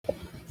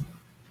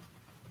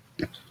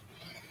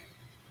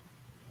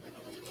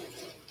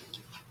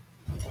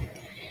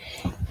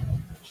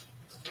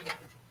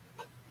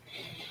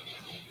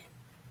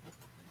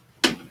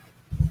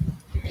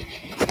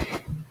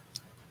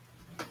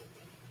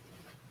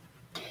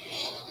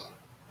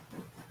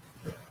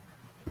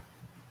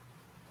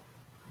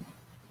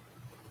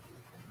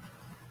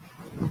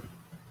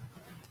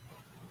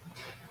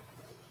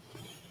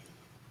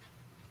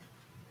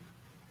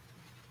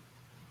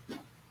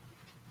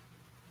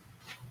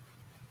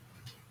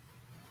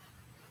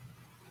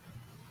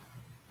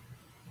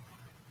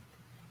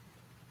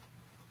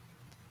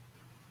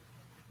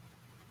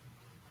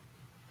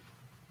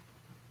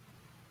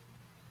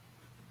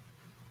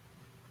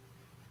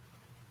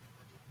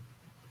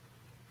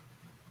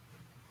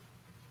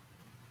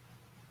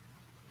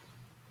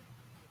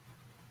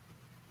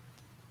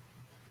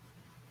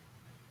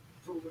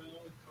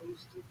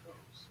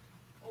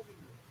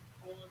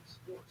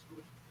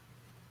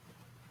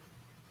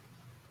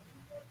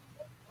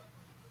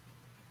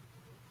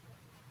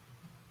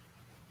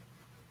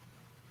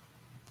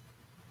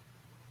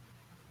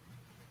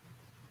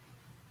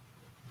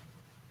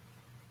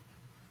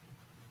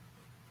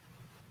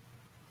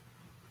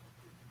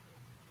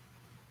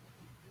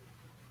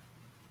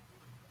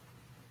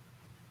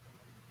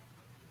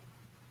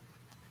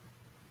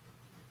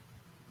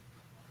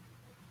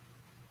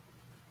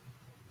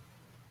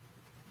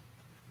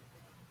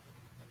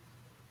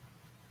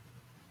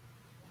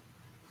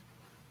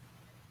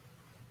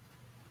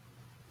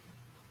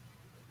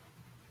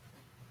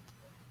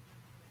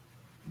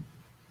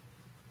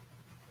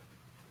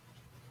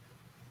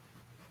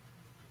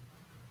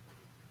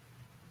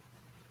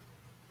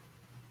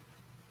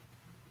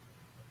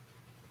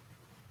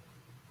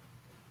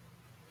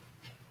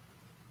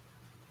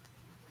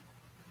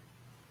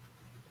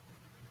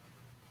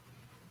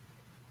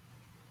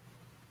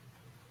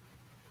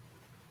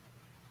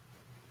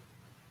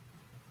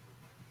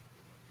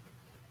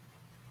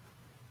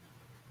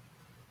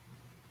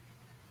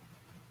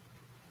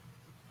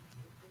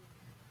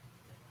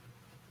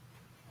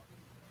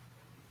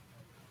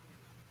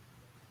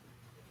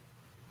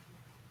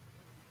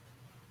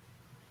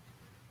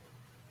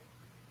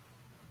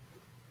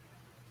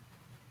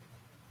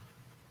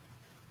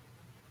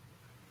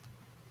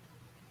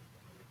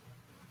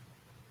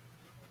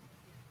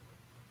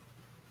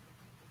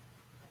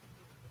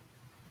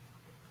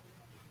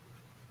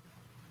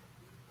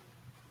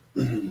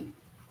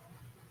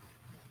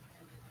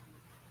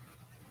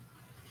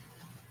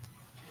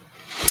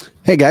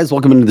Hey guys,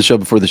 welcome into the show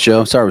before the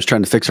show. Sorry, I was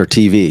trying to fix our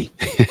TV.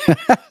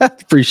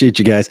 Appreciate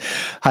you guys.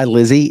 Hi,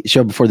 Lizzie.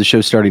 Show before the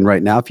show starting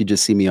right now. If you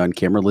just see me on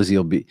camera, Lizzie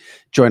will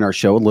join our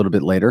show a little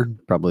bit later,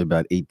 probably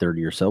about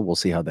 8:30 or so. We'll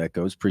see how that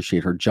goes.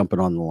 Appreciate her jumping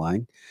on the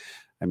line.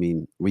 I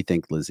mean, we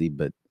thank Lizzie,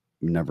 but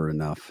never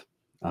enough.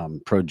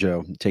 Pro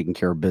Joe taking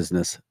care of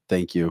business.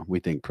 Thank you. We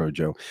thank Pro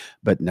Joe,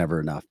 but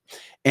never enough.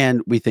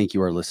 And we thank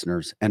you, our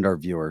listeners and our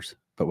viewers,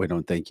 but we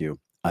don't thank you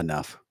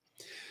enough.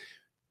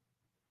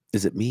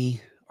 Is it me?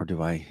 Or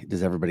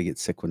does everybody get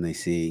sick when they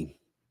see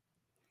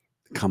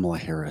Kamala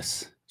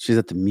Harris? She's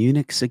at the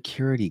Munich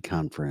Security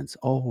Conference.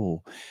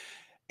 Oh,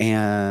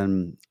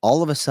 and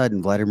all of a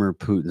sudden, Vladimir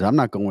Putin's, I'm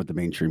not going with the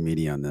mainstream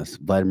media on this,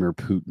 Vladimir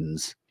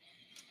Putin's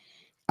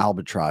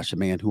albatross, a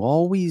man who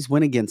always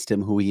went against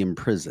him, who he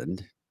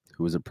imprisoned,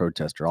 who was a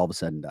protester, all of a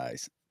sudden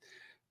dies.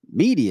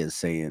 Media is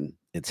saying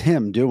it's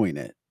him doing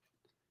it.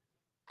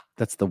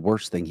 That's the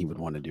worst thing he would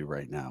want to do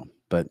right now.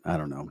 But I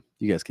don't know.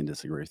 You guys can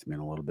disagree with me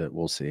in a little bit.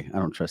 We'll see. I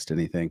don't trust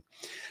anything.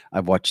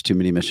 I've watched too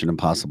many Mission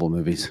Impossible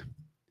movies,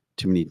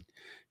 too many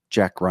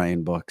Jack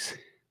Ryan books.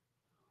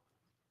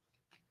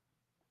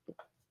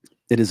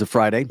 It is a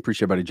Friday.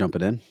 Appreciate everybody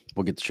jumping in.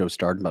 We'll get the show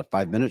started in about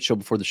 5 minutes. Show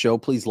before the show.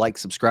 Please like,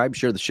 subscribe,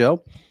 share the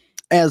show.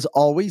 As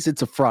always,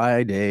 it's a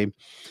Friday.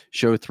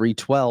 Show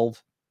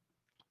 312,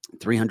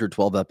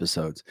 312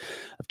 episodes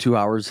of 2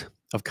 hours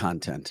of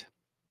content.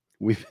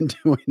 We've been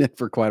doing it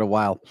for quite a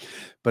while,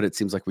 but it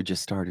seems like we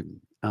just started.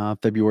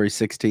 February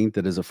 16th,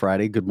 it is a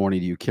Friday. Good morning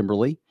to you,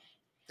 Kimberly.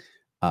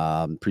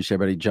 Appreciate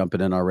everybody jumping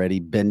in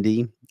already.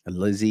 Bendy,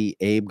 Lizzie,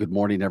 Abe, good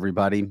morning,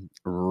 everybody.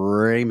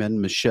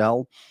 Raymond,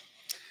 Michelle.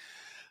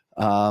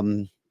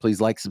 Please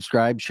like,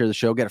 subscribe, share the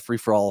show. Got a free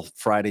for all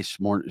Friday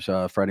morning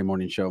show.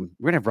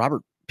 We're going to have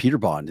Robert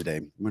Peuterbaugh on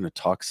today. We're going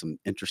to talk some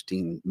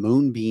interesting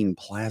moonbeam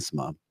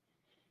plasma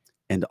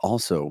and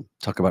also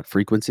talk about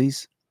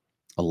frequencies,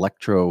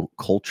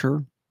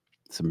 electroculture,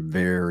 some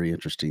very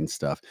interesting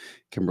stuff.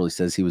 Kimberly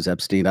says he was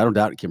Epstein. I don't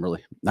doubt it,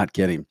 Kimberly. Not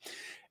kidding.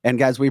 And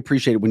guys, we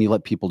appreciate it when you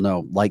let people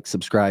know. Like,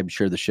 subscribe,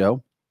 share the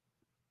show.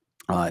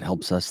 It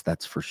helps us,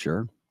 that's for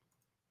sure.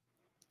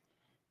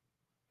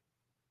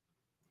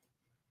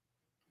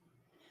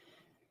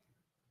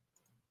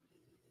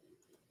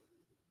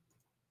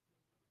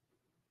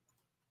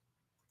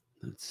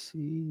 Let's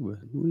see what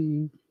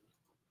we...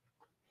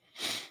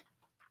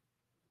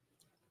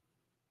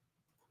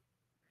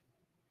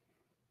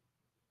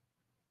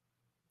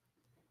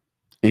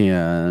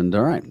 And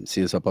all right,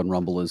 see us up on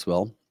Rumble as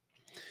well.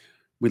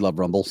 We love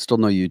Rumble. Still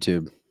no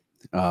YouTube.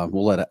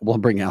 We'll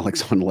bring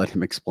Alex on and let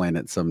him explain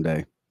it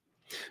someday.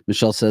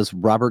 Michelle says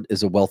Robert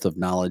is a wealth of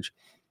knowledge.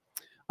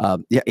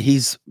 Yeah,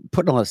 he's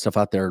putting a lot of stuff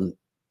out there.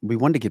 We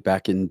wanted to get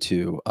back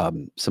into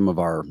some of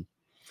our,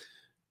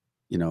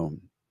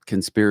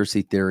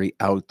 conspiracy theory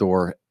out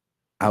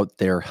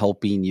there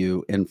helping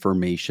you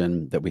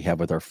information that we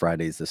have with our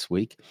Fridays this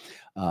week.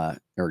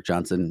 Eric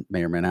Johnson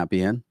may or may not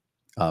be in.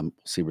 We'll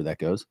see where that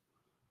goes.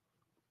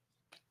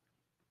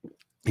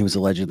 He was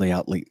allegedly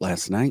out late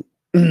last night.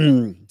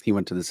 He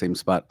went to the same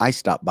spot. I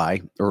stopped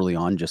by early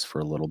on just for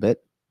a little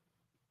bit.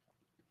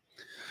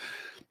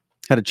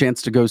 Had a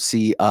chance to go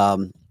see our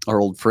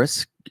old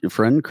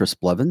friend, Chris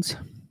Blevins.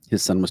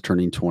 His son was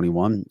turning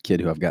 21,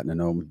 kid who I've gotten to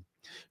know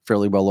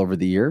fairly well over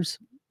the years.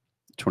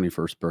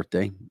 21st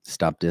birthday.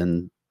 Stopped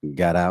in,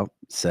 got out,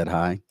 said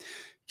hi.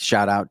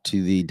 Shout out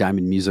to the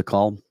Diamond Music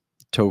Hall,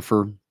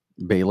 Topher,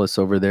 Bayless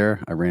over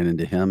there. I ran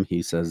into him.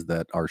 He says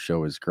that our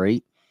show is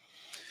great.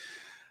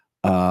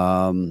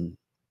 I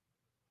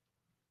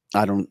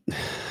don't.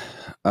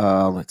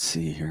 Let's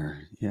see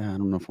here. Yeah, I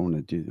don't know if I want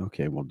to do.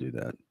 Okay, we'll do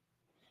that.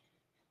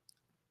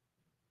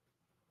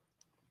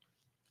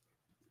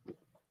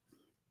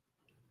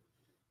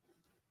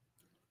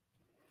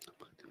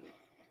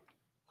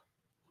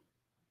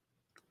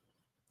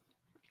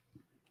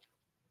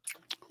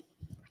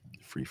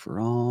 Free for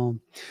all.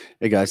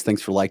 Hey guys,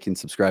 thanks for liking,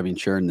 subscribing,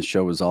 sharing the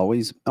show as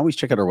always. Always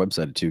check out our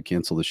website too,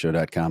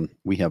 canceltheshow.com.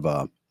 We have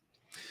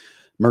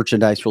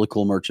merchandise, really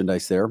cool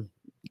merchandise there.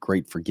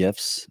 Great for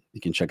gifts. You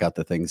can check out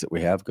the things that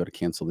we have. Go to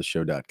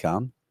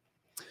canceltheshow.com.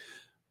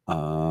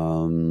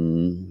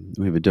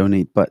 We have a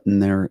donate button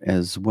there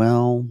as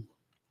well.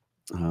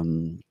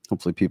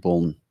 Hopefully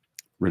people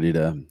ready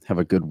to have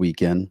a good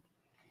weekend.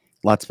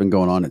 Lots been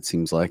going on, it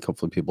seems like.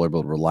 Hopefully people are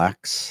able to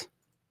relax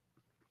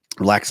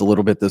a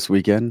little bit this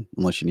weekend,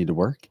 unless you need to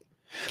work.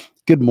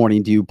 Good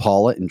morning to you,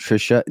 Paula and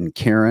Trisha and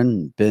Karen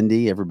and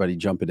Bendy, everybody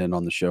jumping in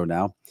on the show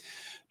now.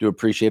 Do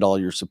appreciate all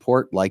your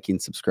support, liking,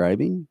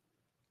 subscribing.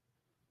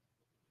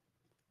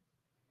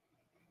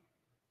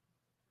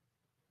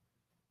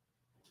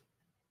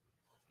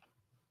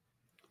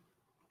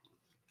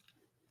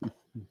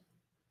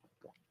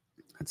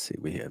 Let's see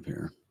what we have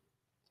here.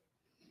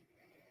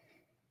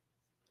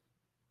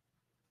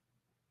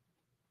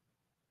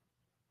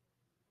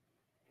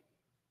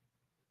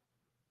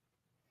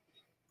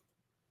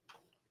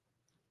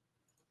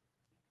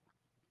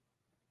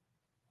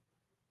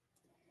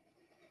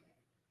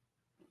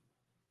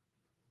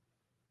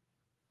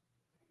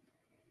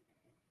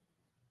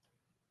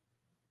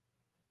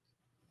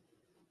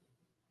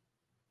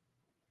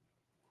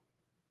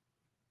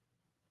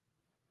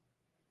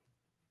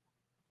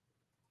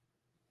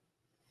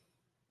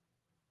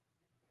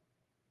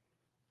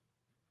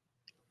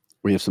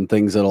 We have some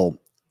things that'll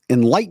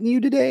enlighten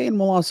you today, and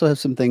we'll also have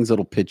some things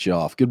that'll piss you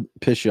off.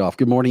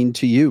 Good morning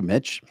to you,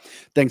 Mitch.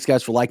 Thanks,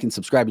 guys, for liking,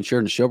 subscribing,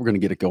 sharing the show. We're going to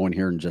get it going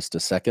here in just a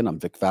second. I'm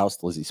Vic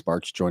Faust, Lizzie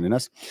Sparks joining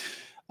us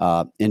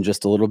in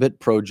just a little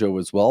bit. Pro Joe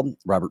as well.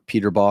 Robert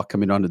Peuterbaugh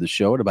coming onto the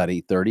show at about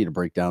 8:30 to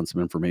break down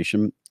some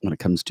information when it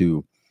comes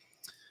to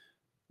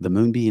the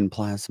moonbeam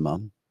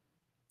plasma,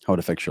 how it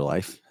affects your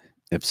life,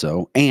 if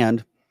so,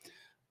 and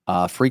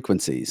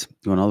frequencies,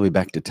 going all the way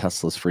back to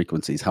Tesla's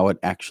frequencies, how it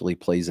actually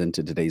plays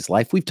into today's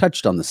life. We've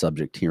touched on the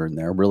subject here and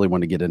there. Really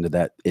want to get into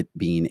that, it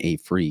being a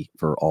free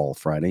for all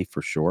Friday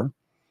for sure.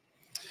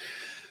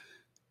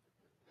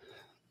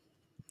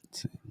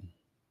 Let's see.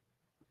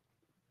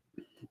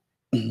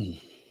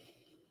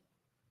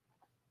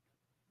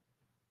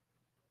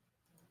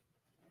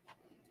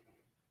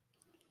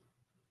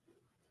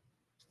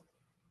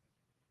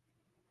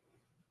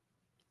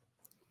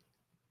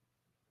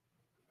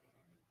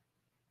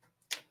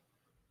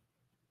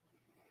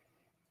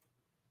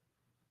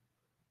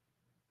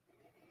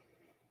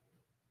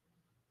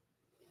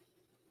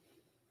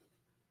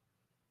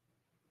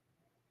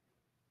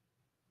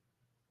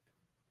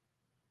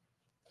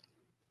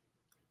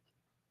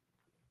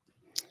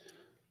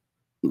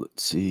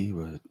 Let's see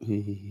what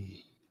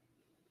we.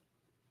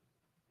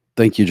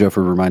 Thank you, Joe,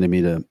 for reminding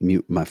me to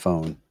mute my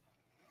phone.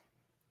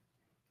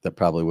 That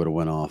probably would have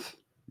went off,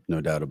 no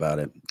doubt about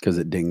it, because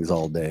it dings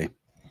all day.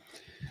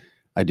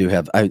 I do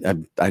have.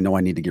 I know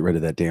I need to get rid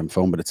of that damn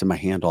phone, but it's in my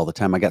hand all the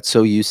time. I got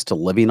so used to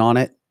living on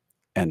it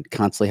and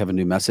constantly having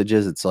new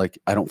messages. It's like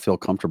I don't feel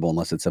comfortable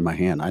unless it's in my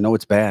hand. I know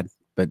it's bad,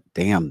 but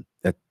damn,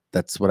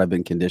 that's what I've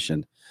been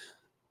conditioned.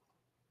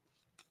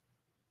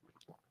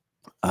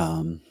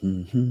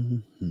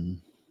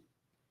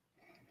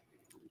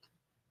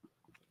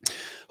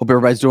 Hope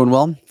everybody's doing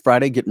well.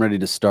 Friday, getting ready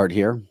to start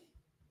here.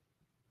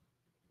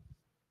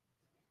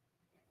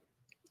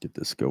 Get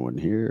this going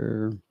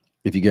here.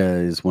 If you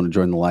guys want to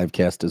join the live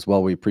cast as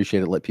well, we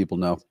appreciate it. Let people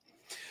know.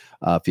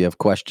 If you have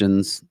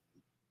questions,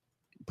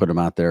 put them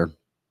out there,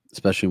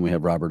 especially when we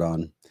have Robert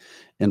on.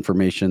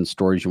 Information,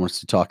 stories you want us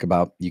to talk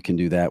about, you can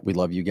do that. We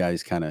love you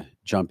guys kind of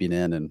jumping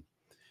in and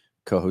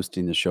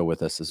co-hosting the show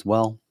with us as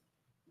well.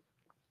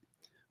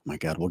 My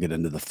God, we'll get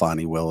into the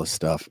Fonnie Willis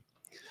stuff.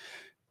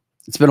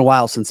 It's been a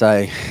while since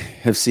I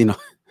have seen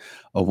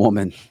a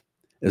woman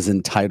as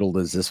entitled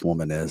as this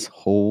woman is.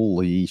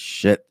 Holy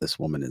shit, this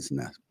woman is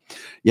nuts.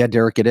 Yeah,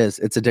 Derek, it is.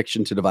 It's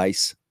addiction to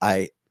device.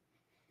 I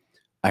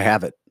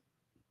have it,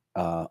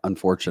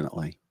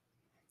 unfortunately.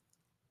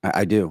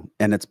 I do,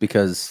 and it's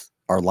because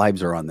our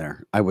lives are on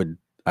there.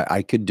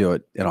 I could do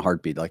it in a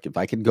heartbeat. Like if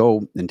I could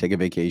go and take a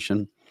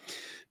vacation,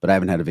 but I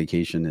haven't had a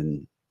vacation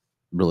in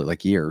really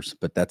like years.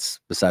 But that's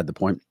beside the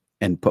point.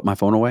 And put my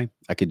phone away,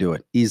 I could do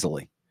it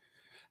easily.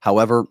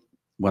 However,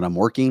 when I'm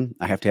working,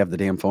 I have to have the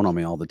damn phone on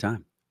me all the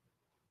time.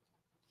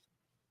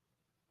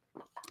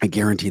 I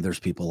guarantee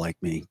there's people like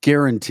me.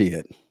 Guarantee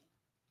it.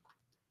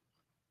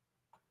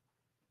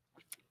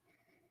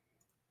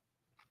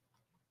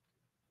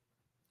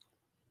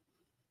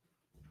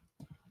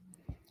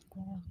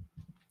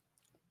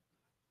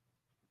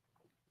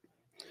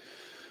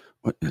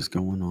 What is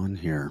going on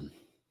here?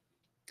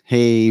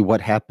 Hey, what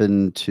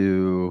happened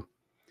to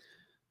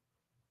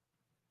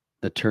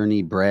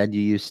attorney Brad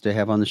you used to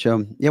have on the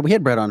show? Yeah, we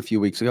had Brad on a few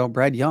weeks ago.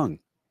 Brad Young,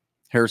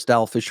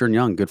 hairstyle Fisher and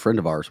Young, good friend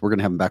of ours. We're going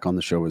to have him back on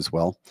the show as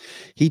well.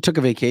 He took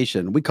a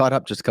vacation. We caught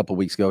up just a couple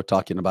weeks ago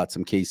talking about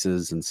some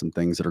cases and some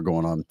things that are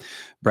going on.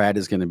 Brad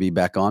is going to be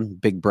back on.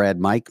 Big Brad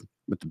Mike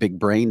with the big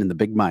brain and the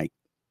big mic.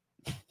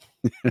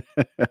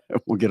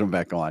 We'll get him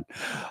back on.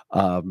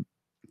 Um,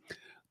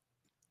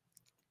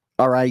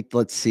 all right,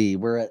 let's see.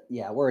 We're at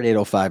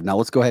 8:05 now.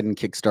 Let's go ahead and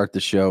kickstart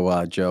the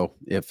show, Joe.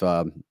 If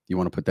you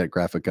want to put that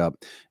graphic up,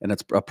 and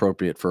it's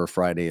appropriate for a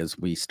Friday as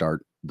we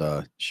start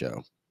the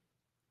show.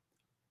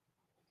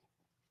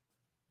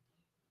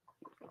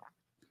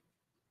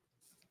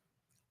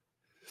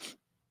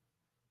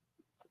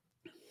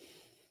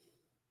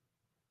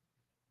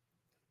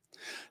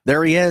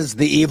 There he is,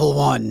 the evil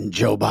one,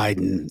 Joe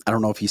Biden. I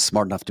don't know if he's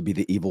smart enough to be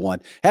the evil one.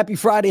 Happy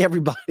Friday,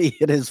 everybody.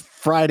 It is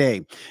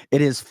Friday.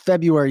 It is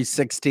February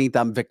 16th.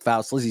 I'm Vic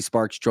Faust. Lizzie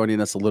Sparks joining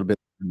us a little bit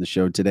in the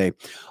show today.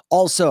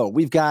 Also,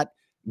 we've got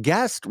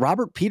guest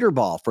Robert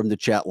Peuterbaugh from the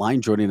chat line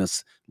joining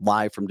us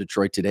live from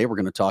Detroit today. We're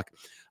going to talk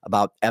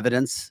about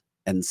evidence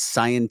and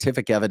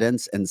scientific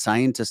evidence and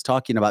scientists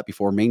talking about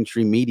before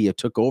mainstream media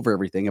took over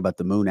everything about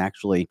the moon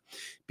actually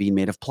being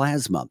made of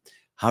plasma.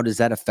 How does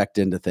that affect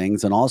into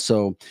things? And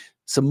also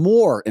some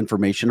more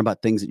information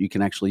about things that you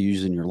can actually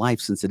use in your life,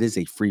 since it is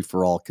a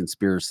free-for-all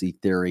conspiracy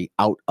theory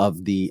out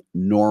of the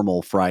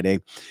normal Friday.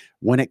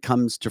 When it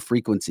comes to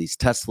frequencies,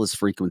 Tesla's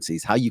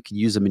frequencies, how you can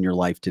use them in your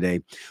life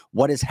today,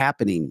 what is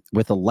happening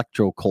with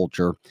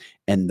electroculture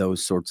and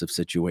those sorts of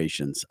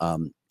situations.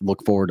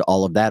 Look forward to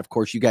all of that. Of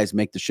course, you guys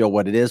make the show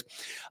what it is.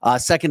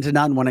 Second to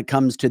none when it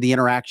comes to the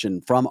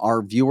interaction from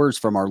our viewers,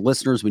 from our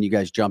listeners, when you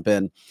guys jump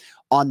in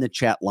on the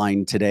chat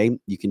line today.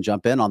 You can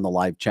jump in on the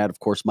live chat, of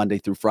course, Monday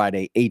through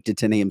Friday, 8 to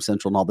 10 a.m.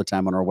 Central and all the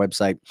time on our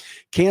website,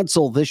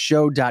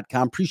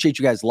 cancelthisshow.com. Appreciate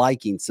you guys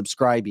liking,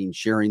 subscribing,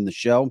 sharing the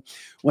show.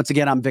 Once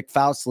again, I'm Vic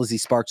Faust. Lizzie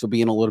Sparks will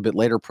be in a little bit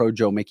later. Pro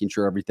Joe making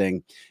sure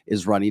everything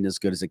is running as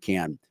good as it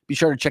can. Be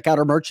sure to check out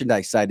our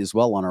merchandise site as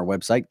well on our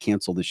website,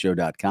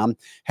 cancelthisshow.com.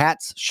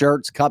 Hats,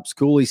 shirts, cups,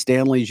 coolies,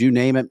 Stanleys, you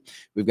name it.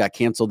 We've got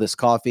Cancel This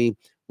Coffee.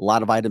 A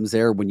lot of items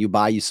there. When you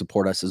buy, you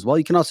support us as well.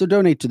 You can also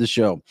donate to the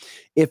show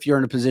if you're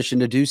in a position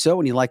to do so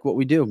and you like what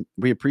we do.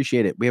 We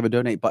appreciate it. We have a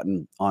donate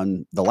button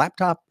on the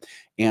laptop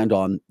and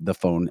on the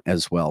phone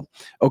as well.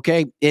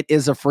 Okay, it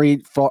is a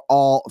free for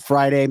all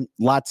Friday.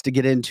 Lots to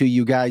get into,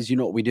 you guys. You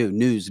know what we do.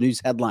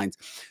 News headlines,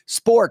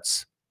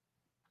 sports,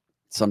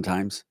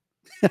 sometimes.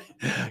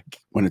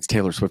 When it's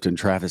Taylor Swift and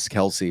Travis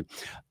Kelce,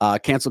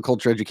 cancel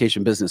culture,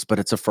 education, business, but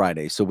it's a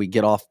Friday. So we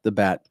get off the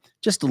bat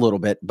just a little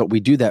bit, but we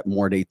do that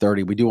more at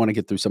 8:30. We do want to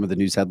get through some of the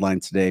news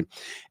headlines today,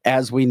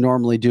 as we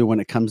normally do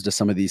when it comes to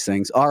some of these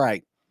things. All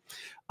right.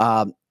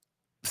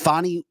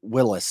 Fani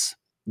Willis,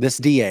 this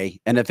DA,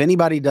 and if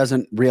anybody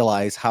doesn't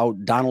realize how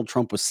Donald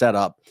Trump was set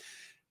up,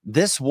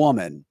 this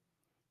woman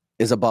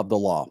is above the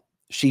law.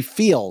 She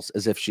feels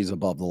as if she's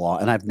above the law,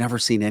 and I've never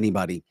seen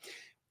anybody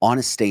on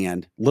a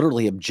stand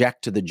literally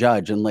object to the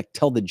judge and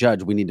tell the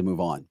judge we need to move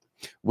on.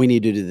 We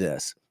need to do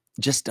this.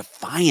 Just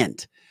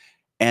defiant.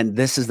 And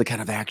this is the kind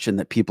of action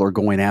that people are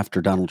going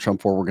after Donald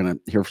Trump for. We're going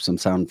to hear some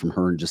sound from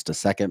her in just a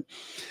second.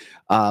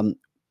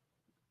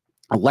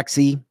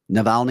 Alexei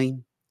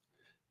Navalny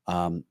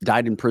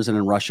died in prison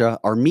in Russia.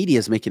 Our media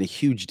is making a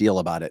huge deal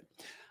about it.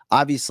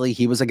 Obviously,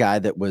 he was a guy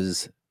that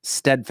was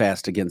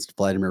steadfast against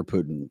Vladimir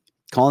Putin,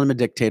 calling him a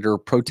dictator,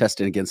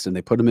 protesting against him.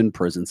 They put him in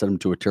prison, sent him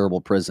to a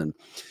terrible prison.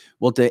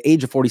 Well, at the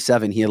age of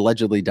 47, he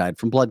allegedly died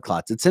from blood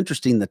clots. It's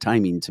interesting, the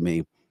timing to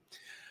me.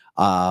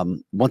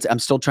 I'm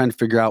still trying to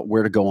figure out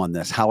where to go on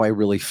this, how I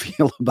really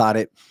feel about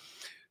it.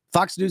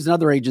 Fox News and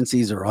other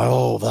agencies are,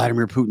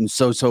 Vladimir Putin's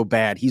so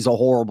bad. He's a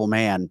horrible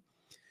man.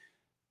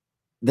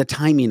 The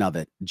timing of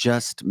it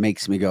just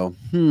makes me go,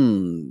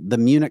 the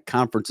Munich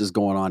conference is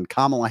going on.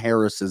 Kamala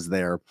Harris is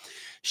there.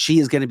 She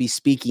is going to be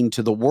speaking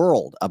to the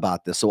world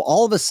about this. So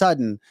all of a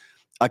sudden,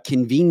 a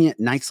convenient,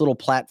 nice little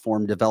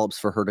platform develops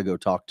for her to go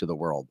talk to the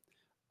world.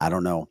 I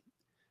don't know.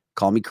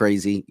 Call me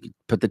crazy.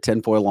 Put the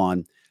tinfoil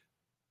on.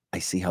 I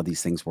see how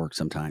these things work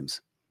sometimes.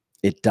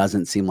 It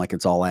doesn't seem like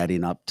it's all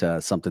adding up to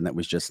something that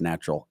was just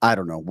natural. I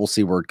don't know. We'll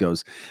see where it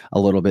goes a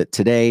little bit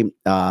today.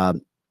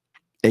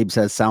 Abe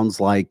says, sounds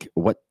like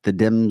what the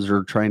Dems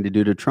are trying to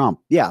do to Trump.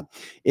 Yeah,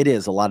 it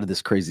is. A lot of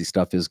this crazy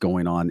stuff is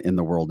going on in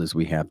the world as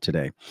we have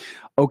today.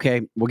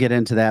 Okay, we'll get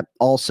into that.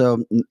 Also,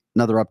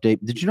 another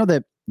update. Did you know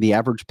that the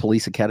average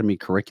police academy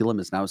curriculum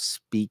is now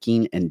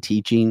speaking and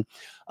teaching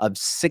of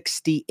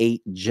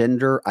 68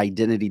 gender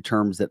identity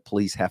terms that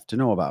police have to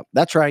know about?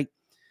 That's right.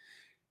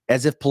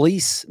 As if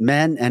police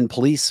men and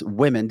police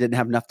women didn't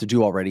have enough to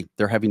do already,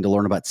 they're having to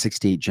learn about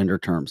 68 gender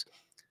terms.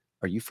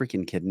 Are you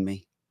freaking kidding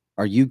me?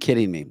 Are you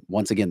kidding me?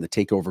 Once again, the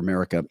takeover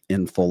America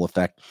in full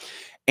effect.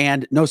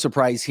 And no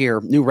surprise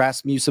here, new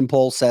Rasmussen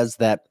poll says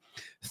that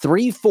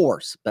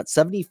 3/4, that's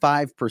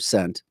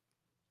 75%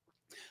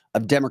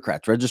 of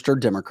Democrats,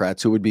 registered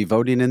Democrats who would be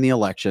voting in the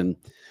election,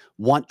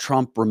 want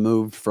Trump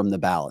removed from the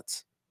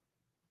ballots.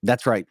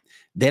 That's right.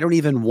 They don't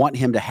even want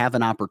him to have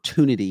an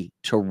opportunity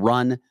to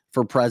run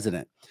for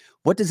president.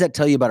 What does that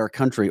tell you about our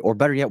country? Or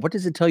better yet, what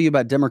does it tell you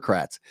about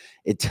Democrats?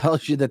 It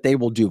tells you that they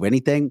will do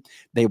anything.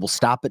 They will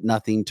stop at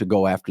nothing to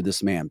go after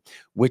this man,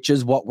 which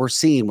is what we're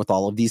seeing with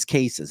all of these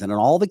cases. And in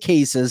all the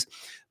cases,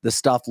 the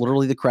stuff,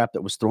 literally the crap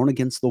that was thrown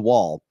against the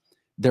wall,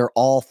 they're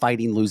all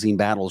fighting losing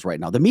battles right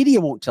now. The media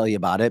won't tell you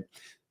about it.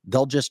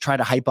 They'll just try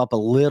to hype up a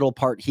little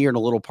part here and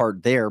a little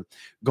part there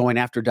going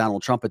after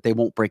Donald Trump, but they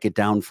won't break it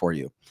down for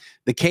you.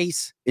 The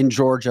case in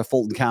Georgia,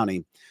 Fulton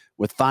County,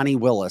 with Fani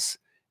Willis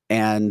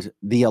and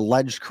the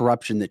alleged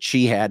corruption that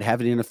she had,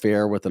 having an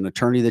affair with an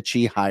attorney that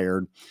she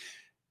hired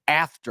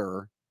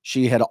after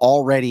she had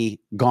already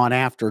gone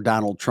after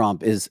Donald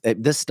Trump,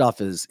 this stuff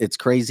it's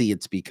crazy.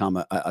 It's become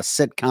a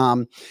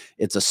sitcom.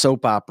 It's a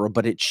soap opera,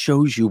 but it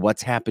shows you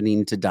what's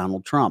happening to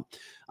Donald Trump.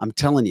 I'm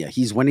telling you,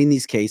 he's winning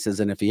these cases.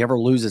 And if he ever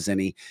loses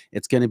any,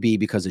 it's going to be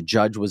because a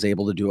judge was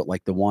able to do it,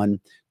 like the one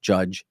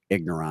Judge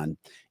Ignorant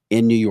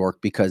in New York,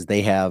 because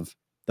they have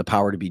the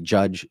power to be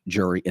judge,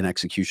 jury, and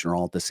executioner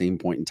all at the same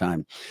point in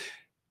time.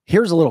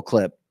 Here's a little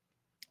clip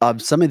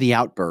of some of the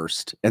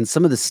outburst and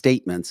some of the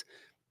statements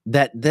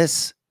that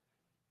this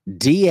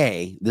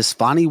DA, this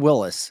Fani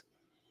Willis,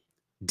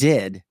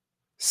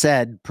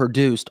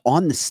 produced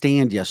on the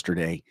stand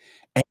yesterday.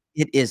 And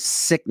it is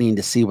sickening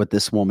to see what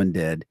this woman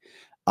did.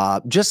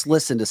 Just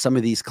listen to some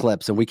of these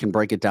clips and we can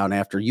break it down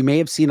after. You may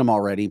have seen them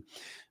already,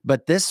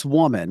 but this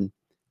woman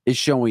is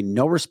showing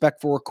no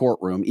respect for a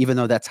courtroom, even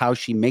though that's how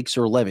she makes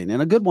her living,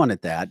 and a good one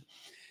at that,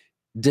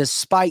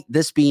 despite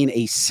this being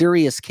a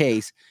serious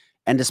case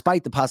and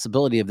despite the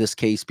possibility of this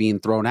case being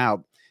thrown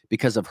out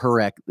because of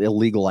her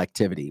illegal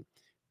activity.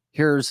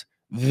 Here's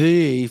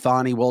the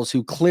Fani Willis,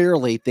 who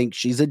clearly thinks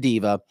she's a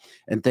diva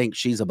and thinks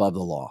she's above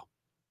the law.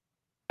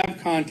 Have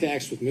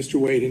contacts with Mr.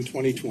 Wade in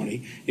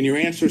 2020, and your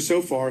answer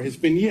so far has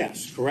been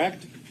yes,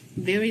 correct?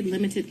 Very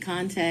limited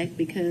contact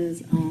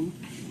because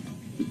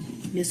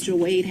Mr.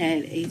 Wade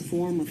had a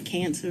form of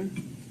cancer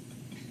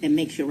that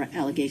makes your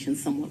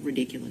allegations somewhat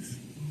ridiculous.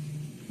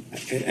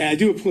 And I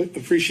do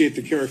appreciate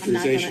the I'm not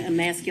characterization. going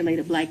to emasculate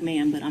a black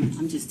man, but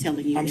I'm just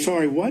telling you. I'm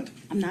sorry, what?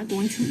 I'm not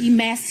going to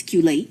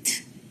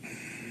emasculate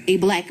a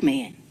black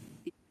man.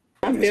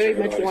 I very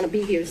much want to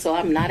be here, so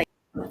I'm not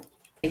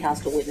a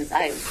hostile witness.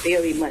 I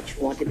very much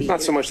want to be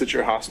Not here. so much that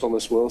you're hostile,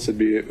 Ms. Willis, it'd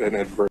be an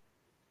adverse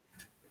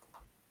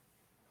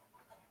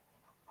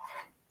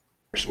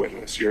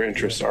witness. Your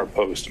interests are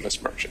opposed to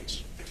Ms.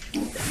 Merchant's.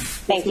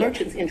 Ms.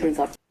 Merchant's interests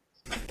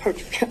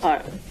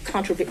are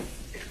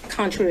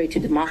contrary to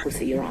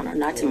democracy, Your Honor,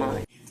 not to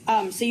mine.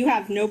 So you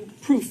have no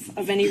proof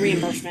of any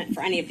reimbursement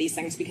for any of these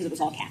things because it was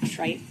all cash,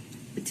 right?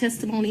 The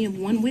testimony of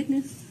one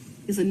witness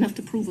is enough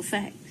to prove a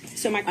fact.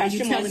 So my Are you question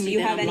was, telling do me you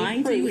that have I'm any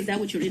lying to you? proof? Is that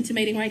what you're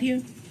intimating right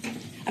here?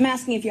 I'm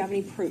asking if you have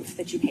any proof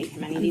that you paid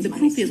him any of these The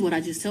monies. proof is what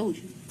I just told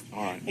you.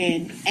 All right.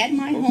 And at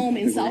my home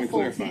in we're gonna South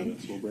clarify Fulton,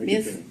 this. We'll break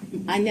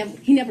it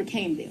he never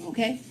came there,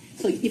 okay?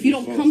 So if you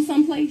don't come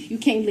someplace, you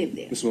can't live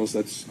there. Ms. Willis,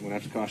 I'm going to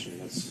have to caution you.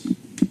 This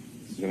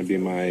is going to be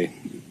my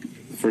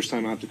first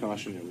time out to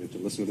caution you. We have to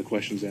listen to the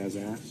questions as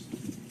asked.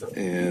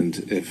 And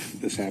if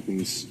this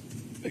happens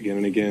again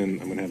and again,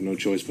 I'm going to have no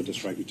choice but to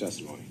strike your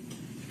testimony.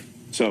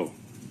 So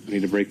I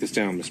need to break this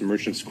down. Ms.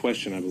 Merchant's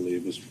question, I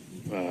believe, was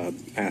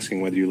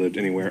asking whether you lived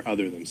anywhere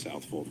other than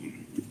South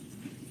Fulton.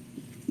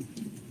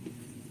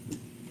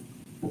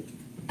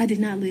 I did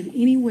not live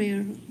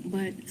anywhere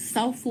but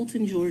South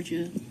Fulton,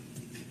 Georgia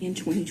in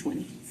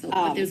 2020. So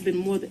but there's been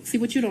more see,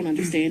 what you don't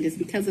understand is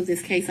because of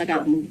this case, I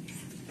got to move.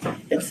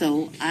 And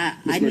so I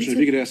Ms. need Merchant, if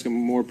you could ask a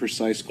more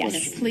precise question.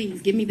 Yes,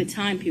 please, give me the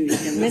time period.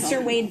 that we're talking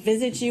Mr. Wade about.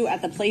 visited you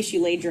at the place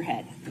you laid your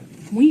head.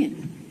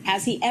 When?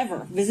 Has he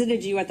ever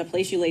visited you at the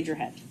place you laid your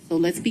head? So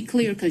let's be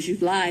clear, because you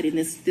lied in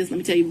this. Let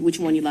me tell you which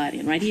one you lied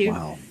in. Right here.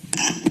 Wow.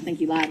 I think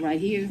you lied right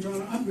here.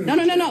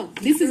 No.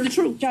 This is the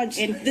truth, Judge,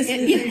 And this it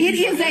is-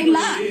 is a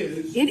lie.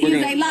 It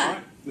is a lie.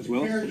 Ms.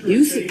 Willis?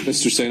 You see.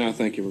 Mr. Saynow,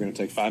 thank you. We're going to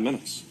take 5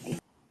 minutes.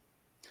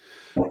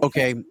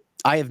 Okay.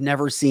 I have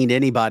never seen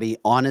anybody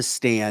on a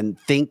stand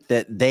think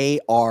that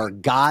they are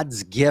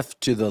God's gift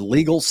to the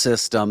legal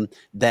system,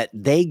 that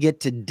they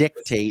get to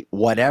dictate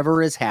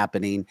whatever is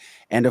happening.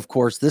 And of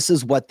course, this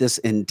is what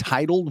this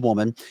entitled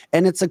woman,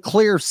 and it's a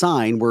clear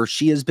sign where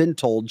she has been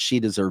told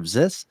she deserves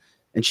this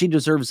and she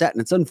deserves that.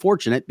 And it's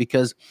unfortunate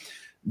because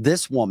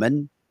this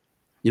woman,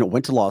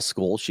 went to law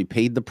school. She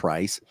paid the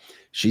price.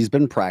 She's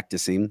been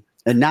practicing.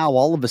 And now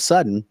all of a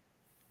sudden,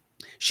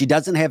 she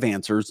doesn't have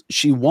answers.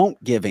 She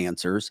won't give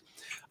answers.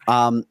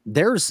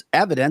 There's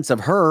evidence of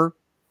her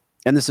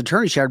and this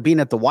attorney she hired being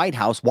at the White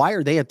House. Why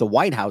are they at the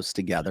White House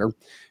together?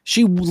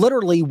 She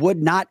literally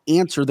would not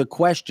answer the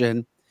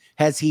question,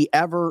 has he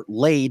ever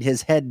laid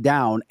his head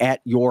down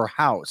at your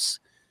house?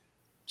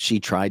 She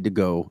tried to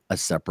go a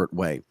separate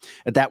way.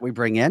 At that, we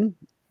bring in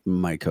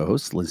my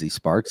co-host, Lizzie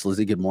Sparks.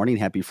 Lizzie, good morning.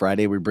 Happy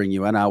Friday. We bring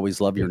you in. I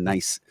always love your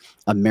nice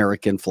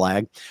American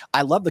flag.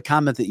 I love the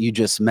comment that you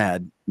just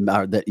made,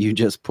 that you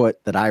just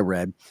put, that I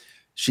read.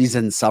 She's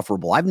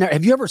insufferable.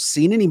 Have you ever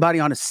seen anybody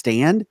on a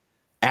stand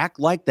act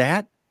like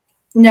that?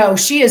 No,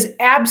 she is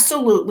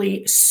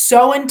absolutely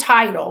so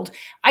entitled.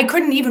 I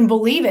couldn't even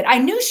believe it. I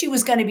knew she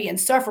was going to be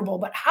insufferable,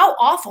 but how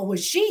awful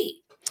was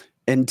she?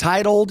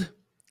 Entitled,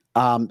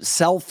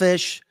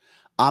 selfish,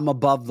 I'm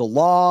above the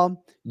law,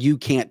 you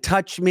can't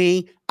touch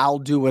me, I'll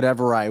do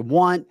whatever I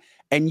want.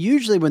 And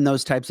usually, when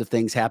those types of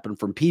things happen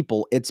from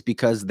people, it's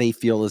because they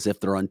feel as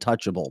if they're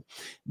untouchable.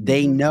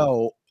 They Mhm.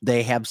 know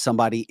they have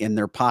somebody in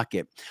their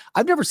pocket.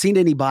 I've never seen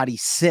anybody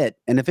sit,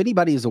 and if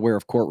anybody is aware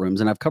of courtrooms,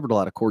 and I've covered a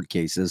lot of court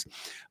cases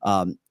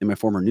in my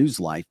former news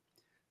life,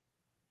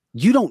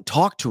 you don't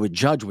talk to a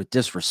judge with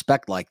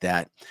disrespect like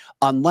that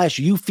unless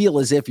you feel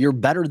as if you're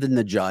better than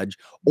the judge,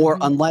 or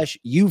Mhm. unless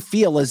you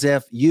feel as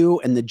if you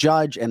and the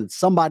judge and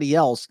somebody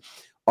else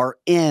are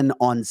in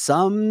on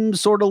some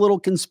sort of little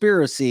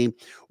conspiracy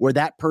where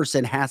that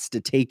person has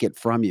to take it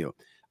from you.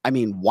 I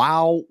mean,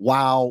 wow,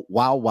 wow,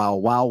 wow, wow,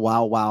 wow,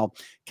 wow, wow.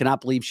 Cannot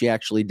believe she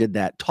actually did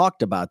that,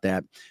 talked about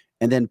that,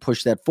 and then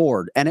pushed that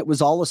forward. And it was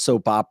all a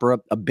soap opera,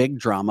 a big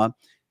drama.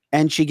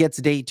 And she gets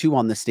day 2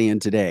 on the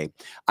stand today.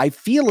 I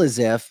feel as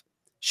if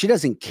she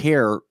doesn't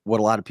care what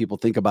a lot of people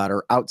think about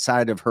her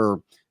outside of her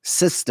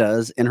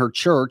sisters in her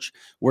church,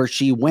 where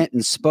she went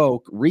and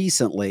spoke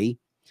recently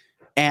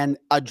and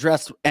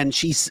addressed, and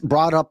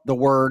brought up the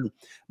word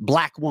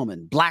black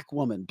woman, black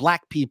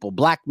people,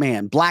 black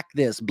man, black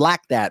this,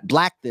 black that,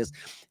 black this,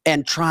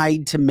 and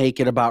tried to make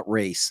it about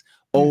race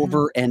Mhm.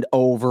 over and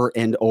over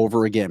and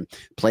over again.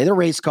 Play the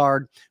race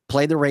card,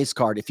 play the race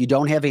card. If you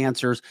don't have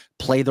answers,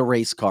 play the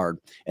race card.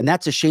 And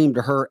that's a shame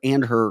to her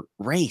and her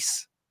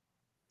race.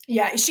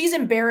 Yeah, she's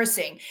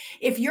embarrassing.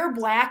 If you're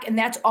black and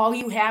that's all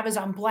you have is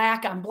I'm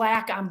black, I'm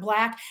black, I'm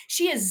black,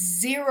 she has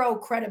zero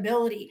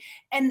credibility.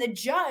 And the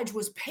judge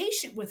was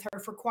patient with her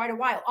for quite a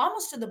while,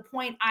 almost to the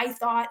point I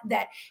thought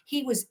that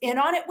he was in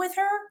on it with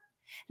her.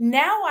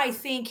 Now I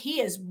think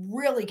he is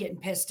really getting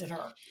pissed at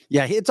her.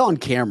 Yeah, it's on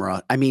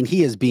camera. I mean,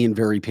 he is being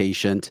very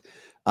patient.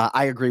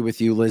 I agree with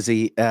you,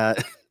 Lizzie.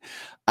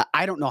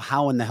 I don't know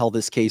how in the hell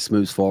this case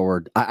moves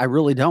forward. I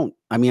really don't.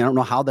 I mean, I don't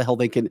know how the hell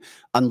they can,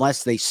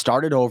 unless they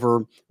started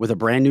over with a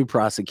brand new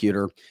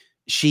prosecutor.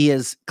 She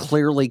is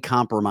clearly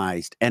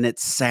compromised, and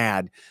it's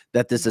sad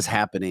that this is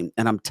happening.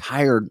 And I'm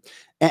tired.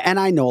 And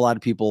I know a lot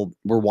of people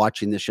were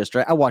watching this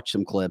yesterday. I watched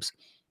some clips.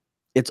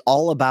 It's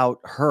all about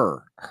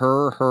her,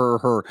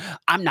 her.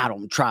 I'm not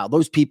on trial.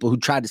 Those people who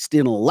tried to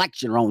steal an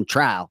election are on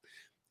trial.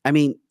 I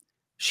mean,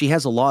 she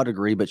has a law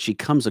degree, but she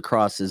comes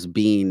across as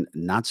being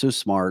not so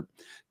smart,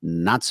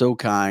 not so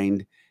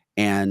kind,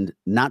 and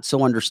not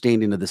so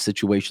understanding of the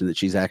situation that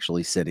she's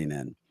actually sitting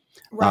in.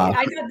 Right.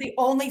 I thought the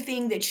only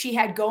thing that she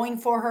had going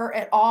for her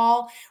at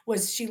all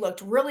was she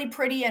looked really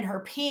pretty in her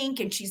pink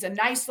and she's a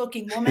nice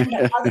looking woman.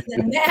 But other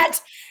than that,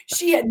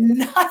 she had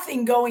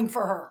nothing going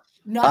for her.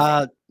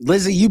 Nothing.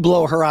 Lizzie, you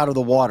blow her out of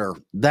the water.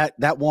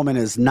 That woman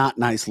is not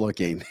nice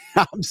looking.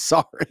 I'm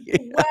sorry.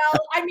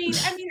 Well, I mean,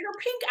 her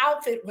pink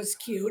outfit was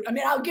cute. I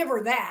mean, I'll give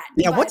her that.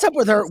 Yeah, But what's up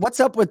with her? What's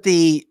up with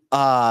the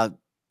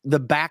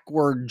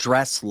backward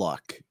dress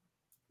look?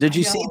 Did I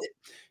you see know. that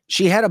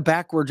she had a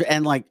backward,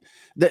 and like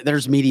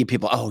there's media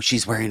people, oh,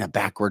 she's wearing a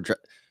backward dress.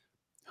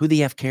 Who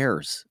the F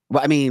cares?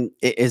 Well, I mean,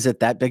 is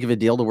it that big of a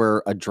deal to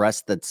wear a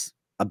dress that's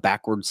a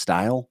backward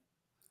style?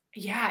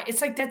 Yeah,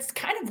 it's like that's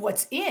kind of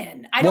what's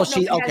in. I Well, don't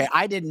know if she it okay, has.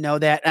 I didn't know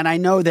that, and I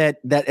know that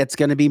it's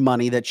gonna be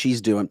money that she's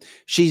doing.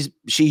 She's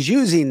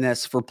using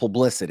this for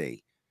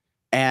publicity,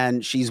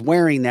 and she's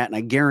wearing that, and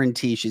I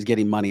guarantee she's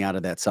getting money out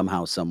of that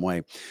somehow, some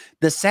way.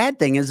 The sad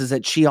thing is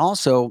that she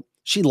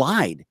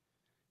lied.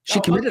 She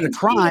Oh, committed a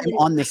crime continually.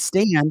 on the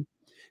stand.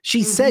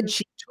 She said Mhm.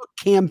 she took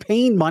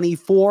campaign money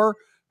for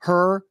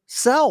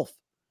herself.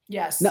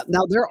 Now, Yes.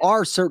 now there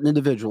are certain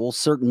individuals,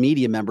 certain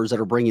media members that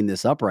are bringing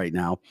this up right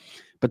now,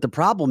 but the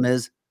problem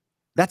is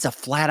that's a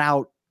flat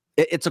out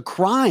it's a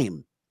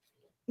crime.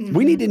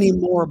 We need Mhm. to know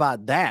more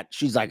about that.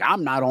 She's like,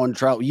 "I'm not on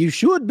trial." You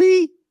should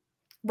be.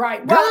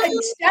 Right. Girl, Well,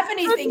 and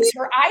Stephanie you thinks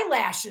her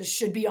eyelashes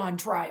should be on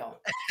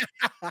trial.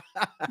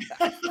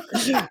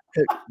 should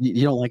be.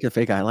 You don't like the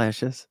fake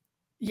eyelashes?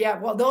 Yeah,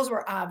 well, those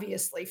were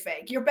obviously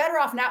fake. You're better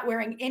off not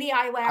wearing any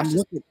I'm eyelashes,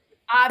 looking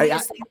I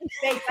obviously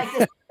fake like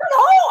this.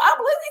 "Hello, I'm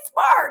Lizzie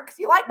Sparks.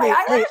 You like my hey,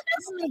 eyelashes?"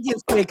 I'm not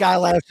against fake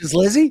eyelashes,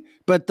 Lizzie,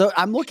 but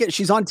I'm looking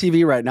she's on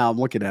TV right now. I'm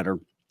looking at her.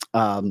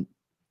 Um,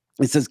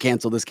 It says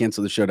cancel this,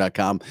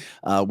 canceltheshow.com.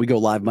 We go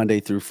live Monday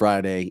through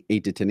Friday,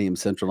 8 to 10 a.m.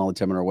 Central, all the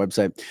time on our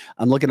website.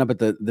 I'm looking up at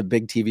the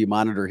big TV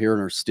monitor here in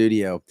our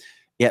studio.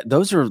 Yeah,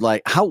 those are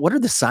like what are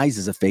the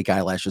sizes of fake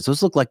eyelashes?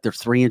 Those look like they're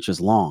 3 inches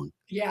long.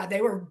 Yeah,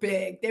 they were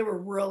big. They were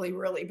really,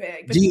 really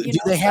big. Do But, you do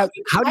they some have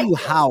people like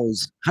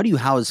those. how do you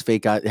house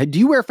fake eye? Do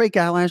you wear fake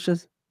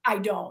eyelashes? I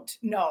don't.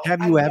 No,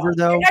 Have I you ever don't. And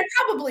though? I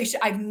probably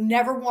should. I've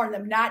never worn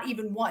them, not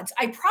even once.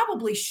 I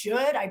probably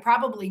should. I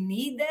probably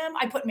need them.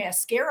 I put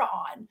mascara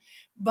on,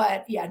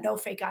 but yeah, no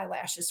fake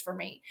eyelashes for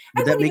me. I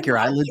Would that wouldn't make even your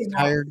know how to eyelids put them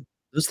on. tired?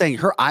 Those things,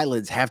 her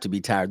eyelids have to be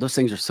tired. Those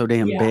things are so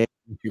damn Yeah, big.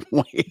 You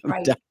weigh 'em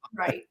right, down.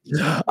 right.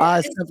 Yeah,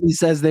 it's Stephanie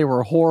says they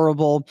were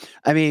horrible.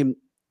 I mean,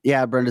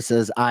 yeah, Brenda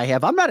says,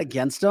 I'm not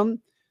against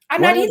them.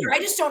 I'm not Whatever. either. I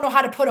just don't know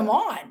how to put them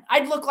on.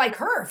 I'd look like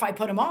her if I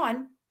put them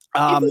on.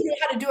 If we knew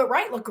how to do it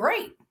right, look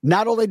great.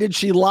 Not only did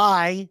she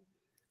lie,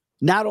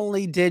 not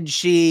only did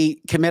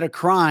she commit a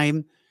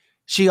crime,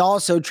 she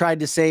also tried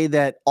to say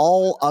that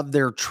all of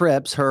their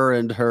trips, her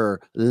and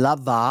her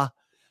lover,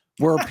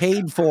 were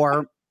paid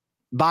for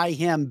by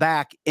him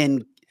back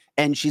in,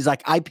 and she's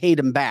like, I paid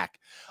him back.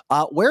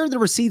 Where are the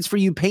receipts for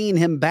you paying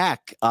him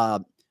back,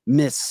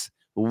 Miss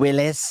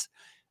Willis?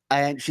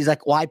 And she's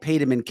like, well, I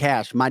paid him in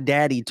cash. My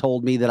daddy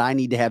told me that I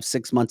need to have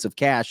 6 months of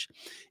cash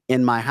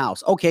in my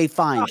house. Okay,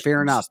 fine,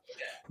 fair enough.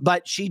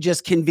 But she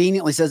just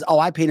conveniently says, oh,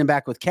 I paid him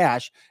back with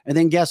cash. And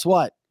then guess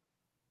what?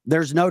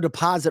 There's no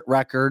deposit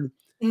record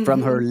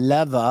from her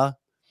lover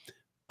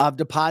of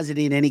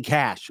depositing any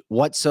cash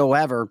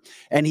whatsoever.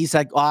 And he's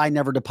like, oh, I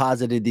never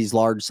deposited these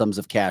large sums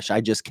of cash.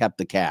 I just kept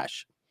the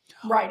cash.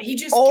 Right. He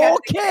just kept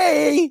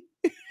Okay.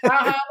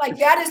 like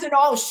that isn't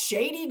all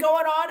shady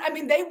going on. I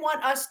mean, they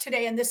want us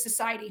today in this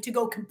society to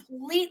go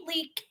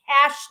completely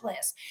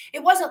cashless.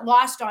 It wasn't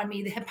lost on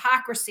me, the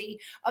hypocrisy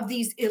of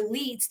these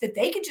elites that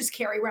they could just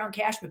carry around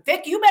cash. But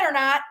Vic, you better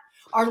not.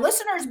 Our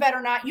listeners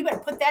better not. You better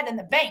put that in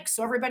the bank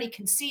so everybody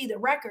can see the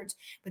records.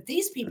 But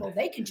these people,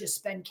 they can just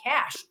spend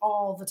cash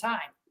all the time.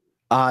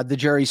 The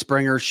Jerry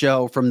Springer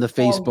show from the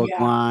Facebook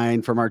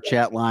line, from our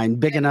chat line,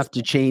 big enough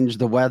to change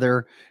the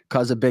weather,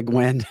 cause a big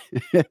wind.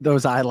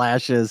 Those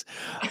eyelashes.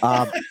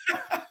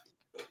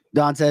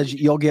 Don says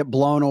you'll get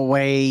blown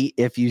away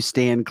if you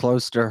stand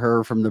close to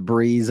her from the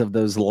breeze of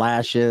those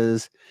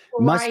lashes.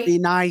 Right. Must be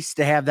nice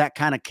to have that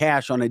kind of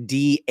cash on a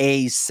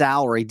DA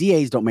salary.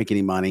 DAs don't make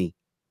any money.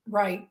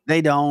 Right.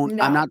 They don't.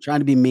 No. I'm not trying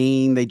to be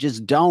mean. They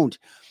just don't.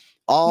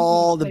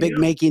 All the big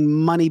making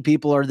money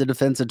people are the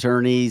defense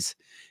attorneys.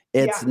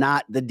 It's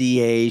not the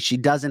DA. She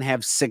doesn't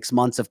have 6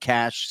 months of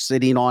cash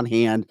sitting on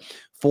hand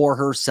for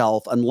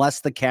herself unless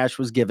the cash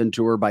was given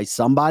to her by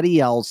somebody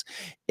else.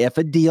 If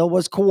a deal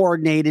was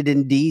coordinated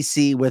in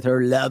DC with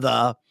her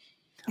lover,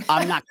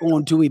 I'm not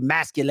going to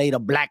emasculate a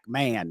black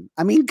man.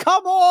 I mean,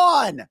 come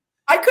on.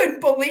 I couldn't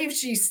believe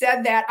she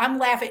said that. I'm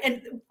laughing.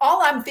 And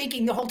all I'm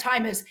thinking the whole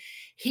time is,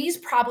 he's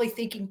probably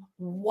thinking,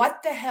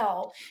 what the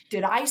hell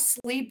did I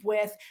sleep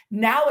with?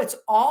 Now it's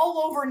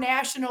all over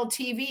national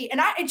TV.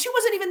 And she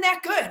wasn't even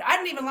that good. I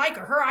didn't even like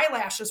her. Her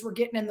eyelashes were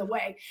getting in the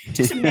way.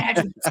 Just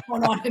imagine what's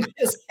going on in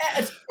his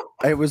head.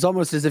 It was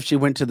almost as if she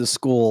went to the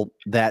school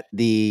that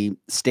the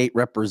state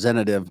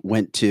representative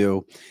went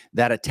to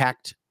that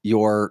attacked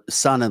your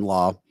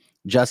son-in-law,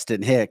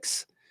 Justin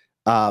Hicks.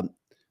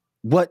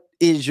 What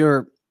is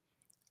your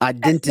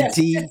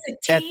identity,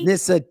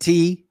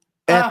 ethnicity,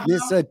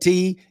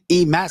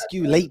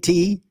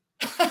 emasculate?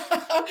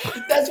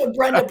 That's what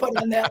Brenda put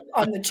on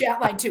the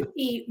chat line too.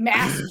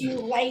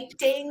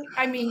 Emasculating.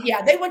 I mean,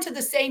 yeah, they went to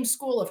the same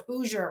school of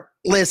Hoosier.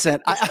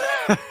 Listen,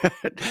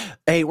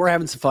 hey, we're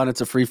having some fun.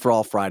 It's a free for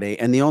all Friday,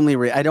 and the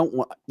only I don't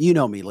want, you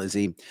know me,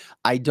 Lizzie.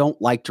 I don't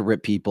like to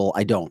rip people.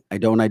 I don't.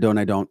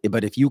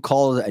 But if you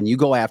call and you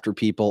go after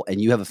people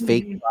and you have a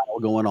fake trial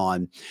going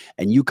on,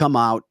 and you come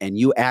out and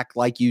you act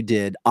like you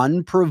did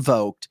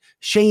unprovoked,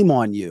 shame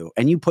on you,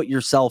 and you put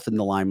yourself in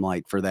the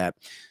limelight for that.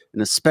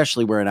 And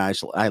especially wearing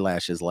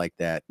eyelashes like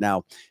that.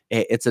 Now,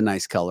 it's a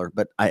nice color,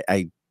 but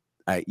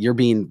you're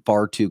being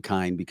far too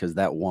kind because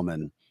that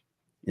woman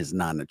is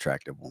not an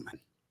attractive woman.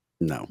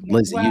 No,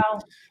 Lizzie.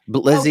 Well,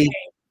 Lizzie. Okay.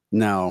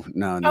 No.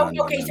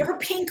 So her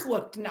pink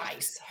looked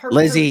nice.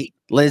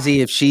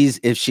 Lizzie, if she's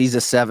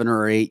a 7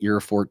 or 8, you're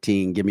a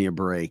 14. Give me a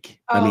break.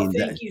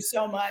 Thank you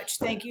so much.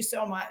 Thank you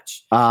so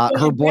much.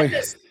 Her boy.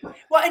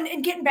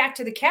 And getting back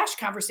to the cash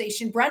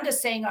conversation,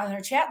 Brenda's saying on her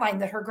chat line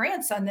that her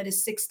grandson that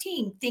is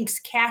 16 thinks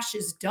cash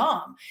is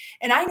dumb.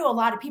 And I know a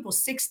lot of people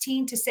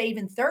 16 to say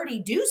even 30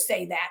 do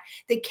say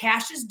that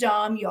cash is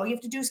dumb. All you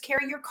have to do is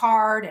carry your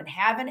card and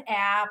have an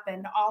app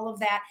and all of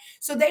that.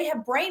 So they have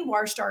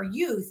brainwashed our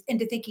youth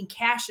into thinking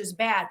cash is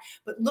bad.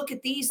 But look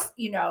at these,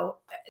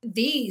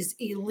 these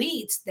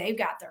elites, they've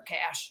got their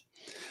cash.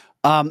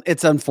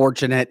 It's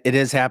unfortunate. It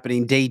is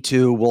happening. Day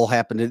 2 will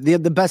happen. The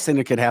best thing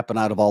that could happen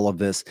out of all of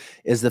this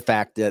is the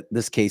fact that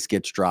this case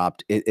gets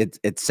dropped.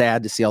 It's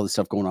sad to see all this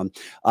stuff going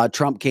on.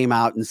 Trump came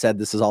out and said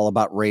this is all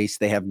about race.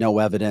 They have no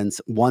evidence.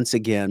 Once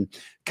again,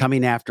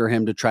 coming after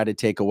him to try to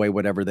take away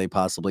whatever they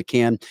possibly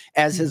can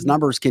as his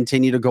numbers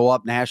continue to go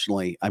up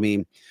nationally. I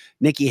mean,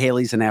 Nikki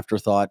Haley's an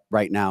afterthought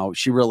right now.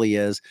 She really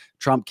is.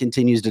 Trump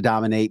continues to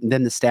dominate. And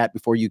then the stat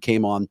before you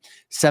came on,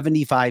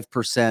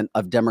 75%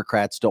 of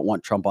Democrats don't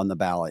want Trump on the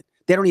ballot.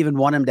 They don't even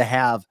want him to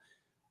have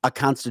a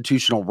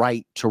constitutional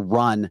right to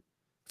run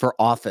for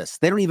office.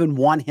 They don't even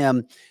want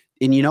him.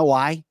 And you know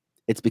why?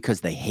 It's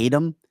because they hate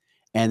him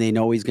and they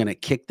know he's going to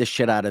kick the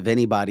shit out of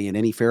anybody in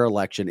any fair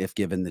election if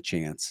given the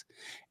chance.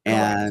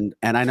 And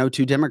I know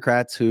 2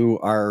 Democrats who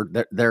are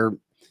they're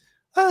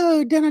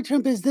Donald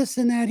Trump is this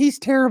and that. He's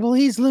terrible.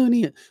 He's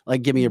loony.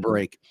 Like, give me a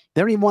break.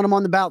 They don't even want him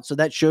on the ballot. So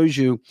that shows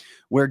you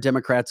where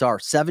Democrats are.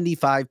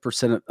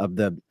 75% of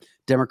the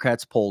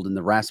Democrats polled in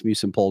the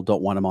Rasmussen poll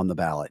don't want him on the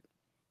ballot.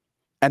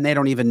 And they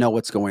don't even know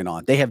what's going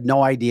on. They have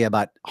no idea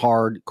about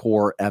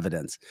hardcore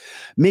evidence.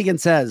 Megan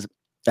says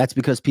that's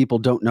because people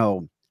don't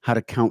know how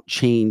to count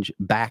change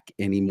back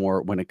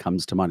anymore when it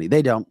comes to money.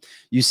 They don't.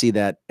 You see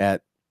that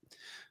at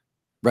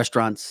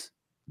restaurants,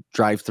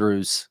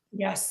 drive-throughs,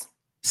 Yes.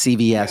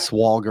 CVS,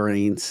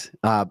 Walgreens.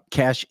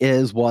 Cash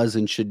is, was,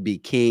 and should be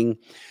king.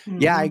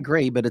 Yeah, I Mhm.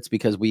 agree, but it's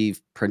because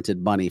we've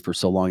printed money for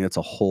so long. That's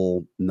a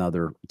whole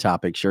nother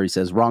topic. Sherry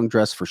says, wrong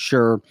dress for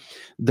sure.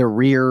 The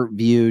rear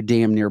view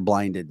damn near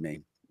blinded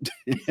me.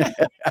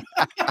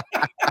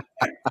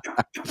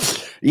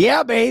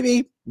 Yeah,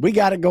 baby. We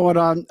got it going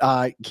on.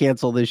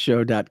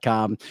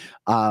 Cancelthisshow.com.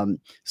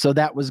 So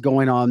that was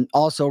going on.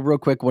 Also, real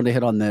quick, want to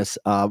hit on this.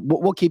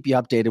 We'll keep you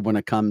updated when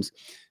it comes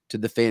to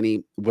the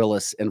Fannie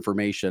Willis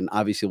information.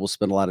 Obviously, we'll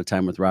spend a lot of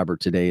time with Robert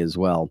today as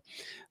well.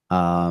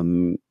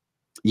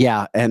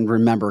 Yeah, and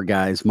remember,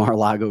 guys,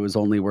 Mar-a-Lago is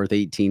only worth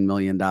 $18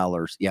 million.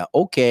 Yeah,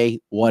 okay,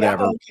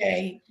 whatever. Yeah,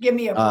 okay. Give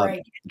me a Uh,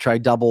 break. Try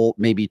double,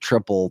 maybe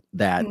triple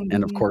that.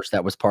 And of Mhm. course,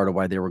 that was part of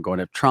why they were going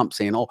to Trump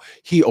saying, oh,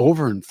 he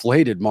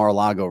overinflated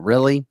Mar-a-Lago.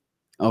 Really?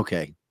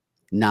 Okay.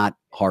 Not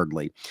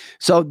hardly.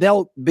 So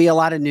there'll be a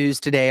lot of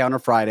news today on a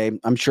Friday.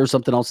 I'm sure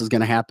something else is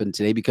going to happen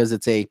today because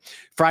it's a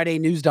Friday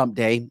news dump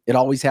day. It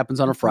always happens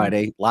on a Mhm.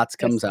 Friday. Lots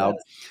Yes, comes it out.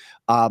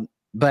 does.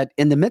 But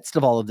in the midst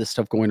of all of this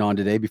stuff going on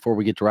today, before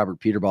we get to Robert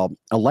Peuterbaugh,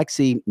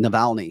 Alexei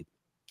Navalny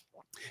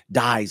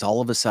dies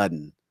all of a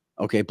sudden.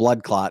 Okay,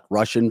 blood clot,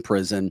 Russian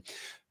prison.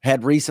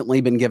 Had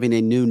recently been given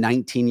a new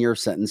 19-year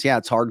sentence. Yeah,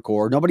 it's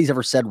hardcore. Nobody's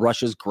ever said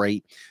Russia's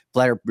great.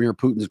 Vladimir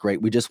Putin's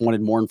great. We just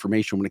wanted more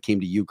information when it came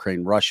to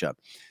Ukraine, Russia.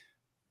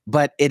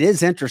 But it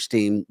is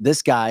interesting.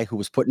 This guy who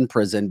was put in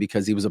prison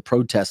because he was a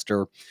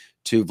protester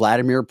to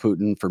Vladimir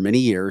Putin for many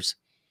years,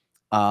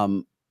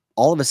 all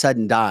of a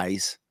sudden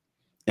dies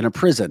in a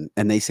prison,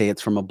 and they say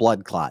it's from a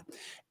blood clot.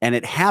 And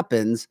it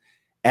happens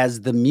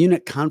as the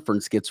Munich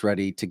conference gets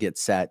ready to get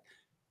set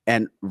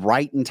and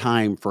right in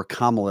time for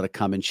Kamala to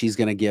come, and she's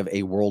going to give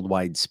a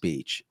worldwide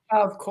speech.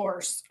 Of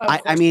course. Of I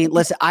course. mean,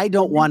 listen, I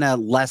don't Mhm. want to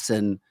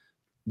lessen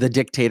the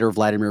dictator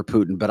Vladimir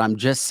Putin, but I'm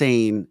just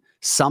saying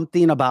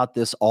something about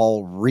this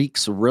all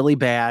reeks really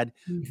bad,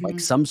 like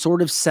Mhm. some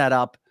sort of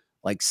setup,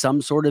 like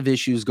some sort of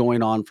issues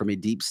going on from a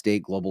deep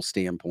state global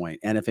standpoint.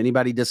 And if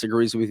anybody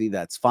disagrees with you,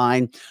 that's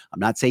fine. I'm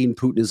not saying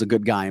Putin is a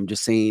good guy. I'm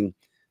just saying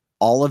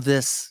all of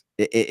this,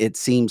 it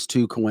seems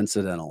too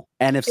coincidental.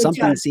 And if It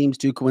something does. seems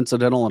too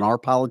coincidental in our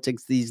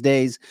politics these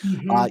days,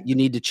 Mhm. you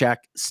need to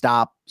check,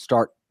 stop,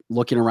 start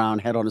looking around,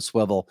 head on a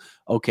swivel.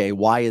 Okay,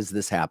 why is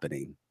this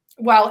happening?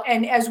 Well,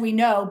 and as we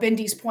know,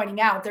 Bindy's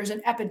pointing out, there's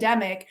an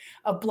epidemic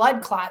of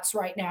blood clots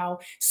right now.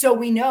 So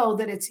we know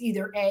that it's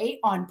either A,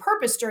 on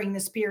purpose during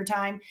this period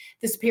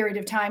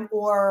of time,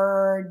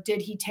 or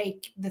did he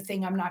take the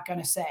thing I'm not going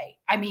to say?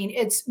 I mean,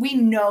 we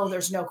know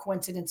there's no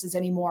coincidences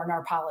anymore in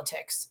our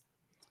politics.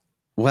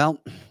 Well,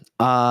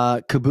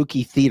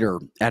 Kabuki theater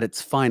at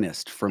its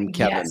finest from Yes,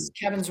 Kevin.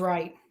 Kevin's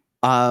right.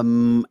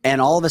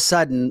 And all of a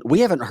sudden,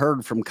 we haven't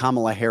heard from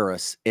Kamala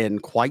Harris in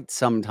quite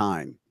some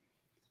time.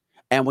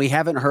 And we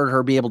haven't heard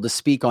her be able to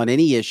speak on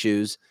any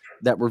issues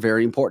that were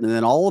very important. And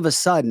then all of a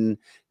sudden,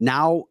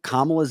 now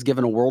Kamala is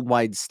given a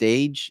worldwide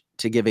stage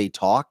to give a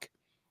talk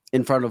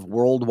in front of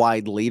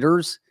worldwide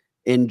leaders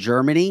in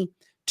Germany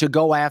to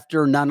go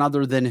after none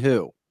other than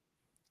who?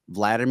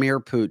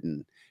 Vladimir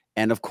Putin.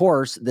 And of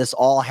course, this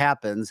all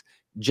happens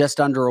just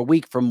under a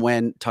week from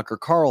when Tucker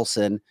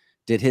Carlson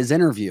did his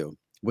interview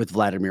with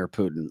Vladimir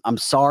Putin. I'm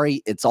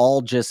sorry, it's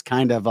all just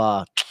kind of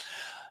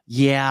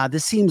yeah,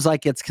 this seems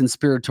like it's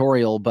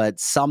conspiratorial, but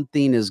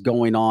something is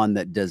going on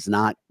that does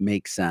not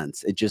make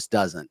sense. It just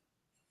doesn't.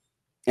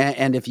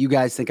 And if you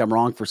guys think I'm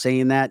wrong for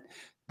saying that,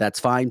 that's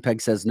fine. Peg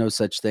says no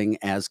such thing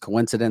as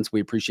coincidence.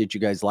 We appreciate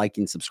you guys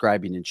liking,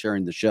 subscribing, and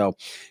sharing the show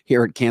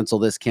here at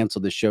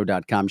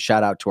cancelthisshow.com.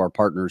 Shout out to our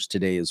partners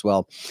today as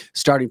well.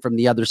 Starting from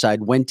the other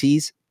side,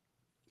 Wendy's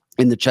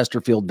in the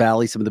Chesterfield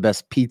Valley, some of the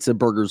best pizza,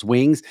 burgers,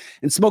 wings,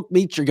 and smoked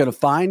meats you're going to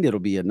find. It'll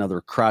be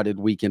another crowded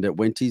weekend at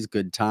Wendy's.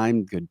 Good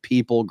time, good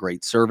people,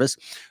 great service.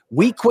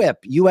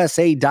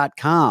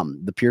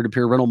 WeQuipUSA.com, the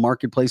peer-to-peer rental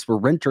marketplace where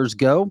renters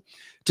go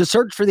to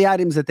search for the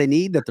items that they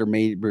need that their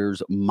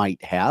neighbors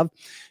might have.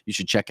 You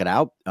should check it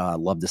out.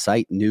 Love the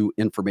site. New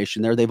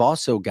information there. They've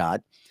also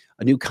got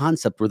a new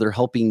concept where they're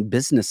helping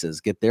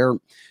businesses get their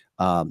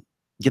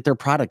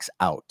products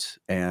out,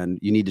 and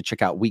you need to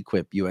check out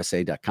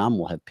WeQuipUSA.com.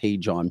 We'll have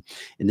Paige on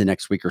in the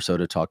next week or so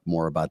to talk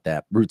more about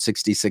that. Route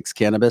 66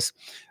 Cannabis.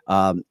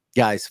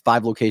 Guys,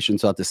 5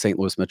 locations throughout the St.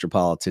 Louis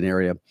metropolitan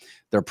area.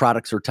 Their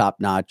products are top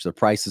notch. Their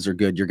prices are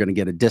good. You're going to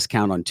get a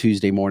discount on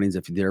Tuesday mornings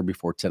if you're there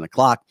before 10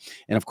 o'clock.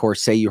 And of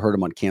course, say you heard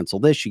them on Cancel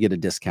This, you get a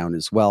discount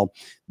as well.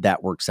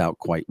 That works out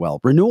quite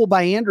well. Renewal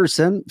by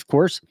Anderson, of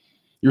course.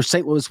 Your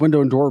St. Louis window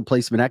and door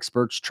replacement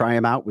experts. Try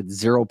them out with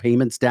 0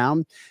 payments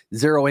down,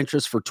 0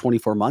 interest for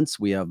 24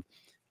 months. We have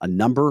a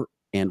number,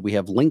 and we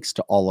have links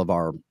to all of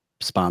our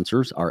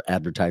sponsors, our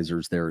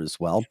advertisers there as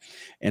well.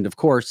 And of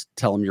course,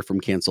 tell them you're from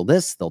Cancel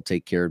This. They'll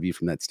take care of you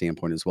from that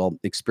standpoint as well.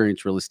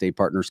 Experienced real estate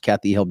partners,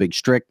 Kathy Helbig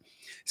Strick,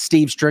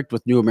 Steve Strick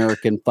with New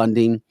American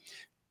Funding.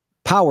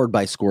 Powered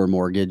by Score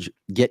Mortgage.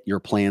 Get your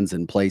plans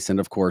in place. And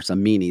of course,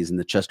 Amini's in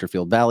the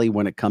Chesterfield Valley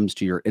when it comes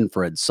to your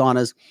infrared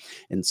saunas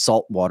and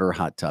saltwater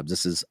hot tubs.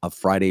 This is a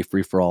Friday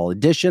free-for-all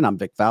edition. I'm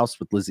Vic Faust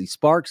with Lizzie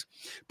Sparks.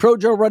 Pro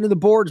Joe running the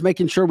boards,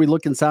 making sure we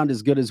look and sound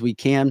as good as we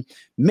can.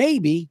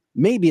 Maybe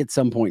at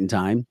some point in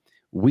time,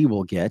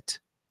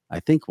 I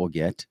think we'll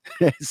get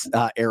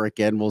Eric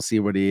in. We'll see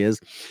what he is.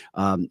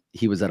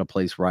 He was at a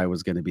place where I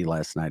was going to be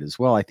last night as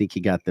well. I think he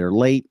got there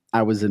late.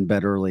 I was in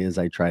bed early as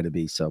I try to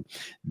be. So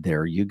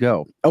there you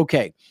go.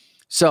 Okay.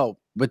 So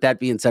with that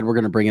being said, we're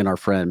going to bring in our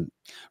friend,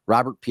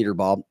 Robert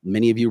Peuterbaugh.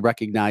 Many of you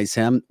recognize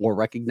him or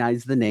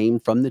recognize the name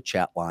from the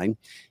chat line.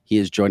 He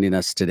is joining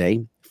us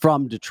today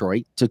from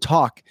Detroit to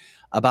talk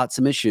about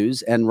some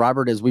issues. And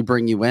Robert, as we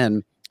bring you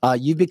in,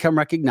 you've become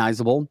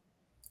recognizable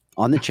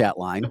on the chat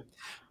line.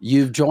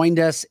 You've joined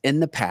us in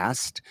the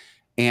past.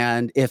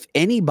 And if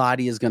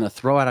anybody is going to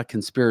throw out a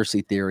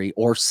conspiracy theory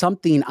or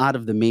something out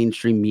of the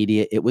mainstream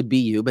media, it would be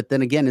you. But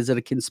then again, is it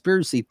a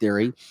conspiracy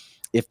theory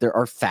if there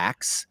are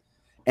facts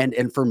and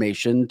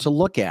information to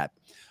look at?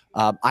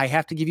 I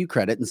have to give you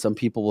credit, and some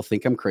people will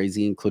think I'm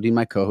crazy, including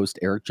my co-host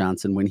Eric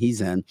Johnson when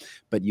he's in,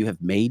 but you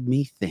have made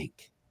me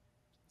think.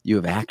 You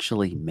have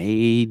actually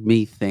made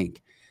me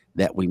think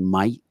that we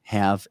might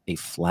have a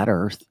flat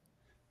earth.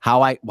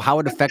 How it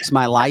affects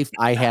my life,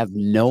 I have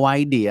no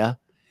idea.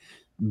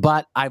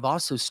 But I've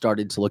also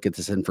started to look at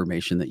this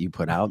information that you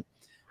put out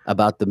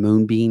about the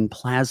moon being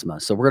plasma.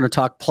 So we're going to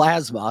talk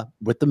plasma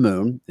with the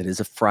moon. It is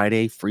a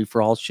Friday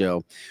free-for-all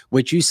show,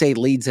 which you say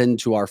leads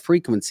into our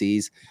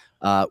frequencies,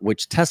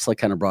 which Tesla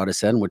kind of brought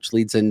us in, which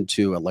leads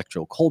into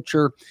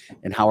electroculture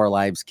and how our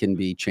lives can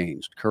be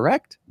changed.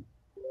 Correct?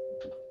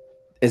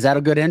 Is that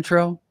a good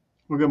intro?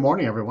 Well, good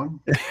morning,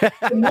 everyone.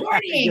 Good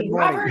morning,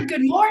 Robert.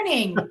 Good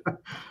morning.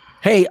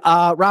 Hey,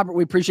 Robert,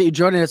 we appreciate you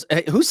joining us.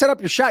 Hey, who set up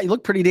your shot? You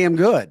look pretty damn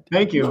good.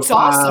 Thank you. It's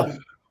awesome.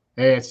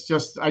 Hey,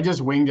 I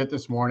just winged it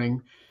this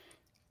morning.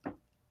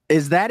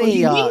 Is that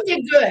you winged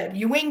it good.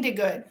 You winged it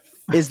good.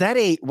 Is that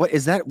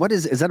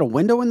a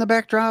window in the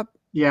backdrop?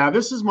 Yeah,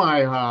 this is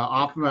my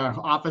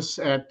office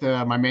at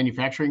my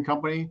manufacturing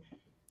company.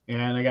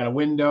 And I got a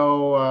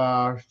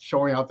window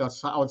showing out the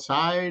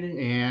outside,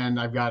 and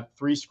I've got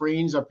 3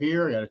 screens up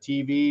here. I got a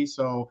TV,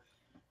 so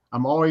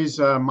I'm always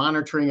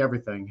monitoring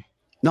everything.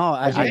 No,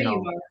 I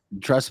know.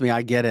 Trust me,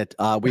 I get it.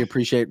 We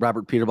appreciate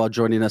Robert Peuterbaugh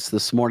joining us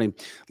this morning.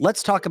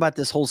 Let's talk about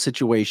this whole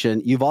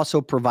situation. You've also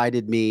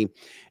provided me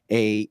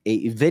a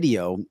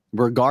video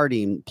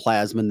regarding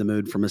plasma in the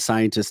moon from a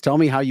scientist. Tell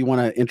me how you want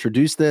to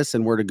introduce this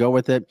and where to go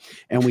with it.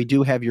 And we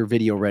do have your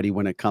video ready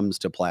when it comes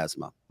to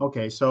plasma.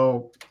 Okay,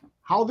 so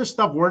how this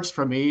stuff works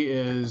for me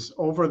is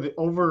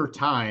over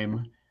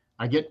time,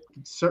 I get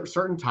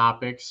certain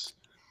topics,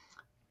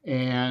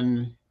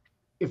 and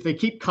if they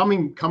keep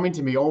coming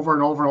to me over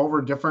and over and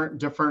over,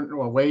 different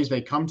ways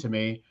they come to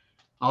me,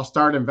 I'll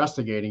start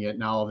investigating it.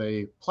 Now,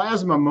 the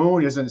plasma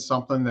moon isn't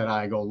something that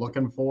I go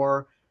looking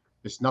for.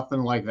 It's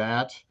nothing like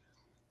that.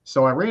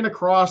 So I ran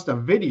across a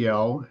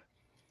video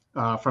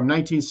from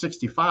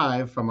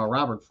 1965 from a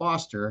Robert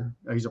Foster.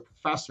 He's a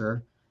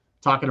professor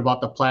talking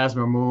about the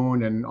plasma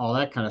moon and all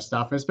that kind of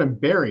stuff. And it's been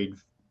buried.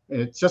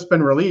 It's just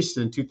been released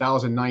in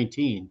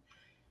 2019.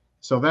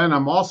 So then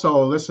I'm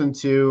also listening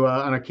to,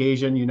 on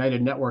occasion,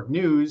 United Network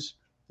News,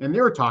 and they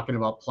were talking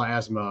about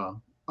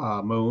plasma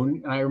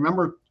moon. And I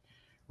remember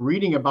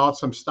reading about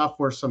some stuff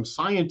where some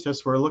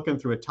scientists were looking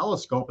through a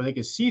telescope and they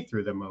could see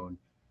through the moon.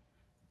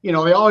 You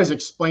know, they always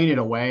explain it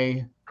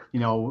away,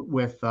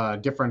 with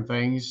different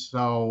things.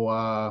 So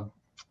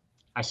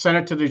I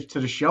sent it to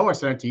the show. I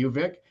sent it to you,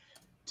 Vic,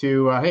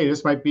 hey,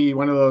 this might be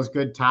one of those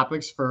good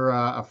topics for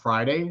a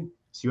Friday.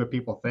 See what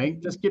people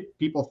think. Just get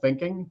people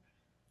thinking.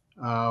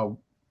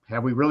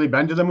 Have we really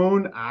been to the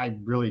moon? I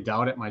really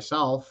doubt it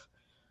myself.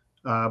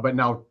 But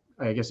now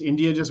I guess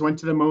India just went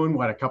to the moon,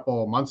 a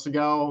couple of months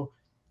ago.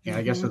 And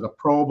I guess there's a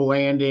probe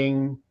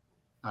landing.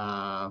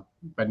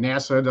 But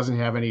NASA doesn't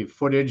have any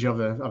footage of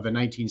the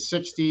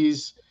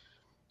 1960s.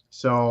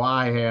 So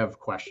I have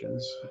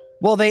questions.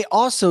 Well, they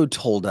also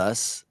told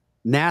us,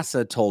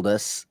 NASA told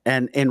us,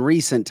 and in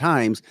recent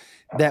times,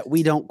 that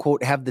we don't,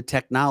 quote, have the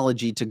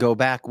technology to go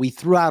back. We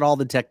threw out all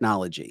the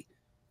technology.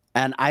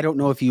 And I don't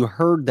know if you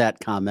heard that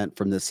comment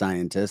from this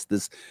scientist,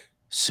 this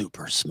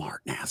super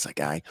smart NASA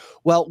guy.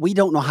 Well, we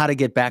don't know how to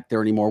get back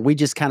there anymore. We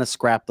just kind of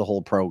scrapped the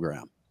whole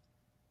program.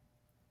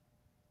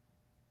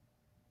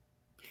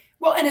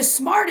 Well, and as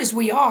smart as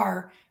we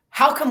are,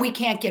 how come we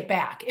can't get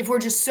back? If we're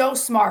just so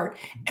smart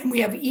and we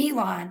have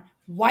Elon,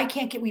 why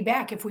can't we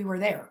back if we were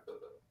there?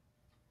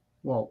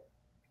 Well,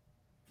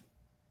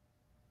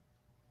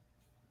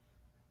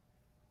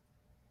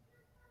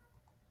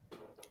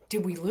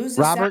 did we lose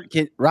Robert?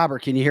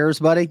 Can you hear us,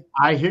 buddy?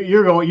 I hear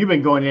you've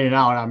been going in and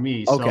out on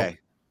me. Okay.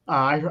 So,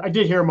 I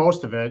did hear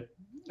most of it.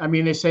 I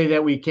mean, they say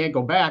that we can't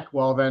go back.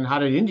 Well, then how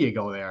did India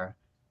go there?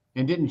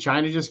 And didn't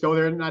China just go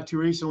there not too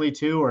recently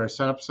too, or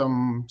set up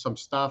some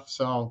stuff?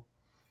 So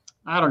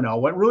I don't know.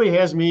 What really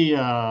has me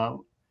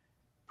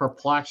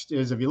perplexed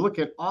is if you look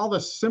at all the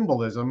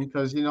symbolism,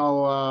 because there's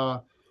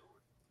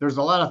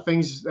a lot of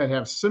things that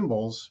have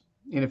symbols,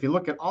 And if you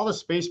look at all the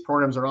space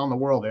programs around the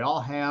world, they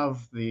all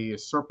have the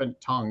serpent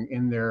tongue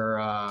in their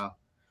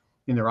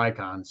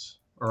icons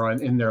or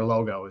in their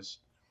logos.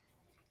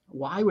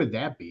 Why would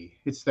that be?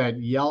 It's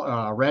that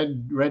yellow,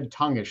 red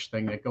tonguish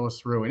thing that goes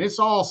through, and it's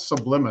all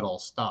subliminal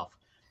stuff.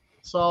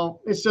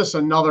 So it's just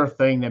another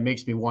thing that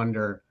makes me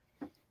wonder.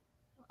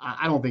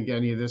 I don't think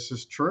any of this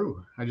is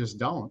true. I just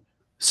don't.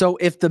 So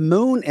if the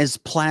moon is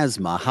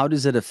plasma, how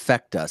does it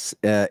affect us?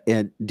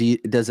 And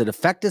does it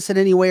affect us in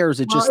any way, or is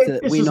it Well, just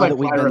that this we is know like that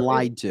we've flat been Earth.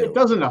 lied to? It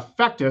doesn't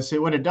affect us.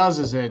 What it does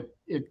is it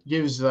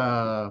gives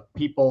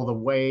people the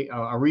way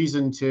a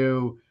reason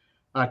to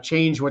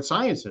change what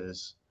science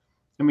is.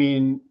 I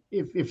mean,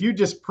 if you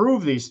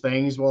disprove these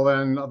things, well,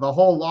 then the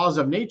whole laws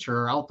of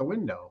nature are out the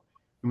window,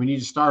 and we need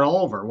to start all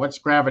over. What's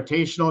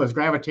gravitational? Is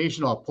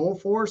gravitational a pull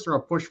force or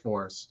a push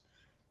force?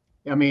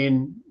 I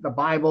mean, the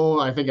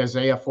Bible, I think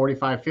Isaiah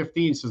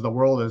 45:15 says the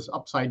world is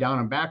upside down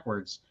and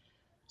backwards.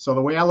 So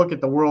the way I look at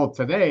the world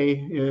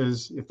today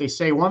is if they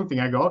say one thing,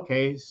 I go,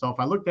 okay, so if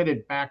I looked at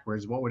it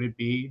backwards, what would it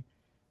be?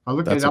 If I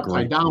looked at That's it a upside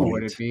great down, what point.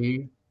 would it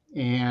be?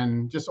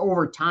 And just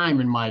over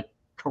time in my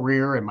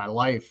career and my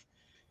life,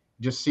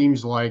 it just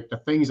seems like the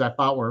things I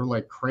thought were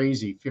like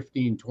crazy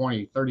 15,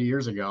 20, 30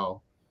 years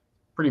ago,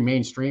 pretty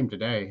mainstream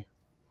today.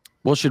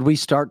 Well, should we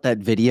start that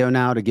video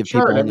now to give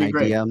Sure, people that'd an be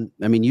great. idea?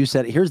 I mean, you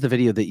said here's the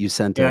video that you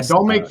sent Yeah, us.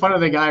 don't make fun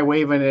of the guy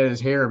waving at his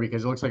hair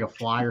because it looks like a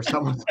fly or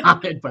something's on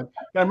it. But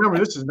you gotta remember,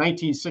 this is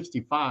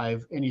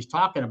 1965, and he's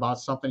talking about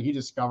something he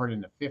discovered in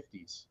the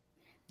 50s.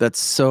 That's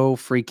so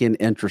freaking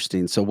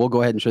interesting. So we'll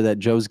go ahead and show that.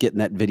 Joe's getting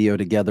that video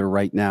together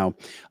right now.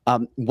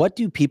 What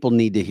do people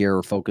need to hear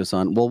or focus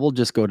on? Well, we'll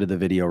just go to the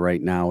video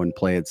right now and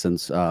play it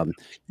since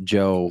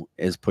Joe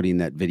is putting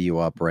that video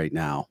up right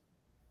now.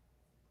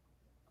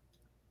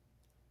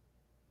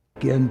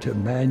 Begin to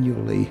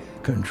manually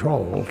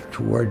control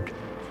toward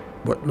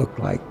what looked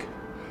like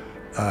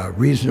a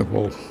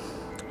reasonable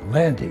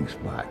landing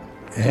spot.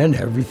 And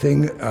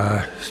everything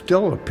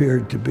still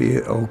appeared to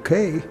be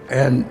okay.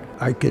 And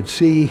I could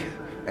see,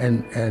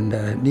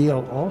 and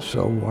Neil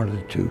also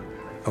wanted to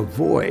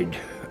avoid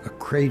a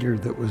crater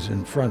that was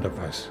in front of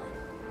us.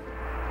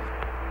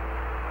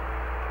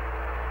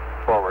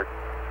 Forward.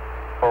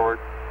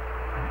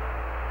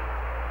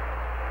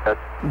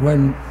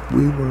 When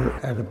we were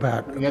at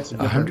about That's a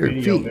different 100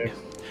 video, feet. Vic.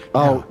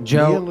 Oh,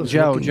 Now, Neil is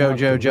looking out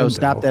the Joe,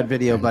 stop window. that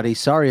video, buddy.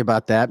 Sorry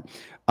about that.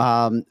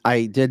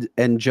 I did,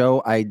 and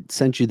Joe, I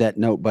sent you that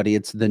note, buddy.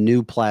 It's the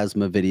new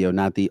plasma video,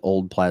 not the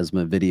old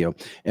plasma video.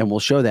 And we'll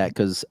show that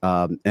because,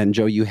 and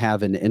Joe, you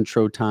have an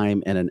intro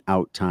time and an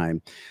out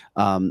time.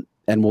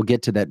 And we'll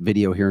get to that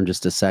video here in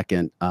just a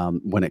second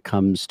when it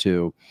comes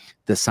to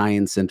the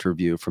science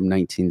interview from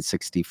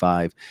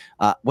 1965.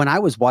 When I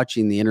was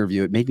watching the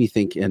interview, it made me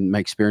think, in my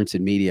experience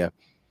in media,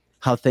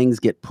 how things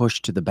get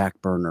pushed to the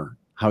back burner,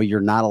 how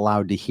you're not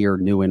allowed to hear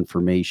new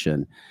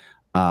information,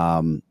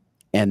 and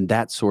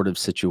that sort of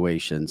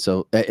situation.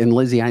 So, and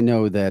Lizzie, I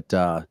know that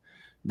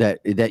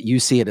that you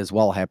see it as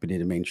well happening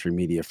in mainstream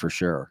media for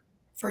sure.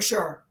 For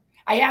sure.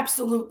 I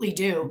absolutely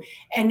do.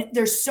 And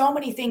there's so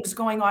many things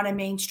going on in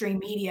mainstream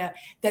media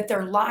that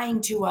they're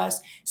lying to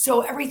us.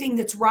 So everything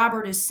that's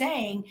Robert is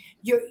saying,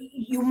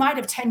 you might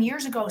have 10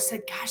 years ago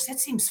said, gosh, that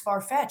seems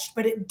far-fetched,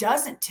 but it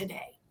doesn't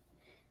today.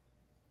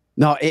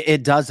 No,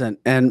 it doesn't.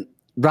 And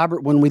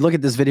Robert, when we look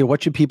at this video,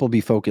 what should people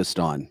be focused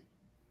on?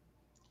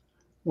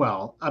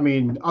 Well, I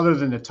mean, other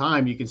than the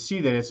time, you can see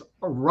that it's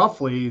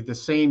roughly the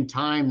same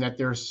time that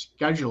they're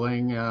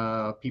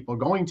scheduling people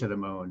going to the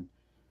moon.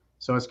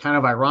 So it's kind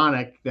of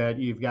ironic that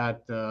you've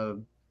got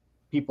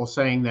people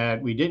saying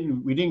that we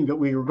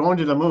were going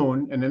to the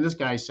moon, and then this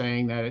guy's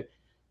saying that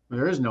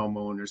there is no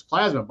moon, there's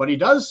plasma. But he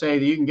does say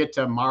that you can get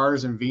to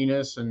Mars and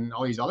Venus and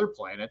all these other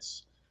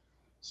planets.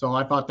 So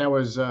I thought that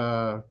was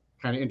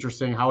kind of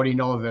interesting. How do you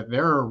know that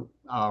they're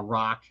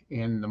rock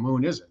and the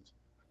moon isn't?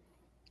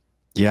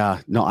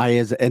 Yeah, no,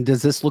 and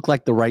does this look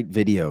like the right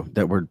video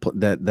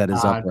that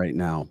is up right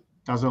now?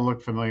 Doesn't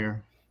look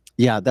familiar.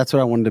 Yeah, that's what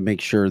I wanted to make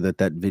sure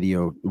that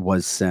video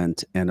was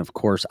sent. And of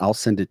course, I'll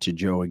send it to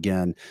Joe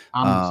again.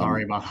 I'm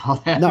sorry about all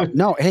that.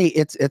 No, hey,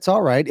 it's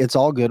all right. It's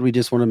all good. We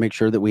just want to make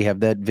sure that we have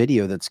that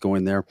video that's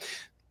going there.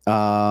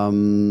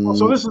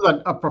 So this is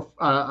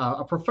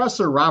a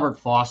Professor Robert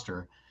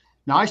Foster.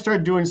 Now I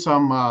started doing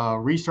some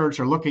research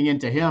or looking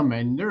into him,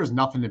 and there's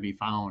nothing to be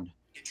found.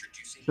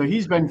 So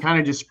he's been kind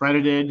of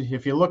discredited.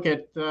 If you look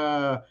at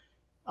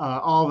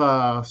all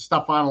the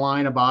stuff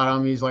online about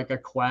him, he's like a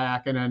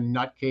quack and a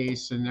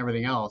nutcase and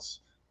everything else.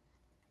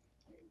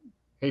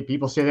 Hey,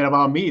 people say that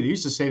about me. They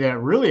used to say that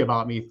really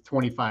about me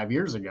 25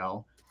 years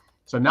ago.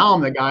 So now I'm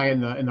the guy in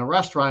the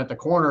restaurant at the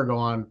corner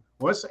going,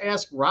 well, let's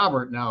ask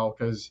Robert now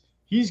because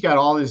he's got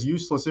all this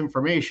useless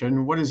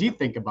information. What does he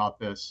think about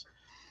this?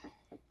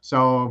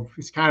 So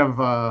it's kind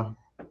of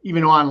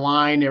even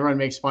online, everyone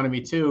makes fun of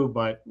me too.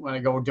 But when I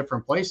go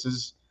different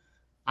places,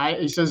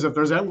 he says, if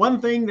there's that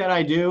one thing that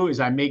I do is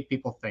I make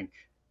people think.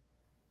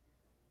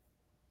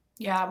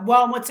 Yeah.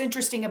 Well, what's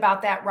interesting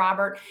about that,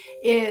 Robert,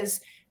 is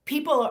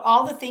people,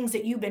 all the things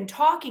that you've been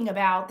talking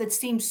about that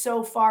seem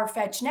so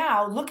far-fetched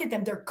now, look at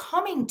them, they're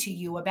coming to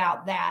you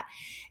about that.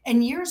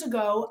 And years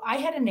ago, I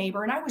had a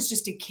neighbor, and I was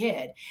just a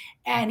kid,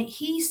 and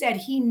he said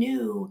he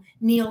knew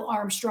Neil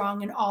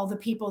Armstrong and all the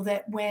people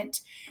that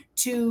went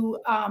to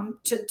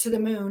the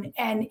moon,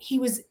 and he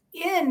was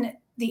in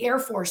the Air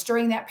Force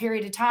during that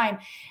period of time,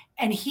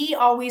 and he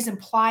always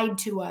implied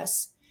to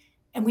us,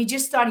 and we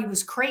just thought he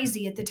was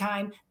crazy at the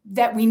time,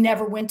 that we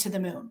never went to the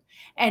moon.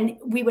 And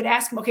we would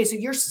ask him, okay, so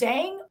you're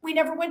saying we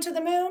never went to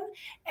the moon?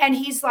 And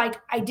he's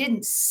like, I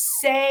didn't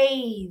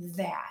say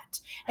that.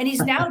 And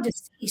he's now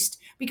deceased,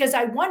 because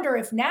I wonder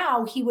if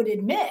now he would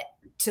admit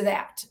to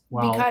that,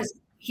 Well, because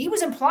he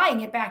was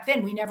implying it back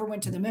then. We never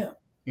went to the moon.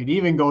 it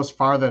even goes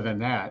farther than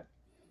that.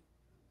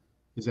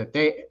 Is that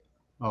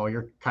oh,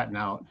 you're cutting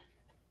out.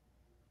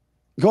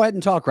 Go ahead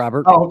and talk,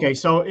 Robert. Oh, okay.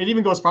 So it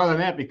even goes farther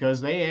than that,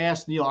 because they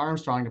asked Neil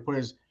Armstrong to put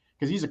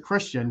because he's a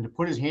Christian, to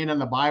put his hand on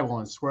the Bible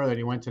and swear that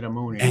he went to the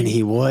moon. And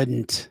he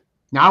wouldn't.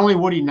 Not only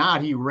would he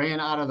not, he ran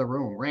out of the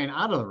room.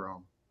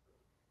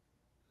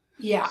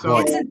 Yeah. So,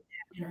 isn't that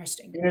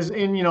interesting?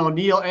 And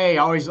Neil A,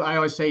 I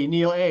always say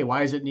Neil A.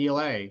 Why is it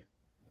Neil A?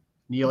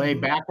 Neil A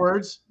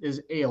backwards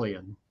is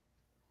alien.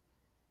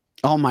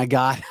 Oh my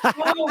God.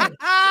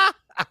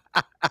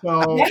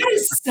 So that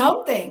is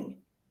something.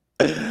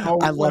 So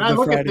I love when I the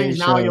look Friday at things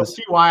now, shows. you'll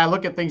see why I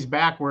look at things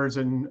backwards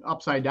and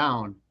upside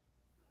down.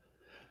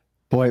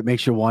 Boy, it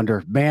makes you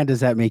wonder. Man, does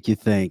that make you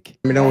think?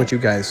 Let me know what you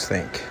guys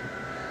think.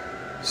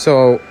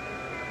 So,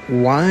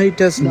 why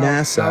does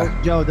NASA?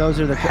 No, Joe, those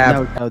are the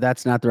no,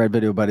 that's not the right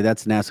video, buddy.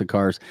 That's NASA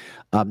cars.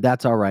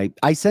 That's all right.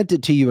 I sent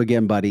it to you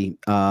again, buddy.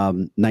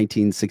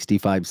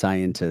 1965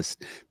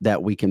 scientist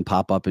that we can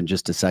pop up in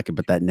just a second.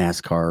 But that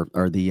NASCAR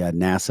or the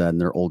NASA and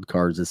their old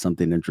cars is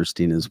something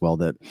interesting as well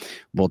that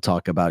we'll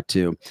talk about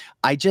too.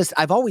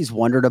 I've always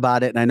wondered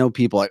about it, and I know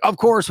people are like, of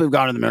course we've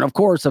gone to the moon, of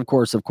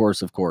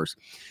course.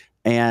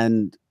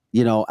 And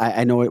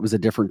I know it was a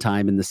different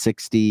time in the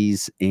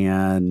 60s,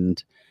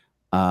 and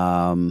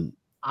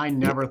I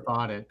never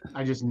thought it.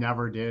 I just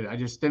never did. I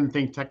just didn't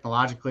think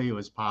technologically it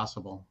was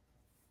possible.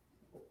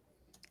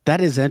 That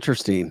is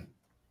interesting,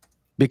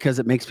 because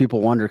it makes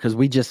people wonder, because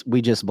we just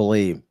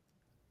believe.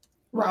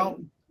 Well,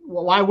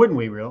 why wouldn't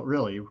we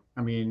really?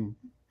 I mean,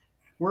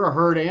 we're a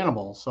herd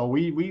animal, so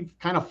we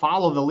kind of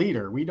follow the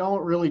leader. We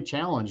don't really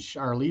challenge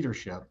our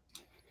leadership.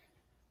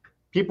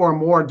 People are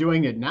more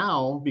doing it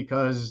now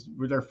because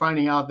they're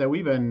finding out that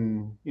we've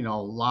been,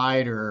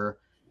 lied or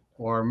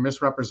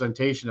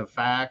misrepresentation of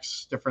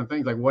facts, different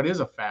things. Like, what is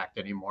a fact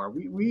anymore?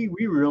 We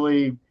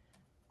really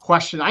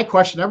I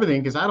question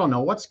everything, because I don't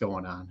know what's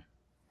going on.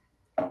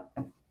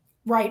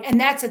 Right.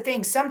 And that's the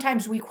thing.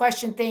 Sometimes we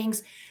question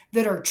things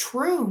that are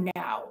true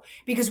now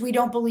because we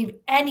don't believe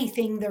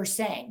anything they're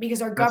saying,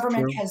 because our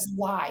government has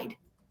lied.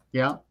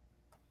 Yeah.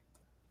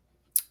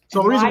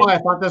 So the reason why I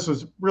thought this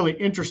was really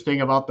interesting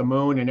about the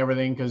moon and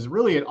everything, because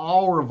really it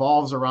all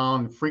revolves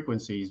around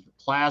frequencies,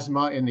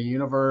 plasma in the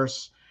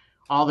universe,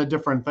 all the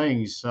different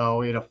things.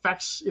 So it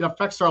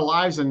affects our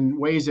lives in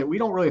ways that we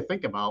don't really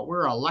think about.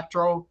 We're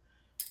an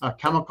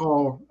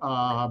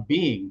chemical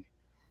being.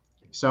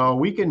 So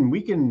we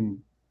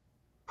can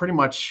pretty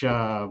much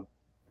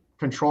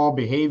control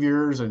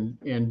behaviors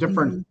and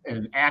different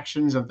and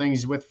actions and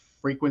things with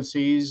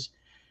frequencies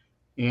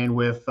and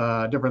with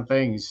different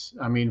things.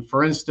 I mean,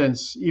 for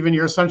instance, even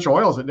your essential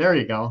oils. There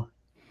you go.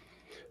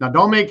 Now,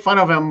 don't make fun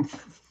of him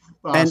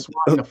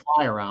swatting the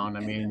fly around. I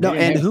mean, no.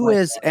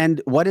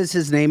 And what is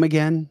his name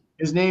again?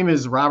 His name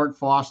is Robert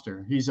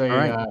Foster. He's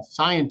a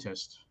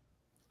scientist.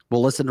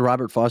 We'll listen to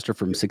Robert Foster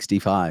from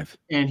 65.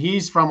 And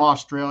he's from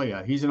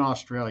Australia. He's in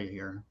Australia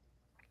here.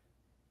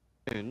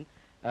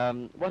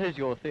 What is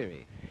your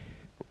theory?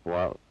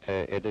 Well,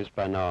 it is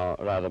by now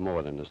rather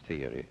more than a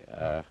theory.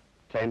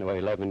 10 or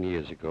 11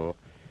 years ago,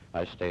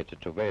 I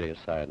stated to various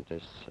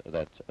scientists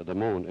that the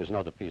moon is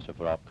not a piece of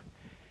rock,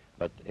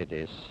 but it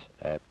is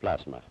a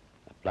plasma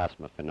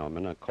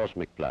phenomenon,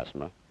 cosmic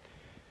plasma,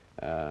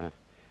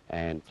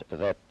 and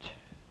that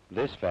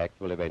this fact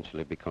will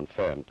eventually be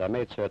confirmed. I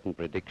made certain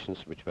predictions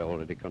which were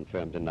already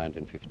confirmed in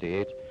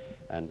 1958,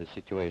 and the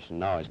situation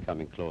now is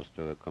coming close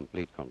to a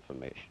complete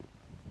confirmation.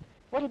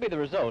 What will be the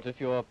result if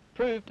you're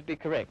proved to be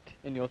correct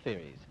in your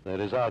theories? The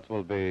result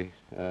will be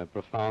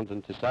profound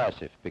and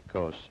decisive,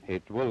 because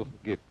it will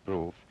give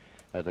proof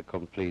that a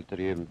complete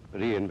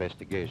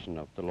reinvestigation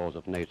of the laws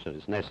of nature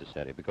is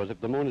necessary. Because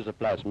if the moon is a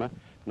plasma,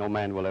 no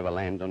man will ever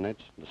land on it.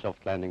 The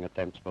soft landing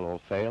attempts will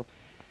all fail.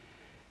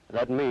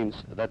 That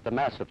means that the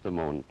mass of the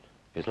moon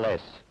is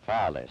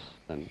far less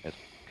than is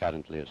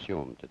currently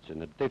assumed. It's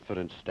in a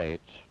different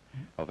state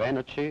of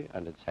energy,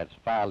 and it has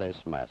far less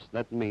mass.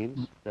 That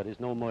means there is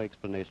no more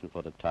explanation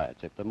for the tides.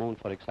 If the moon,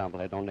 for example,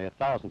 had only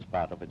 1,000th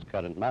part of its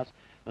current mass,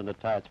 then the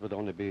tides would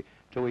only be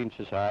 2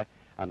 inches high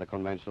under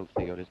conventional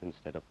theories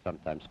instead of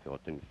sometimes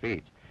 14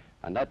 feet.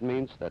 And that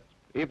means that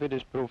if it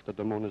is proved that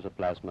the moon is a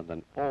plasma,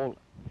 then all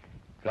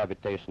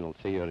gravitational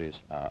theories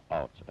are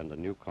out, and a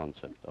new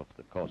concept of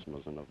the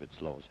cosmos and of its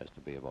laws has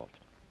to be evolved.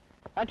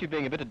 Aren't you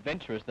being a bit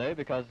adventurous, though,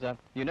 because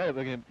you know that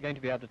we're going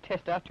to be able to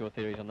test out your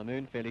theories on the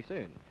moon fairly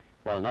soon?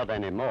 Well, not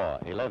anymore.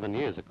 11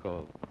 years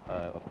ago,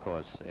 of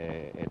course,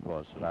 it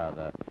was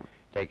rather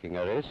taking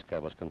a risk. I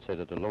was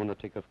considered a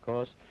lunatic, of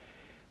course.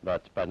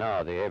 But by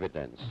now, the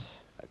evidence,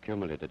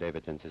 accumulated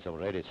evidence, is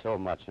already so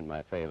much in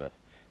my favor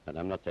that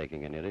I'm not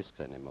taking any risks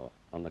anymore.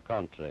 On the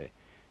contrary,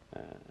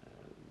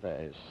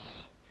 there is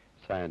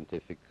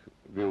scientific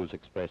views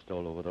expressed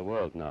all over the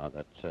world now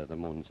that the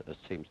moon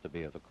seems to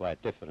be of a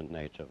quite different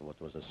nature of what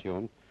was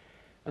assumed.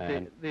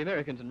 But the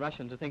Americans and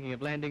Russians are thinking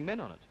of landing men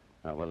on it.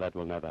 Well, that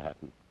will never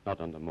happen.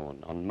 Not on the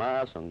moon. On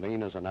Mars, on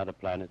Venus, on other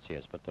planets,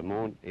 yes. But the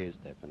moon is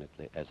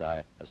definitely, as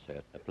I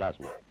assert, a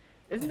plasma.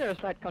 Isn't there a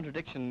slight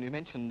contradiction? You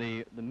mentioned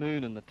the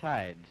moon and the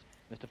tides,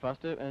 Mr.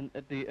 Foster, and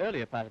at the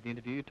earlier part of the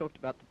interview you talked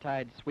about the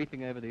tides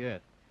sweeping over the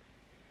Earth.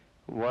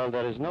 Well,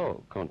 there is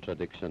no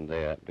contradiction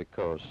there,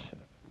 because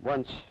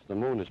once the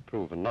moon is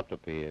proven not to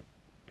be a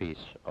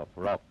piece of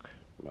rock,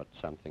 but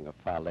something of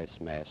far less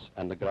mass,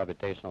 and the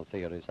gravitational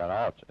theories are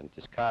out and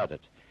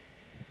discarded,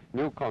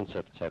 new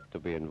concepts have to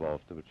be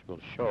involved which will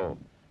show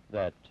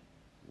that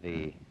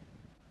the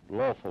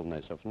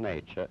lawfulness of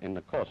nature in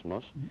the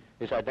cosmos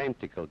is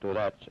identical to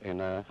that in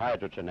a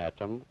hydrogen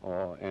atom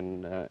or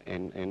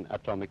in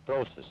atomic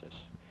processes.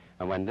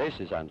 And when this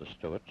is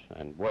understood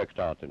and worked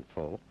out in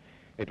full,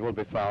 it will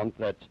be found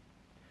that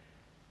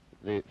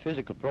the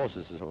physical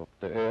processes of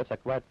the Earth are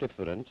quite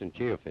different in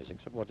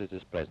geophysics of what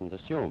is present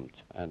assumed,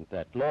 and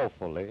that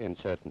lawfully in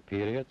certain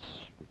periods,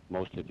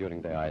 mostly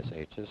during the ice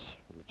ages,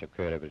 which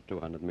occur every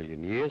 200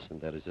 million years,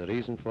 and there is a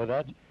reason for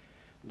that,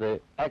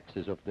 the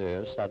axis of the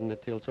Earth suddenly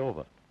tilts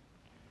over.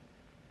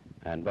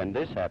 And when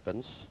this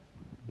happens,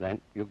 then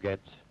you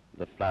get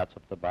the floods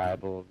of the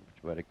Bible,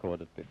 which were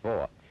recorded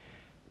before.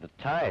 The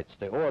tides,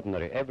 the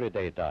ordinary,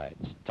 everyday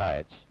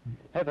tides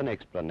have an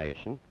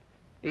explanation,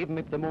 even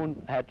if the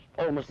moon had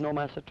almost no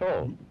mass at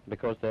all,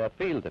 because they are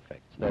field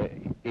effects. They're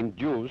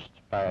induced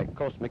by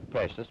cosmic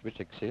pressures which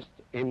exist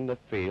in the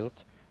field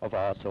of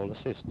our solar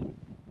system.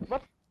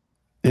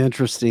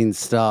 Interesting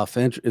stuff.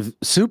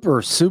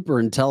 Super, super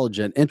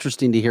intelligent.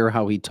 Interesting to hear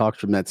how he talks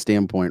from that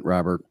standpoint,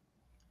 Robert.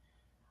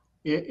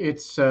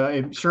 It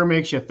sure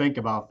makes you think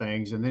about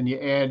things, and then you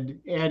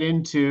add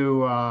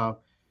into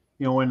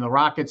when the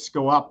rockets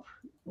go up,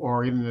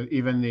 or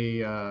even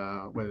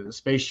the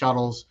space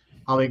shuttles,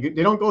 how they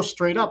don't go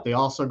straight up; they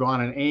also go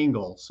on an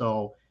angle.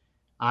 So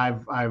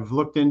I've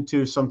looked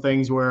into some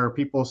things where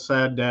people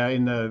said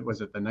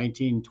was it the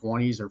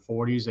 1920s or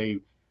 40s, they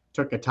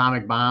took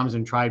atomic bombs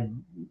and tried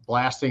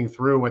blasting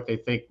through what they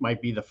think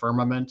might be the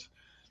firmament.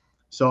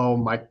 So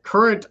my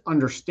current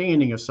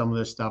understanding of some of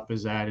this stuff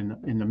is that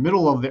in the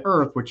middle of the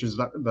Earth, which is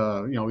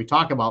the we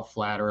talk about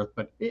flat Earth,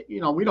 but we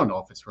don't know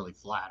if it's really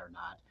flat or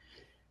not.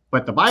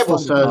 But the Bible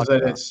says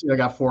that it's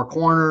got four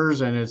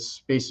corners and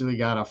it's basically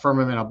got a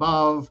firmament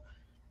above.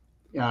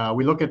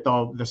 We look at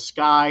the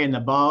sky and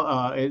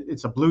above.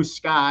 It's a blue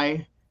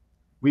sky.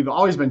 We've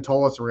always been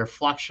told it's a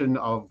reflection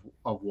of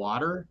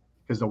water,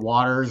 because the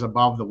water is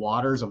above the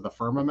waters of the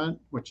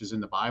firmament, which is in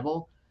the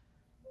Bible.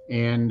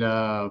 And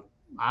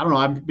I don't know.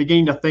 I'm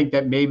beginning to think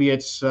that maybe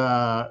it's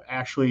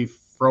actually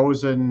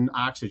frozen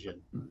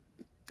oxygen.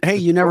 Hey,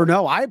 you never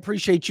know. I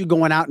appreciate you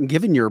going out and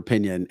giving your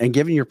opinion and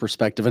giving your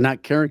perspective and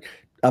not caring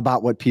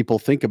about what people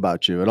think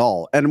about you at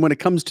all. And when it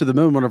comes to the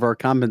moon, one of our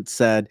comments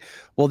said,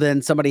 well,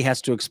 then somebody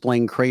has to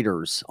explain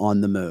craters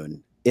on the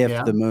moon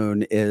if the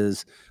moon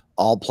is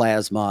all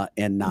plasma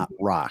and not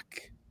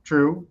rock.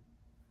 True.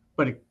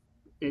 But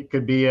it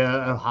could be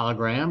a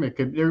hologram. It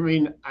could,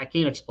 I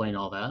can't explain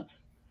all that.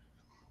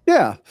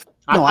 Yeah.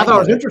 No, I thought it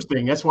was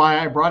interesting. That's why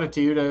I brought it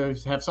to you, to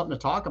have something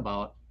to talk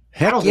about.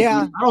 Heck,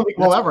 I don't think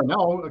we'll ever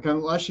know,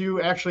 unless you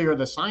actually are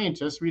the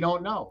scientist. We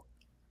don't know.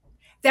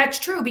 That's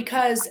true,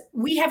 because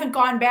we haven't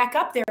gone back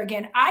up there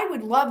again. I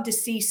would love to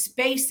see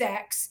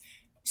SpaceX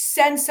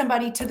send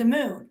somebody to the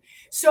moon.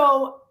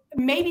 So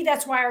maybe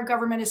that's why our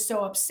government is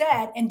so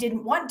upset and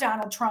didn't want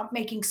Donald Trump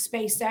making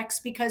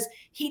SpaceX, because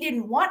he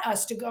didn't want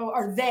us to go,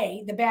 or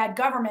they, the bad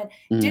government,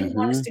 didn't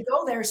want us to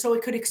go there, so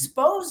it could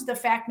expose the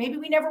fact maybe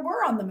we never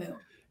were on the moon.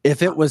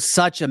 If it was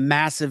such a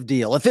massive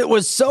deal, if it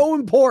was so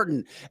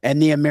important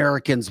and the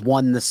Americans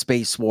won the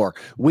space war,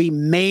 we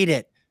made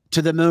it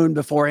to the moon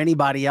before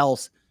anybody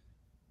else,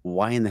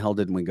 why in the hell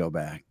didn't we go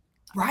back?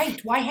 Right.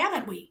 Why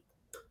haven't we?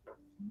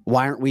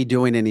 Why aren't we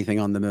doing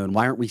anything on the moon?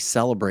 Why aren't we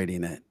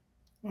celebrating it?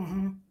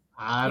 Mm-hmm.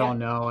 I don't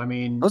know. I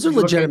mean, those are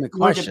legitimate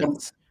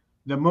questions.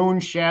 The moon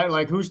shadow,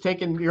 like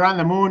you're on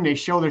the moon, they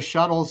show the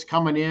shuttles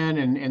coming in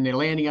and they're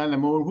landing on the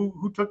moon.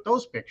 Who took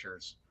those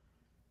pictures?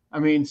 I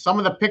mean, some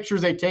of the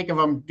pictures they take of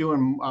them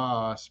doing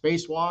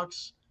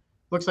spacewalks,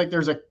 looks like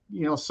there's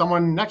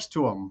someone next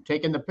to them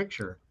taking the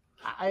picture.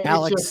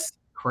 It's just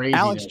crazy.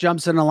 Alex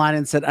jumps in the line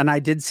and said, and I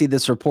did see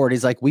this report.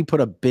 He's like, we put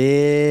a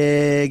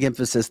big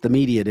emphasis, the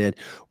media did.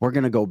 We're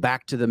going to go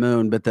back to the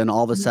moon, but then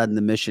all of a sudden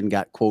the mission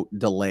got, quote,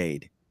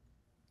 delayed.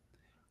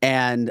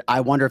 And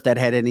I wonder if that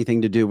had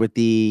anything to do with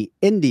the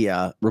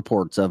India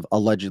reports of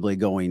allegedly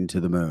going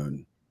to the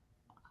moon.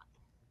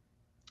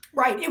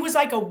 Right. It was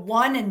like a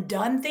one and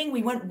done thing.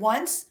 We went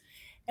once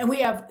and we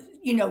have,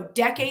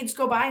 decades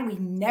go by and we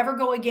never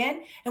go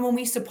again. And when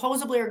we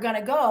supposedly are going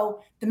to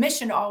go, the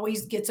mission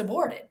always gets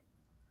aborted.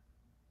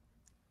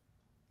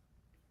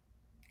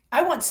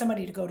 I want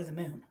somebody to go to the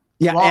moon.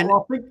 Yeah,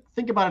 Well,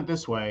 think about it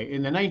this way.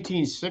 In the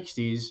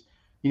 1960s,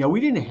 we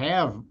didn't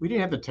have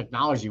the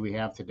technology we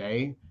have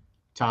today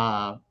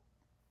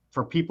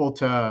for people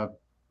to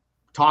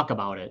talk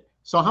about it.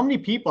 So how many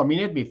people? I mean,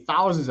 it'd be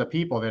thousands of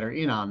people that are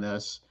in on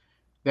this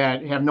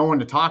that have no one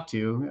to talk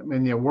to. I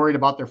mean, they're worried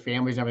about their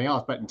families and everything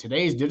else. But in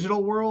today's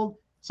digital world,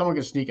 someone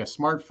can sneak a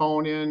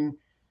smartphone in.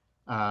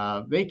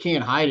 They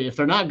can't hide it if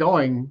they're not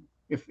going.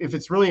 If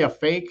it's really a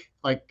fake,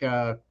 like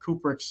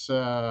Kubrick's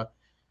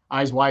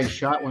Eyes Wide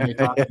Shut, when they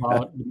talk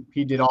about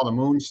he did all the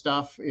moon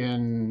stuff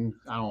in,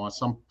 I don't know,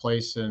 some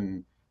place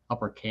in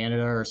Upper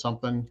Canada or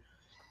something.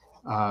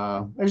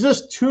 There's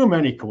just too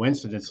many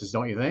coincidences,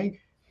 don't you think?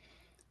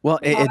 Well,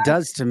 it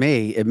does to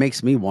me. It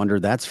makes me wonder,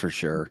 that's for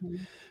sure.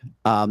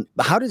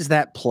 How does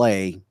that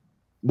play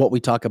what we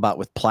talk about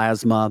with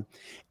plasma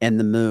and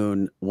the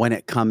moon when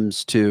it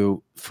comes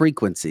to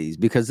frequencies?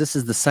 Because this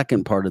is the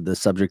second part of the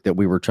subject that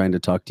we were trying to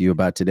talk to you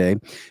about today,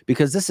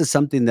 because this is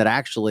something that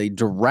actually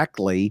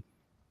directly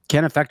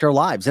can affect our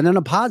lives, and in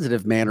a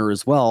positive manner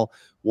as well,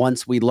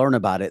 once we learn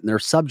about it. And there are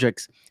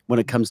subjects when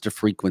it comes to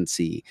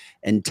frequency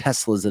and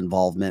Tesla's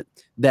involvement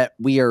that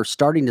we are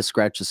starting to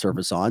scratch the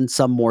surface on,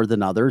 some more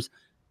than others,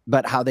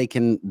 but how they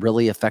can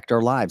really affect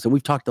our lives. And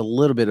we've talked a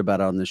little bit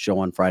about it on the show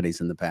on Fridays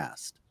in the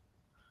past.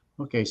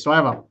 Okay, so I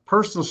have a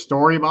personal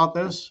story about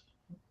this.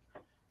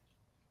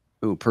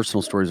 Ooh,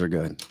 personal stories are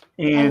good.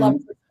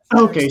 And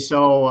okay,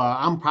 so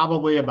I'm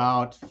probably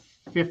about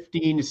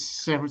 15 to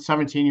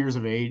 17 years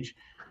of age,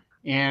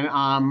 and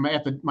I'm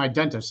at my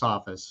dentist's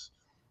office.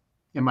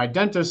 And my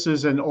dentist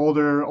is an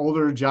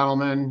older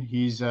gentleman.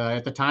 He's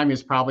at the time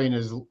he's probably in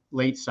his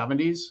late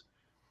 70s,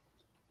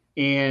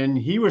 and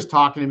he was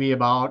talking to me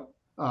about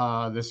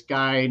this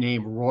guy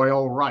named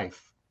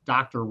Rife,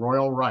 Dr.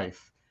 Royal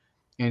Rife,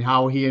 and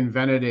how he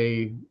invented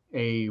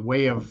a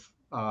way of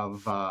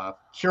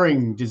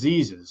curing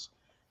diseases.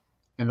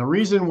 And the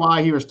reason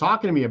why he was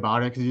talking to me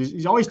about it, because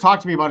he's always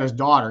talked to me about his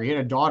daughter. He had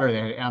a daughter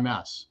that had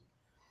MS.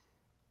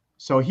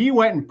 So he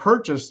went and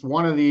purchased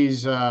one of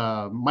these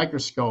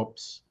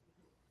microscopes.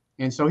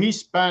 And so he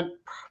spent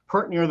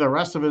pretty near the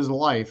rest of his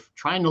life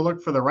trying to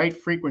look for the right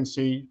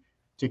frequency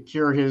to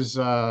cure his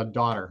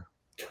daughter.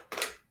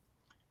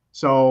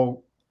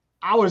 So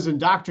I was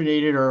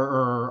indoctrinated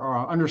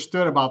or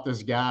understood about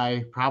this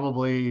guy.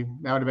 Probably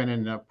that would have been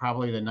in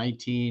probably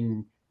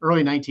the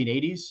early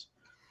 1980s,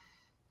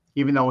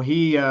 even though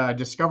he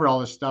discovered all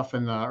this stuff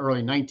in the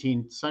early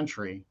 19th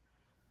century.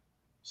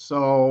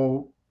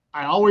 So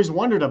I always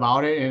wondered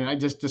about it, and I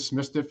just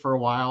dismissed it for a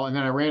while. And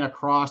then I ran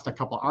across a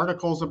couple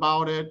articles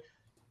about it.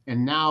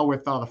 And now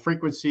with all the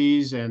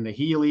frequencies and the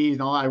Healy's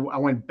and all, I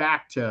went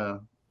back to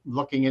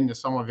looking into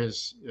some of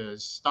his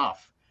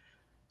stuff.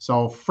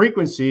 So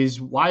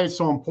frequencies, why it's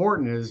so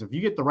important is if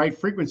you get the right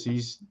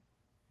frequencies,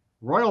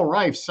 Royal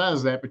Rife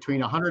says that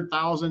between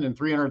 100,000 and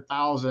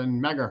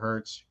 300,000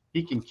 megahertz,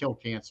 he can kill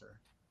cancer.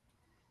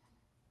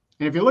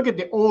 And if you look at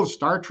the old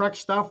Star Trek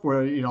stuff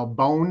where,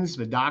 Bones,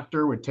 the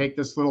doctor, would take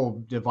this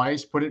little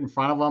device, put it in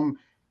front of him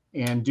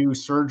and do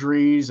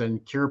surgeries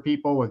and cure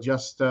people with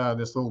just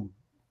this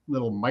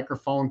little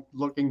microphone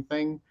looking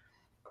thing.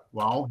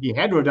 Well, he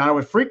had to have done it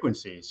with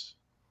frequencies.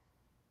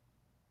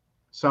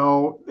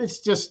 So it's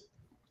just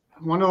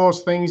one of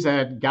those things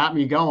that got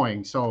me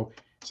going. So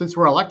since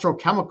we're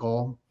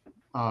electrochemical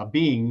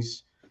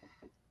beings,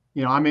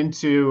 I'm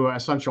into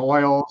essential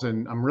oils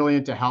and I'm really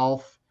into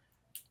health.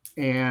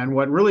 And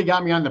what really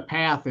got me on the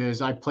path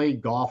is I played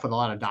golf with a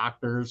lot of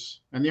doctors,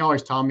 and they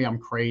always tell me I'm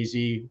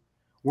crazy.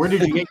 Where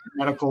did you get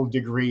your medical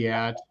degree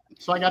at?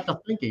 So I got to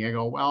thinking, I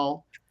go,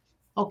 well,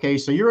 okay,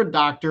 so you're a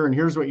doctor and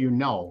here's what you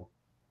know.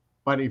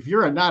 But if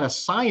you're not a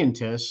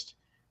scientist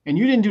and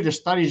you didn't do the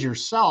studies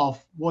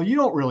yourself, well, you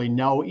don't really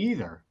know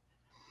either.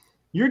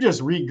 You're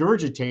just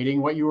regurgitating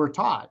what you were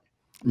taught.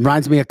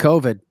 Reminds me of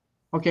COVID.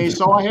 Okay,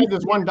 so I had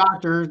this one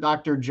doctor,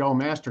 Dr. Joe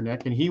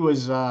Masternick, and he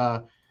was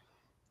a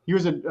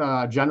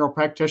general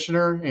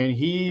practitioner, and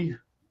he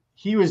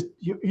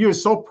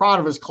was so proud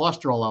of his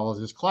cholesterol levels.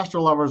 His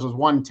cholesterol levels was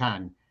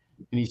 110,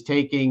 and he's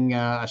taking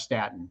a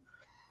statin.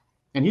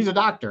 And he's a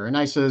doctor, and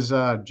I says,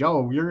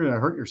 Joe, you're going to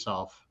hurt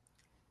yourself.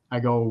 I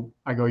go,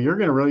 you're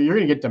going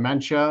to get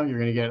dementia. You're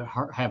going to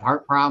have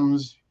heart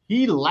problems.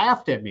 He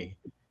laughed at me,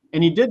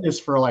 and he did this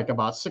for like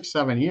about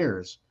 6-7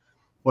 years.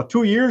 Well,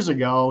 2 years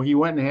ago, he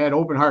went and had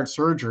open heart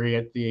surgery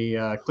at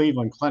the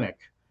Cleveland Clinic,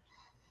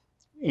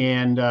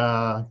 and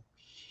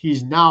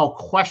he's now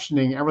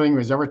questioning everything he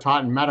was ever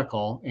taught in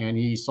medical, and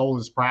he sold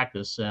his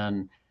practice,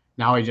 and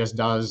now he just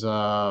does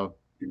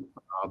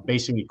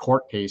basically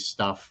court case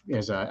stuff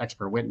as an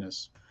expert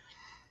witness.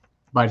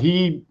 But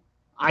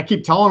I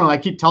keep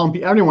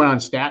telling everyone on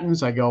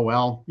statins, I go,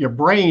 well, your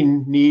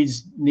brain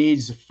needs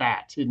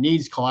fat. It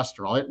needs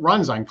cholesterol. It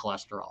runs on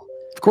cholesterol.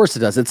 Of course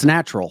it does. It's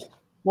natural.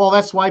 Well,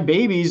 that's why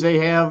babies, they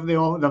have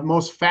the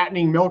most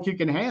fattening milk you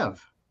can have.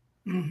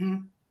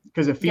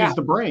 because it feeds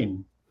the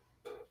brain.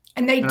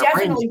 And they And our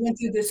definitely brains- went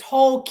through this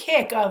whole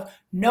kick of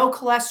no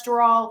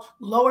cholesterol,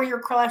 lower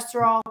your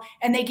cholesterol,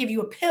 and they give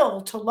you a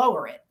pill to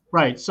lower it.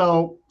 Right.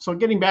 So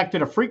getting back to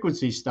the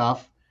frequency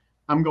stuff,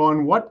 I'm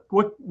going,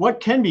 what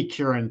can be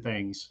curing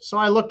things? So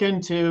I look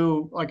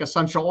into like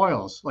essential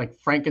oils, like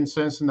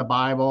frankincense in the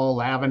Bible,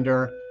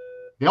 lavender.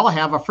 They all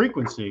have a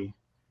frequency.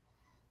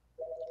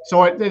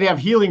 So they have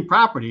healing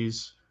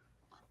properties.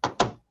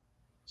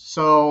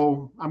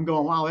 So I'm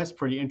going, wow, that's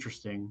pretty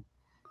interesting.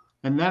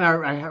 And then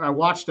I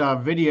watched a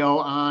video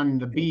on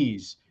the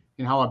bees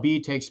and how a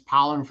bee takes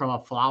pollen from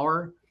a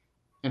flower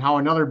and how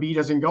another bee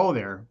doesn't go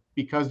there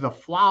because the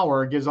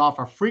flower gives off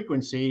a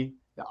frequency.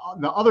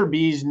 The other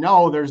bees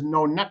know there's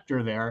no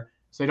nectar there,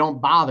 so they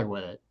don't bother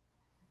with it.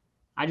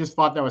 I just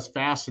thought that was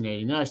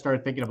fascinating. Then I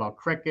started thinking about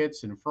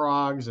crickets and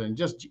frogs and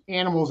just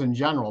animals in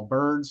general,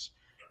 birds,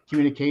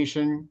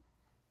 communication.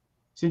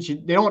 Since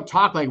they don't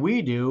talk like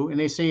we do, and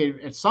they say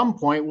at some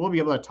point we'll be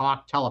able to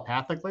talk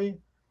telepathically,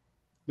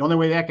 the only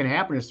way that can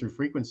happen is through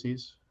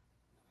frequencies,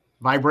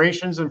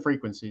 vibrations and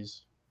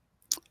frequencies.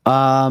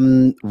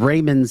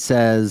 Raymond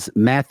says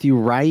Matthew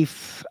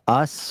Rife,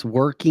 us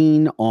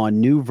working on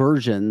new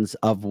versions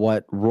of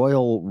what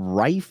Royal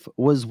Rife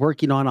was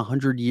working on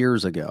 100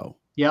 years ago.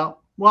 Yeah.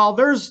 Well,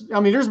 there's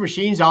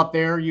machines out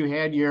there. You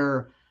had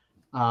your,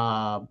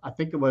 I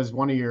think it was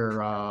one of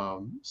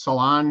your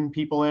salon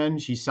people in.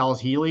 She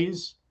sells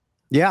Heelys.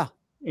 Yeah.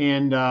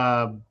 And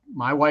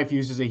my wife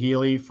uses a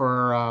Healy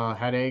for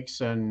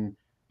headaches and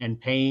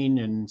pain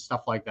and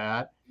stuff like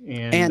that.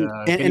 And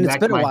it's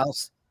been a while.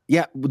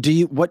 Yeah. Do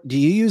you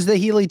use the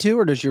Healy too,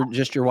 or does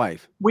just your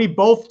wife? We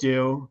both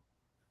do.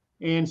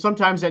 And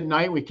sometimes at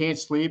night we can't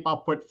sleep. I'll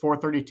put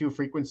 432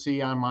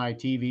 frequency on my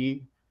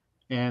TV,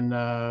 and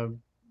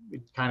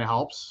it kind of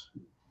helps.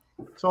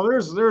 So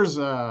there's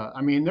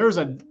something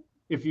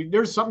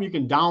you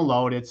can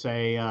download. It's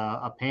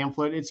a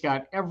pamphlet. It's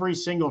got every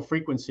single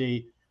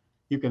frequency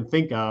you can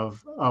think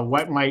of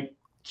what might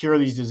cure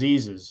these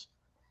diseases.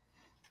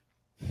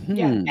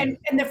 Yeah. And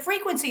the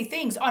frequency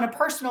things on a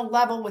personal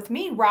level with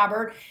me,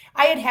 Robert,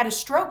 I had a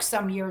stroke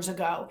some years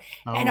ago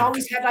and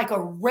always had like a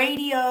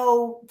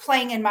radio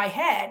playing in my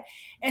head.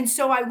 And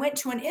so I went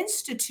to an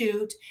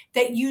institute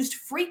that used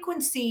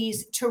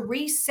frequencies to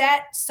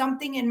reset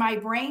something in my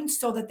brain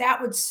so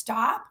that would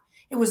stop.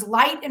 It was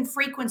light and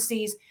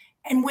frequencies.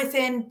 And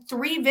within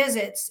 3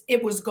 visits,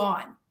 it was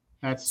gone.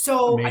 That's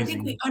so amazing. I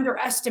think we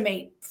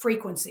underestimate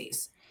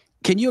frequencies.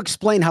 Can you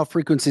explain how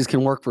frequencies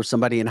can work for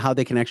somebody and how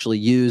they can actually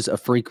use a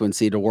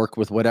frequency to work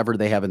with whatever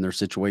they have in their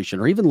situation,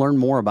 or even learn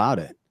more about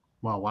it?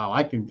 Well, wow.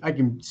 I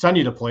can send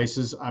you to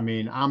places. I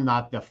mean, I'm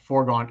not the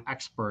foregone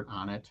expert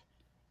on it.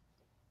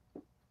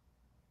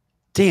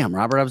 Damn,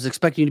 Robert, I was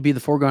expecting you to be the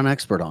foregone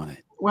expert on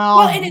it.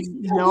 Well, and it's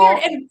weird.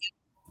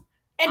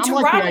 And I'm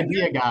like the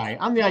idea guy.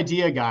 I'm the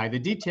idea guy. The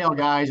detail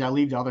guys I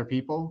leave to other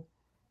people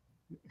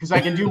because I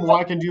can do more.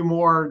 I can do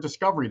more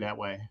discovery that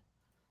way.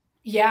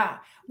 Yeah.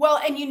 Well,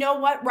 and you know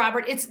what,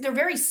 Robert? They're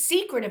very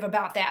secretive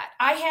about that.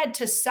 I had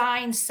to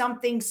sign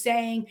something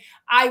saying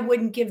I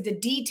wouldn't give the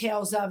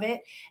details of it.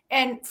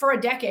 And for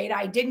a decade,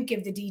 I didn't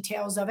give the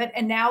details of it.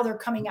 And now they're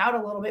coming out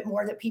a little bit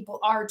more that people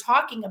are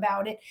talking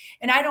about it.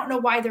 And I don't know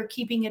why they're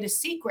keeping it a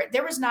secret.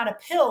 There was not a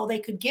pill they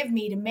could give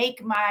me to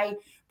make my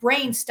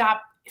brain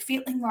stop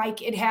feeling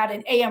like it had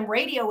an AM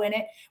radio in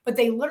it, but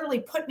they literally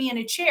put me in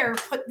a chair,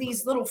 put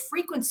these little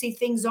frequency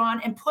things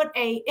on, and put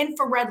a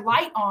infrared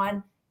light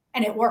on,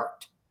 and it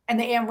worked. And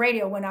the AM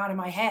radio went out of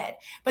my head.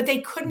 But they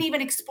couldn't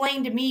even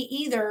explain to me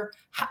either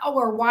how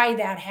or why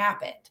that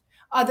happened,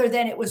 other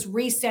than it was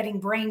resetting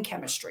brain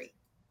chemistry.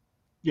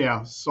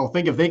 Yeah. So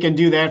think if they can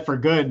do that for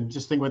good,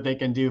 just think what they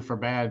can do for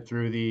bad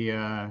through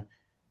the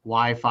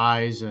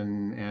Wi-Fi's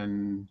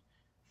and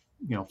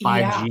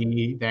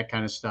 5G, that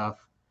kind of stuff.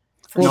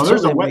 Well,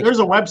 there's a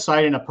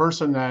website and a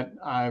person that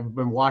I've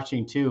been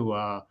watching too.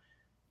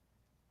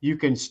 You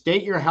can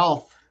state your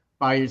health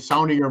by the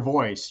sound of your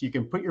voice. You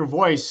can put your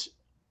voice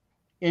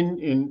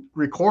in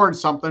record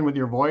something with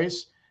your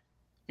voice,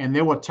 and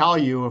they will tell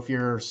you if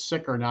you're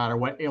sick or not, or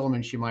what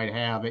ailments you might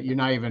have that you're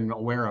not even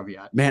aware of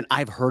yet. Man,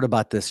 I've heard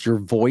about this. Your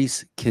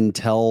voice can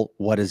tell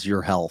what is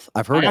your health.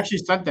 I've heard. I actually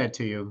sent that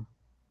to you.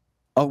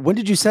 Oh, when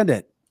did you send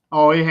it?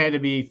 Oh, it had to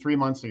be 3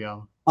 months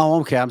ago. Oh,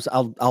 okay.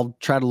 I'll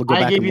try to go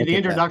back. I gave you the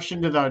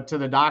introduction to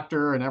the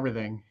doctor and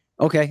everything.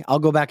 Okay, I'll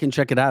go back and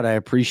check it out. I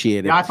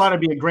appreciate it. Yeah, I thought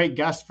it'd be a great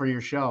guest for your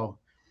show.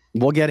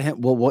 We'll get him.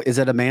 Well, is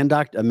it a male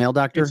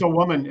doctor? It's a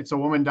woman. It's a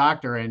woman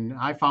doctor, and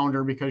I found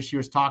her because she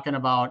was talking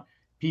about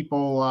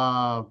people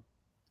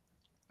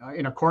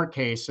in a court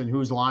case and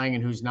who's lying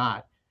and who's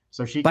not.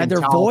 So she can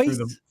tell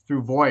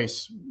through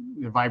voice,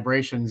 the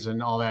vibrations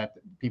and all that.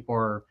 People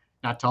are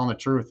not telling the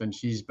truth, and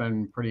she's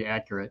been pretty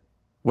accurate.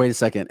 Wait a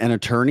second. And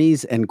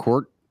attorneys and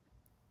courts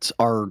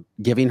are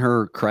giving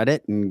her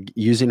credit and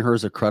using her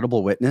as a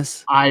credible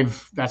witness?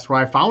 That's where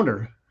I found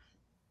her.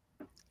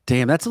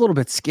 Damn, that's a little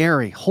bit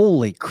scary.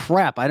 Holy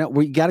crap.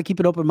 We got to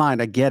keep an open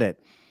mind. I get it.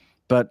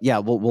 But yeah,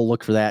 we'll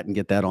look for that and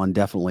get that on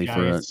definitely.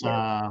 Yeah, it's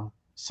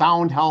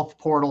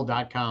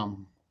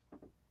soundhealthportal.com.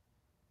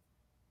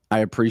 I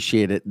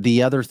appreciate it.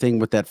 The other thing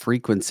with that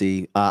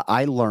frequency,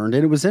 I learned,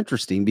 and it was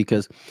interesting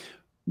because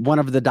one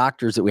of the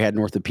doctors that we had in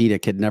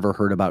orthopedic had never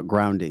heard about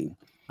grounding.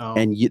 Oh,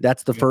 And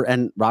that's the yeah. first.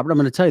 And Robert, I'm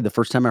going to tell you, the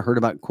first time I heard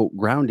about quote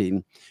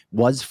grounding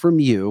was from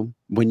you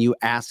when you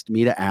asked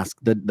me to ask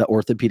the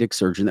orthopedic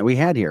surgeon that we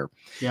had here.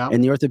 Yeah.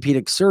 And the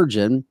orthopedic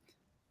surgeon,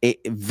 a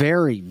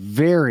very,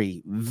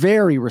 very,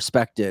 very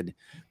respected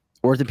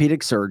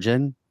orthopedic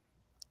surgeon,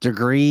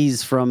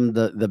 degrees from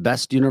the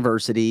best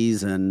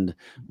universities and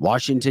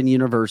Washington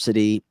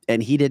University,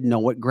 and he didn't know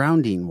what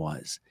grounding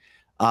was.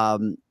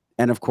 And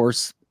of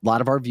course, a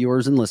lot of our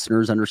viewers and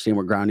listeners understand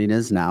what grounding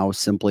is now,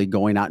 simply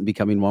going out and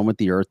becoming one with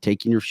the earth,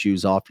 taking your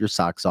shoes off, your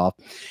socks off,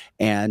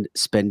 and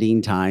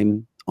spending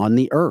time on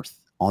the earth,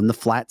 on the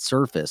flat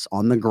surface,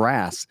 on the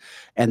grass.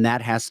 And that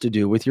has to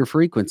do with your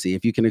frequency.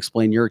 If you can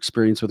explain your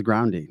experience with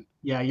grounding.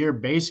 Yeah, you're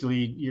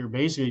basically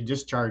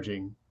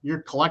discharging.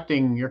 You're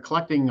collecting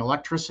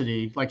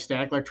electricity, like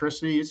static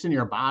electricity. It's in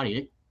your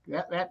body.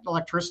 That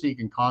electricity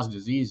can cause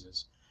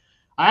diseases.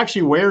 I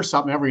actually wear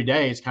something every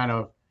day. It's kind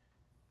of,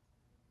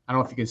 I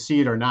don't know if you can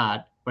see it or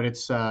not, but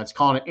it's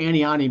called an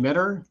anion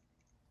emitter.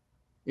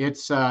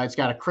 It's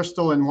got a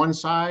crystal in one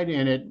side,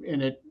 and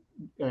it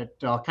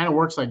kind of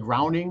works like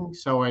grounding.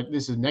 So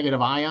this is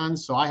negative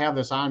ions. So I have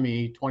this on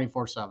me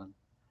 24/7.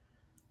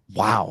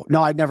 Wow.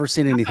 No, I've never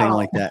seen anything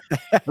like that.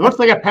 It looks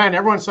like a pen.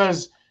 Everyone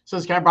says,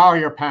 can I borrow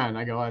your pen?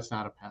 I go, that's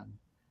not a pen.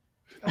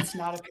 That's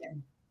not a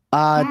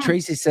pen.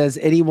 Tracy says,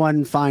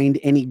 anyone find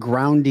any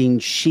grounding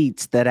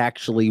sheets that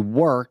actually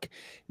work?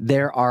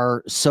 There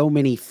are so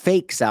many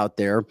fakes out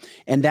there,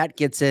 and that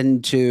gets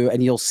into,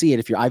 and you'll see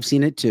it I've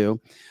seen it too,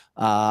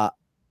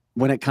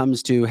 when it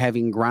comes to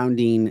having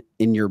grounding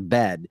in your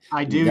bed.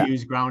 I do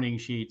use grounding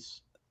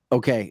sheets.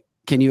 Okay.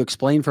 Can you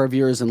explain for our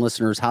viewers and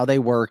listeners how they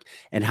work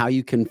and how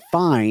you can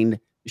find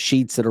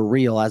sheets that are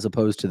real as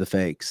opposed to the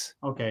fakes?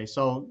 Okay.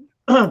 So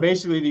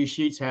basically these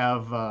sheets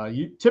have,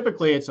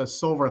 typically it's a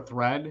silver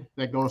thread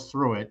that goes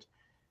through it,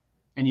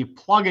 and you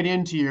plug it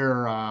into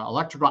your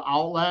electrical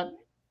outlet,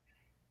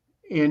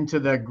 into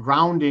the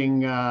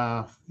grounding.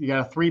 You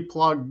got a three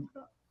plug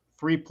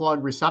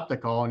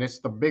receptacle, and it's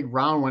the big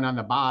round one on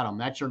the bottom.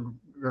 That's your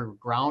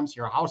grounds.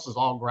 Your house is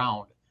all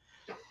ground.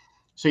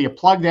 So you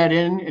plug that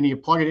in, and you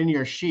plug it into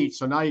your sheet.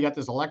 So now you got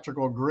this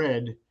electrical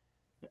grid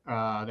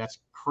that's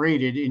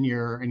created in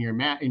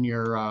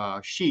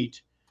your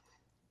sheet.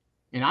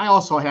 And I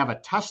also have a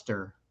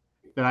tester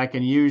that I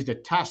can use to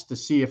test to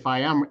see if I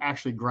am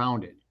actually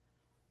grounded.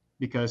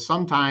 Because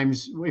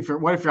sometimes,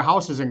 what if your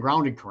house isn't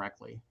grounded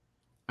correctly?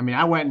 I mean,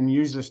 I went and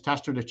used this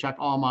tester to check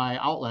all my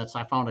outlets.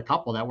 I found a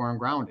couple that weren't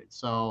grounded.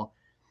 So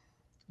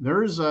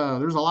there's a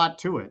lot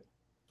to it.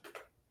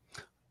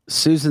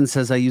 Susan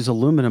says, I use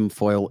aluminum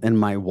foil in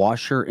my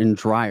washer and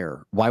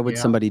dryer. Why would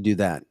somebody do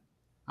that?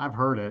 I've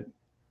heard it.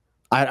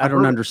 I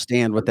don't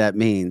understand what that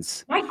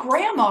means. My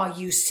grandma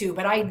used to,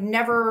 but I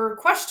never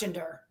questioned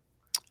her.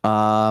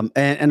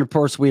 And of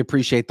course, we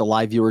appreciate the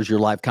live viewers, your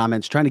live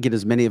comments, trying to get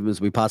as many of them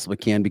as we possibly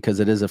can because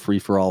it is a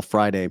free-for-all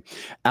Friday.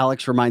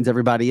 Alex reminds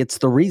everybody it's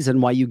the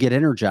reason why you get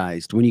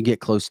energized when you get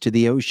close to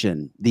the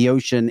ocean. The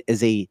ocean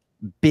is a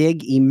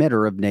big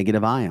emitter of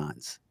negative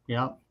ions.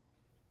 Yeah.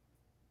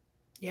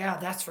 Yeah,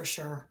 that's for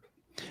sure.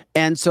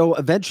 And so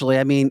eventually,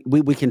 I mean,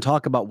 we can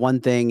talk about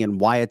one thing and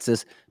why it's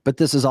this, but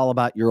this is all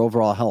about your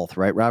overall health,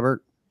 right,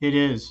 Robert? It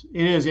is.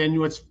 And you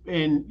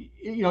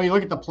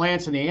look at the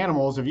plants and the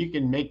animals, if you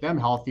can make them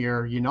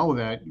healthier, you know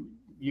that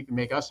you can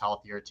make us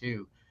healthier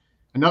too.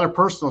 Another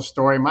personal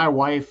story, my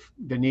wife,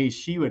 Denise,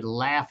 she would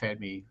laugh at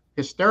me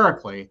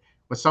hysterically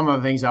with some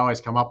of the things I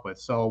always come up with.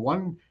 So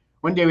one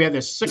day we had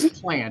this sick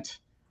plant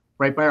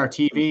right by our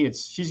TV.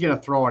 She's going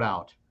to throw it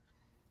out.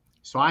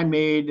 So I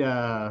made,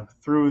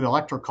 through the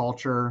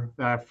electroculture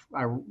that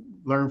I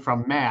learned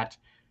from Matt,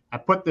 I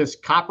put this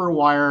copper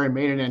wire and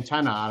made an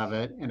antenna out of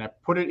it, and I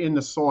put it in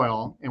the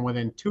soil. And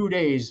within 2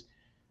 days,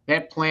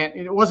 that plant,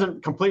 it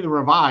wasn't completely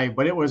revived,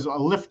 but it was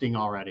lifting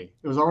already.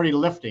 It was already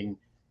lifting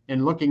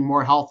and looking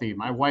more healthy.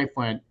 My wife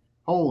went,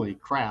 holy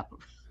crap.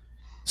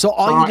 So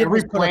all you did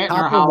was put a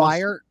copper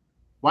wire?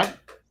 What?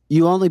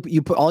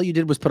 All you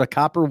did was put a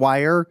copper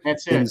wire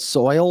in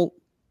soil?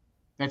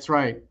 That's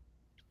right.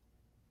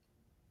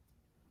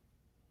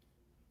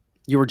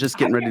 You were just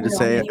getting ready to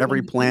say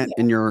every plant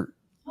in your...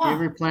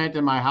 Every plant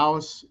in my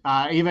house,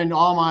 even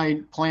all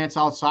my plants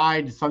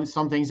outside,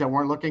 some things that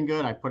weren't looking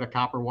good, I put a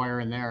copper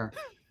wire in there.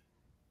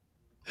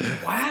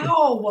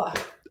 Wow.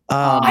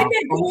 I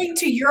bet going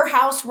to your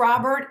house,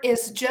 Robert,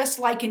 is just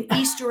like an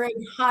Easter egg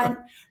hunt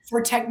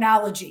for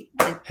technology.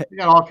 You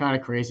got all kind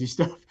of crazy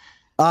stuff.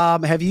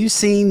 Have you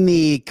seen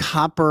the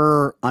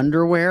copper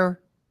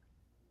underwear?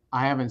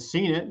 I haven't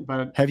seen it,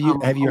 but have you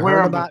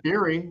heard about the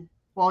theory?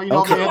 Well, they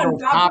had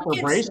those copper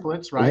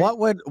bracelets, right?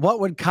 What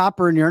would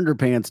copper in your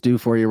underpants do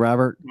for you,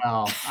 Robert?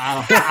 Well,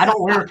 I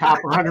don't wear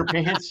copper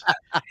underpants.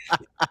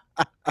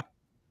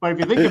 But if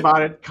you think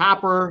about it,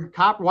 copper.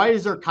 Why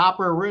is there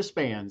copper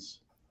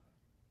wristbands?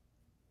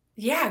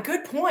 Yeah,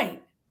 good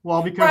point.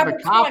 Well, because the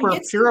copper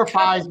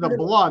purifies the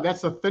blood.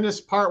 That's the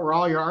thinnest part where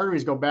all your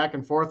arteries go back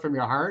and forth from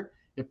your heart.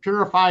 It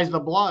purifies the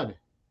blood.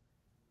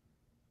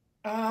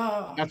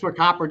 Oh. That's what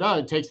copper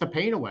does. It takes the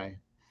pain away.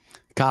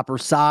 Copper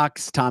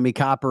socks, Tommy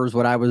Copper's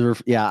what I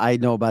was. Yeah, I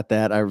know about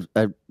that.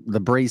 The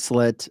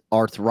bracelet,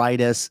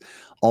 arthritis,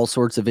 all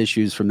sorts of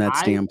issues from that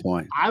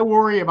standpoint. I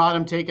worry about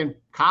them taking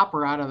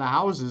copper out of the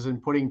houses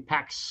and putting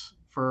PEX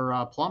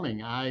for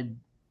plumbing. I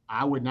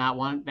would not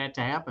want that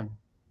to happen.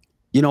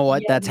 You know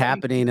what? That's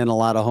happening in a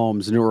lot of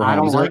homes, newer homes. I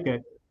don't like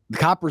it. The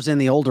copper's in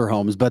the older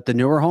homes, but the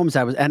newer homes,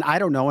 and I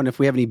don't know. And if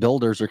we have any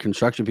builders or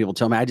construction people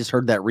tell me, I just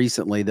heard that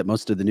recently that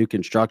most of the new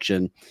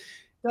construction,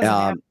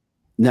 no,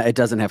 it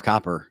doesn't have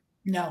copper.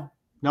 No,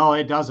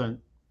 it doesn't.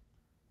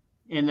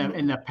 In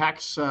the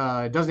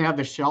PEX, it doesn't have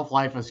the shelf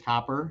life as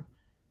copper.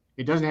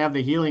 It doesn't have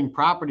the healing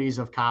properties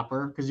of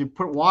copper because you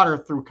put water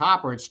through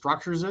copper, it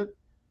structures it,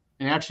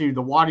 and actually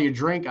the water you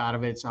drink out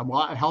of it's a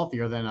lot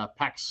healthier than a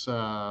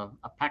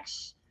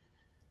PEX,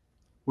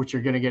 which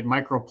you're going to get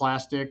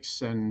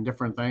microplastics and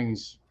different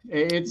things.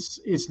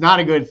 It's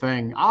not a good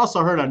thing. I also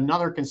heard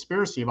another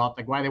conspiracy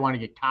about why they want to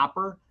get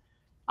copper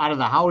out of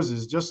the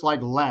houses, just like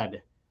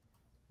lead,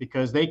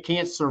 because they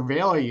can't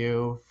surveil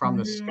you from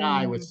the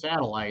sky with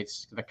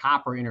satellites. The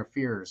copper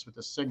interferes with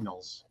the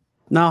signals.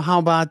 Now, how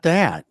about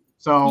that?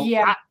 So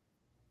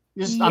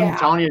I'm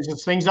telling you, it's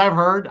just things I've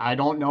heard. I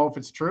don't know if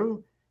it's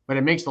true, but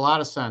it makes a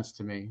lot of sense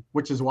to me,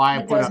 which is why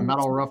I put a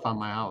metal roof on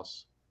my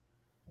house.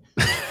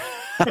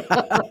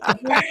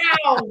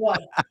 Wow.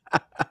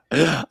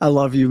 I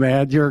love you,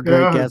 man. You're a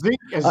great guest.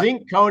 A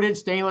zinc-coated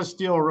stainless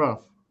steel roof.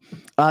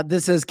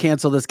 This is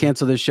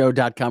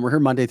cancelthisshow.com. We're here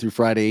Monday through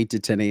Friday, 8 to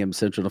 10 a.m.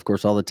 Central. Of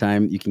course, all the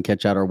time. You can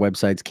catch out our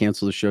websites,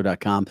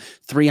 cancelthisshow.com.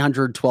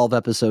 312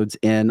 episodes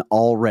in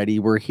already.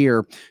 We're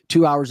here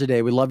 2 hours a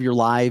day. We love your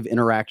live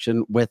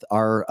interaction with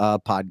our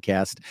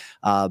podcast.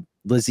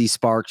 Lizzie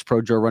Sparks,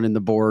 Pro Joe running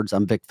the boards.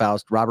 I'm Vic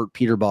Faust. Robert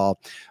Peuterbaugh.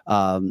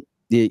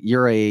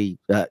 You're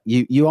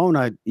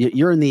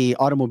you're in the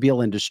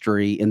automobile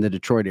industry in the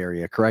Detroit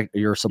area, correct?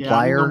 You're a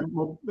supplier.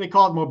 Yeah, they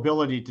call it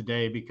mobility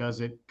today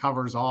because it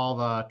covers all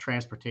the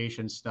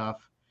transportation stuff.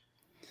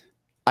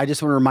 I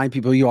just want to remind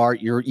people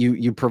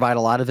you provide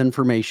a lot of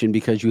information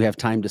because you have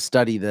time to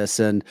study this,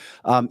 and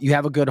you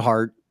have a good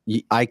heart.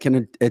 I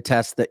can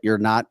attest that you're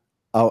not,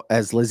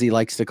 as Lizzie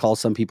likes to call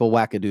some people,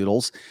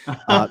 wackadoodles.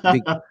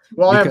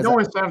 Well, I have no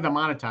incentive to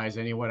monetize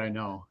any of what I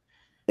know.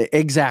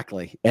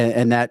 Exactly.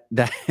 And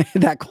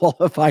that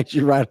qualifies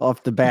you right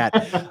off the bat.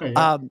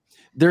 Yeah.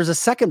 There's a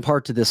second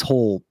part to this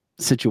whole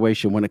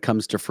situation when it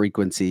comes to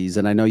frequencies.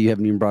 And I know you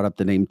haven't even brought up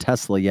the name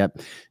Tesla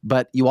yet,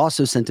 but you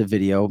also sent a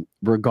video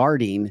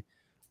regarding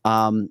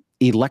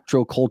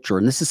electroculture.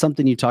 And this is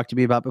something you talked to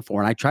me about before.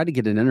 And I tried to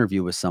get an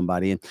interview with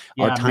somebody, and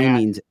our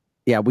timings,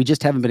 we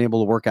just haven't been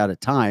able to work out a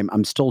time.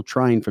 I'm still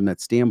trying from that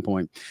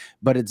standpoint,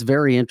 but it's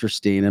very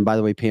interesting. And by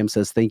the way, Pam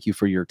says, thank you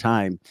for your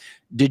time.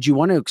 Did you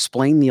want to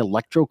explain the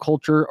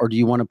electroculture, or do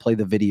you want to play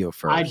the video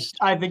first?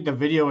 I think the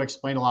video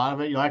explained a lot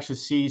of it. You'll actually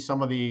see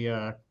some of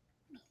the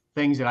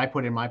things that I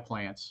put in my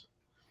plants.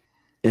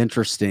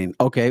 Interesting.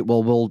 Okay.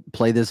 Well, we'll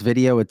play this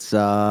video. We'll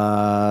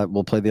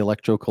play the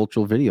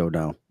electrocultural video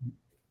now.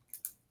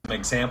 Some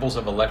examples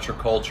of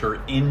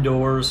electroculture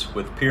indoors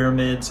with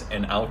pyramids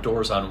and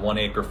outdoors on 1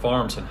 acre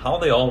farms, and how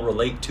they all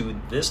relate to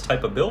this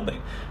type of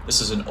building. This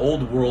is an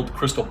old world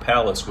crystal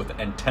palace with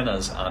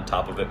antennas on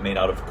top of it made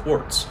out of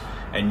quartz.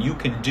 And you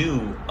can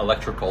do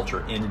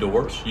electroculture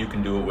indoors. You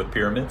can do it with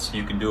pyramids.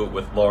 You can do it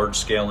with large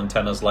scale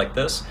antennas like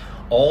this,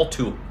 all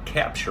to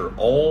capture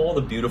all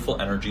the beautiful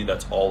energy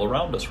that's all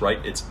around us,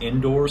 right? It's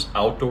indoors,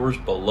 outdoors,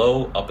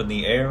 below, up in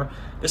the air.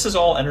 This is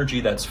all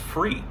energy that's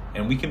free,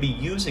 and we can be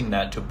using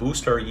that to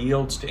boost our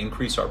yields, to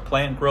increase our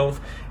plant growth,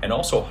 and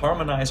also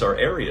harmonize our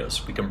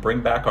areas. We can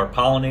bring back our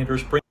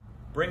pollinators,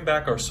 bring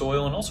back our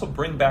soil, and also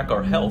bring back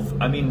our health.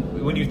 I mean,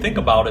 when you think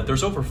about it,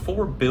 there's over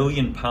 4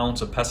 billion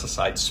pounds of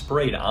pesticides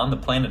sprayed on the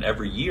planet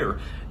every year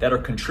that are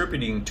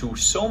contributing to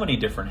so many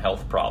different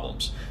health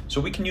problems. So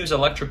we can use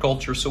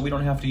electroculture so we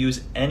don't have to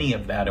use any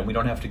of that, and we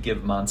don't have to give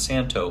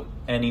Monsanto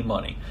any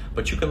money.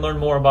 But you can learn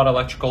more about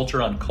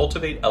electroculture on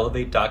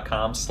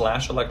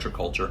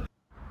cultivateelevate.com/electroculture.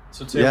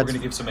 So today we're going to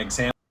give some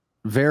examples.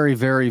 Very,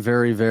 very,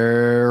 very,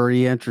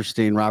 very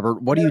interesting,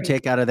 Robert. What do you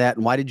take out of that,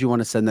 and why did you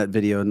want to send that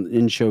video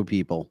and show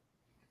people?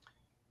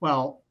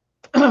 Well,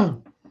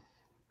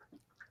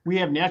 we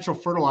have natural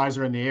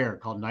fertilizer in the air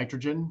called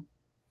nitrogen,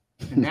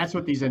 and that's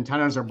what these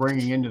antennas are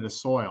bringing into the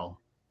soil.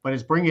 But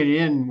it's bringing it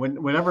in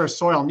whenever a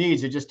soil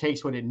needs, it just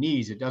takes what it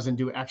needs. It doesn't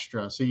do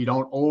extra, so you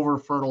don't over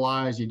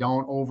fertilize, you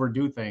don't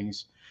overdo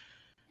things.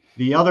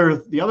 The other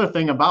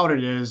thing about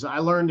it is, I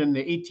learned in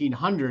the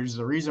 1800s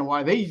the reason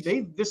why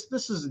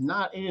this is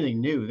not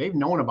anything new. They've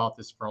known about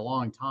this for a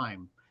long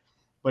time,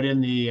 but in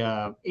the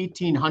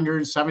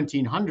 1800s,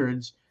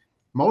 1700s.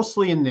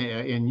 Mostly in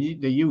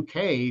the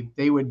UK,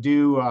 they would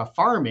do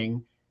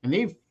farming, and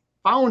they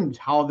found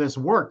how this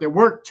worked. It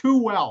worked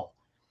too well.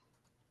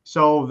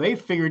 So they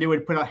figured it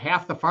would put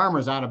half the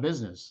farmers out of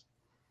business.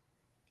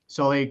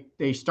 So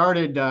they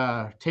started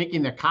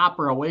taking the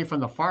copper away from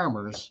the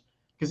farmers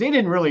because they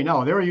didn't really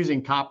know. They were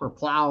using copper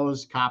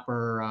plows,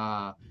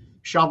 copper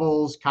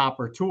shovels,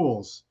 copper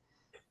tools.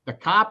 the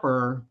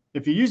copper,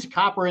 if you use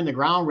copper in the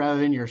ground rather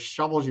than your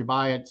shovels you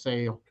buy at,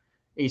 say,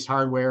 Ace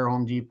Hardware,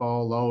 Home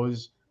Depot,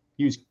 Lowe's,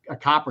 use a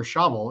copper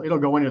shovel, it'll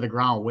go into the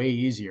ground way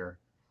easier,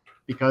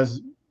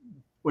 because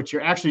what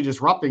you're actually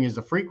disrupting is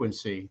the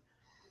frequency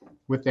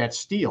with that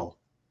steel,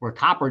 where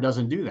copper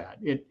doesn't do that.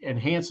 It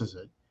enhances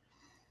it.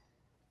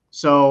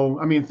 So,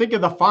 I mean, think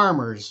of the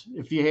farmers.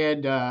 If you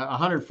had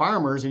 100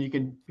 farmers and you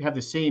can have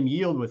the same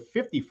yield with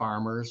 50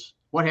 farmers,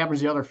 what happens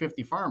to the other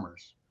 50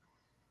 farmers?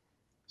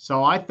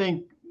 So I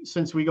think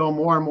since we go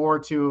more and more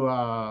to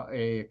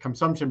a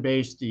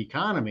consumption-based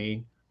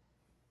economy,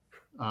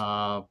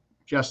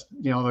 just,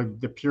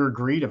 the pure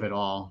greed of it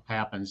all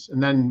happens.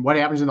 And then what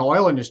happens in the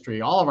oil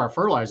industry? All of our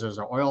fertilizers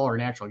are oil or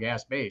natural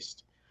gas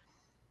based.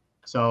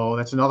 So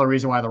that's another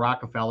reason why the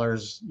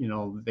Rockefellers,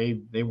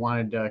 they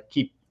wanted to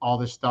keep all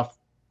this stuff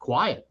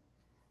quiet,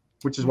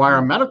 which is why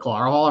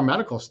all our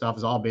medical stuff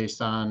is all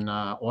based on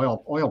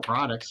oil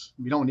products.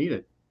 We don't need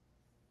it.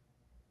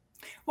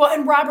 Well,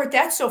 and Robert,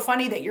 that's so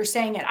funny that you're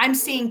saying it. I'm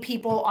seeing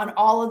people on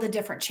all of the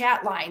different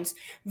chat lines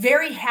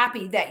very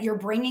happy that you're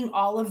bringing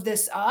all of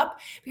this up,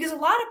 because a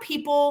lot of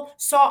people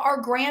saw our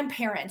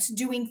grandparents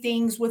doing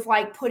things with,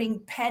 like, putting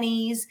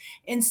pennies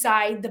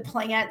inside the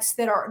plants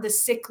that are the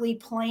sickly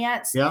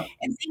plants, Yeah.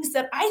 and things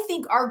that I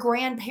think our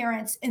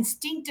grandparents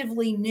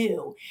instinctively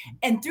knew.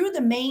 And through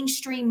the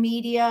mainstream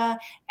media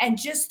and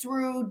just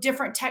through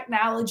different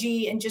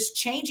technology and just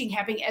changing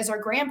happening as our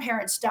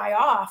grandparents die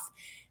off,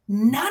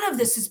 none of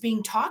this is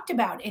being talked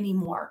about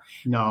anymore.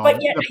 No,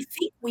 But yet I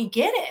think we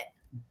get it.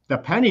 the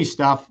penny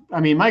stuff. I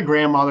mean, my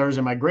grandmothers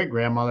and my great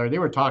grandmother, they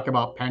were talking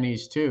about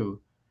pennies too.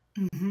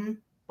 Mm-hmm.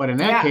 But in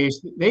that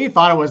case, they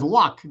thought it was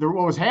luck.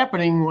 What was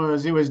happening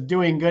was it was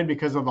doing good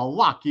because of the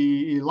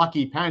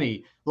lucky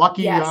penny,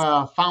 lucky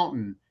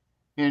fountain.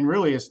 And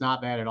really, it's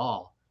not that at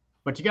all.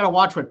 But you got to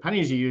watch what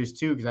pennies you use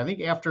too, because I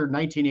think after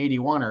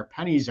 1981, our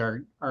pennies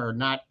are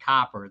not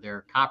copper;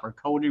 they're copper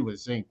coated with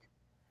zinc.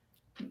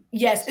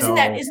 Yes, isn't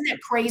that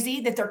crazy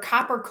that they're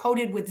copper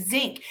coated with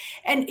zinc?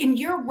 And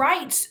you're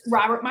right,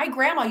 Robert. My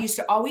grandma used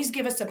to always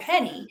give us a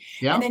penny,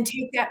 and then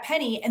take that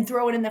penny and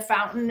throw it in the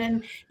fountain.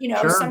 And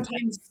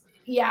sometimes,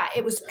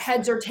 it was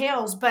heads or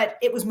tails, but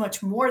it was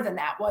much more than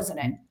that, wasn't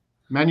it?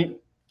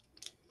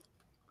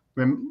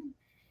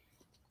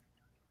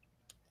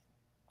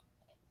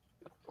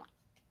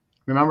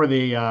 Remember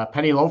the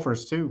penny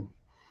loafers too.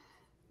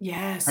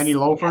 Yes, penny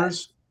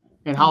loafers. Yes.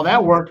 And how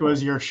that worked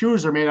was your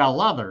shoes are made out of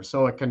leather,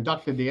 so it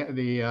conducted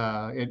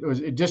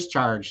it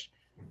discharged.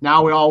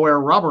 Now we all wear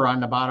rubber on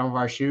the bottom of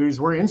our shoes.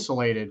 We're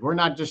insulated. We're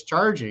not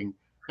discharging.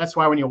 That's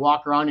why when you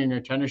walk around in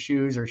your tennis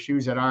shoes or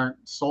shoes that aren't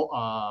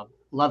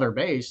leather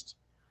based,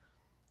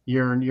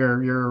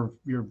 you're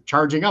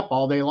charging up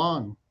all day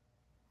long.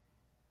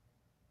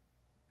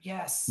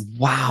 Yes.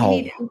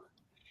 Wow.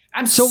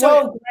 I'm so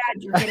glad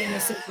you're getting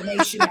this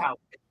information out.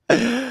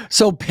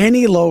 So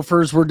penny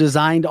loafers were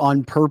designed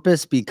on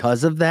purpose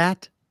because of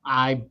that?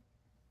 I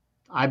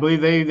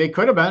believe they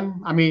could have been.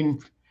 I mean,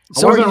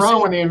 I wasn't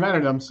around when they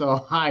invented them,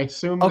 so I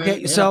assume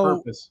they had a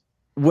purpose.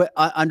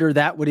 Under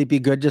that, would it be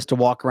good just to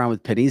walk around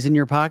with pennies in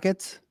your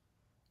pockets?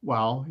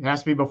 Well, it has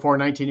to be before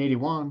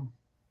 1981.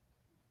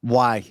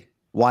 Why?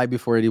 Why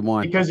before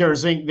 81? Because they're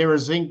zinc. They were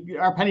zinc.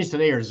 Our pennies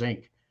today are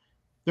zinc.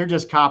 They're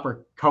just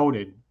copper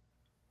coated.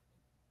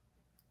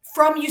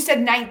 From, you said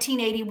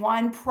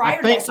 1981,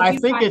 prior to that. So I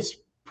think it's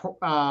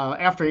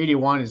after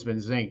 81 has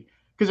been zinc,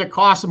 because it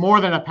costs more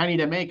than a penny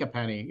to make a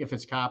penny if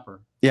it's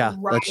copper. Yeah,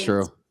 that's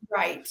true.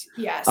 Right.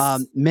 Yes.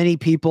 Many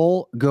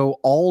people go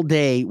all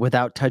day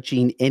without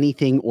touching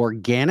anything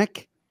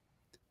organic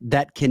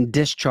that can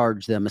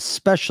discharge them,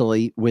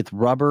 especially with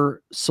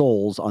rubber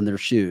soles on their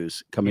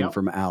shoes, coming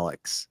from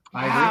Alex.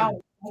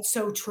 Wow, that's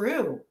so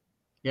true.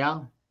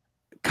 Yeah.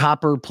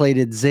 Copper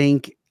plated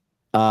zinc.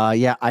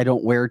 I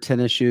don't wear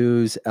tennis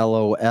shoes.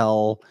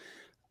 LOL.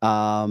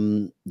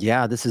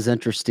 This is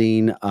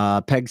interesting.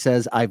 Peg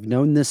says, I've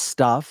known this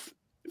stuff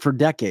for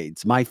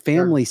decades. My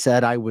family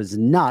said I was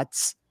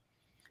nuts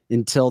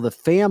until the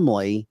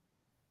family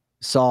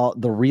saw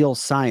the real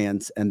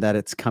science and that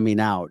it's coming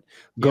out.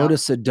 Go to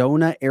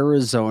Sedona,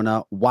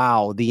 Arizona.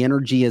 Wow, the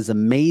energy is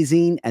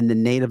amazing, and the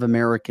Native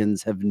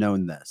Americans have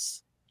known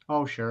this.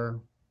 Oh, sure.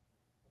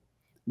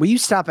 Will you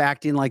stop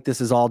acting like this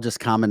is all just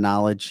common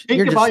knowledge?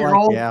 Think about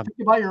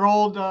your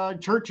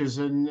old churches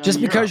and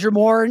just because you're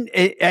more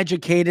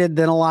educated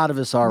than a lot of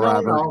us are,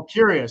 Robert. No,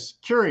 curious,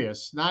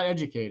 not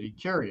educated,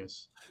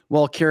 curious.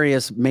 Well,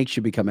 curious makes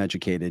you become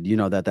educated. You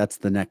know that's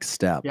the next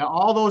step. Yeah,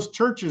 all those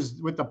churches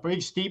with the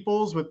big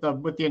steeples with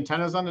the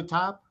antennas on the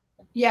top.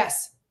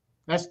 Yes,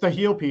 that's to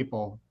heal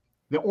people.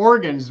 The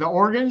organs.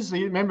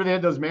 Remember they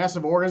had those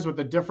massive organs with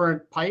the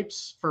different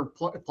pipes for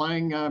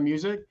playing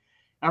music.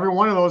 Every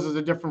one of those is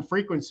a different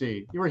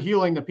frequency. You were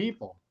healing the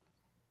people.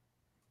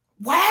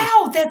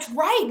 Wow, that's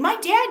right. My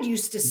dad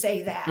used to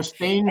say that. The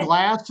stained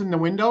glass in the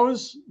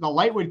windows, the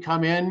light would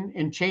come in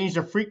and change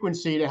the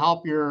frequency to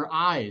help your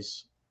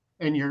eyes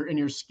and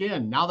your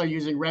skin. Now they're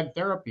using red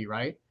therapy,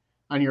 right?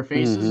 On your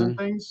faces and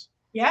things.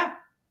 Yeah,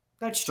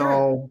 that's true.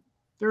 So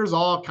there's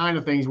all kind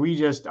of things we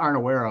just aren't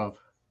aware of.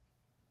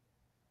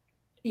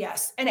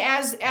 Yes. And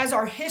as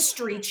our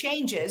history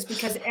changes,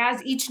 because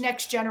as each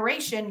next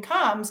generation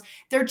comes,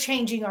 they're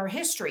changing our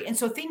history. And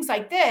so things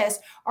like this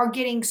are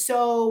getting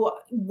so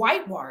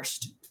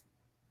whitewashed.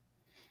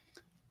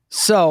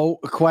 So,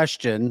 a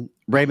question.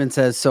 Raymond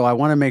says, so I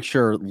want to make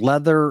sure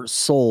leather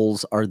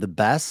soles are the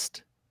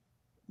best.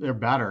 They're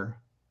better.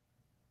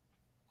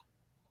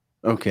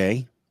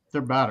 Okay.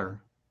 They're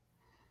better.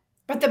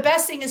 But the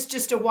best thing is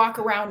just to walk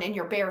around in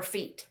your bare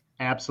feet.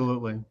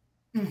 Absolutely.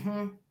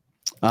 Mm-hmm.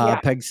 Yeah.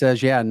 Peg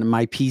says, yeah, and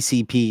my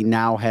PCP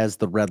now has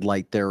the red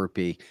light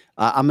therapy.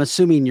 I'm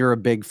assuming you're a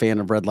big fan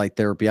of red light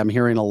therapy. I'm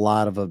hearing a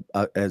lot of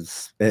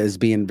as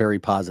being very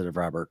positive,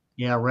 Robert.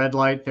 Yeah, red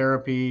light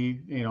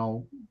therapy,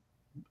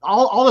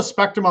 all the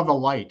spectrum of the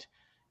light.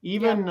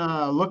 Even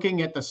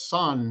looking at the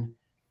sun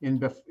in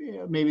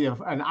maybe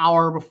an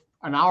hour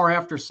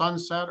after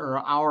sunset or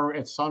an hour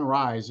at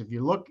sunrise. If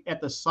you look at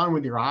the sun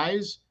with your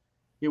eyes,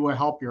 it will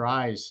help your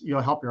eyes.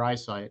 You'll help your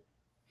eyesight.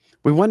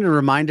 We wanted to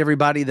remind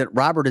everybody that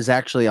Robert is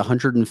actually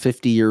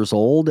 150 years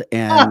old,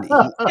 and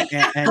no,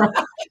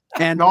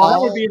 that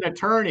would be an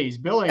attorney's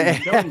billing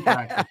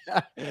practice.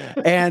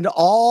 And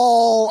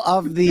all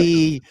of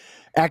the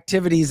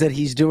activities that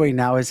he's doing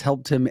now has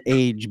helped him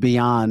age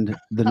beyond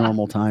the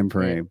normal time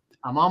frame.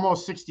 I'm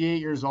almost 68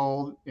 years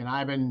old, and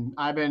I've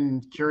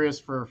been curious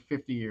for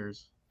 50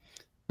 years.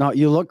 No,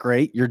 you look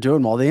great. You're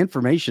doing well. The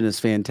information is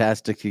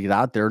fantastic to get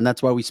out there, and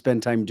that's why we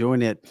spend time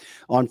doing it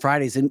on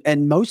Fridays.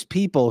 And most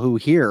people who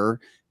hear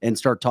and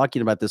start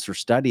talking about this or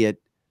study it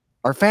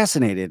are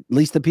fascinated, at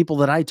least the people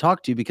that I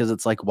talk to, because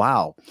it's like,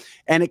 wow.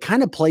 And it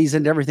kind of plays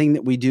into everything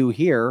that we do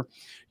here.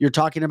 You're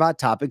talking about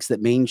topics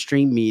that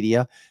mainstream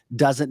media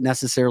doesn't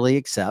necessarily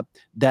accept,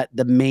 that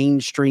the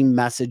mainstream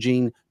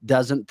messaging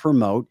doesn't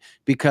promote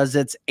because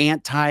it's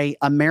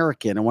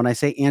anti-American. And when I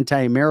say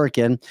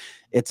anti-American,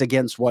 it's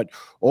against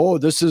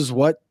this is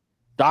what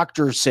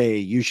doctors say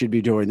you should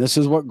be doing. This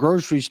is what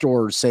grocery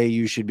stores say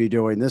you should be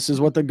doing. This is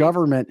what the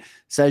government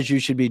says you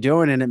should be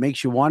doing. And it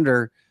makes you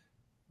wonder,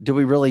 do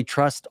we really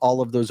trust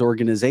all of those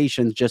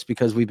organizations just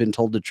because we've been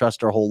told to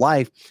trust our whole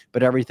life,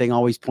 but everything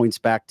always points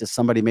back to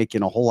somebody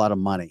making a whole lot of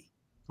money?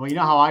 Well, you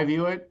know how I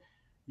view it?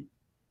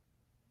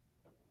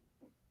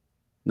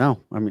 No,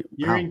 I mean,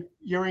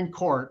 you're in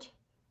court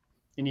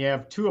and you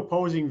have two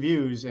opposing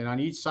views, and on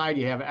each side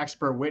you have an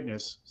expert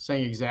witness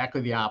saying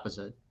exactly the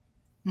opposite.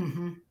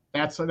 Mm-hmm.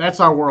 That's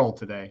our world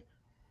today.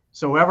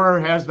 So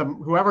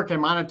whoever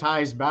can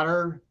monetize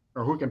better,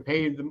 or who can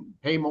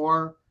pay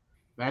more,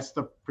 that's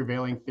the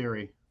prevailing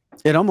theory.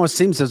 It almost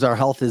seems as our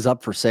health is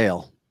up for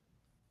sale.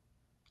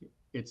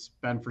 It's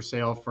been for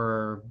sale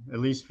for at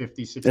least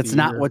 50, 60 years. It's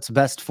not what's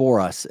best for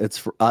us. It's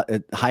for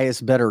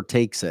highest bidder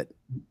takes it.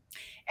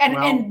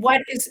 And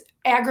what is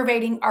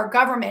aggravating our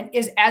government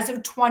is, as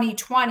of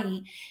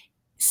 2020,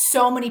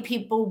 so many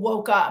people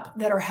woke up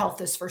that our health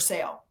is for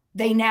sale.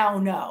 They now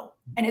know.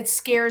 And it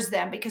scares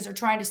them because they're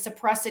trying to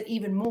suppress it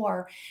even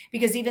more,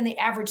 because even the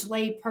average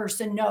lay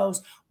person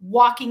knows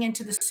walking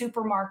into the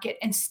supermarket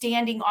and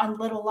standing on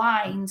little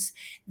lines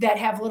that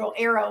have little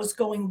arrows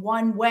going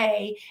one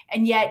way,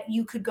 and yet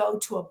you could go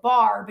to a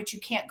bar, but you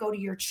can't go to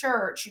your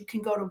church. You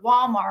can go to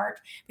Walmart,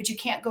 but you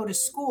can't go to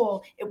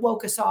school. It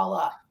woke us all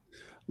up.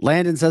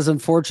 Landon says,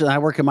 unfortunately, I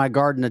work in my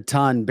garden a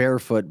ton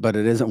barefoot, but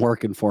it isn't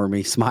working for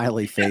me.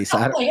 Smiley face.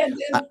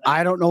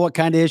 I don't know what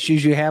kind of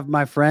issues you have,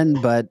 my friend,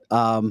 but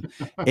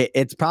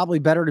it's probably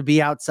better to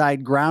be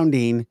outside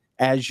grounding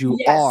as you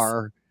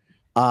are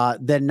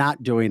than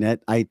not doing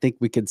it. I think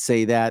we could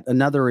say that.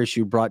 Another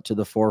issue brought to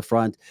the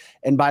forefront.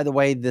 And by the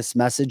way, this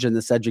message and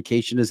this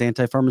education is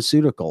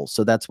anti-pharmaceutical.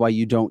 So that's why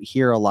you don't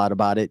hear a lot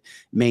about it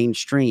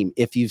mainstream.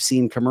 If you've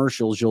seen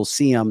commercials, you'll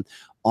see them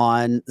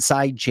on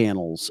side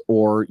channels,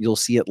 or you'll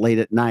see it late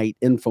at night,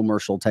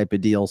 infomercial type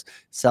of deals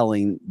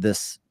selling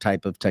this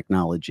type of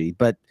technology.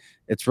 But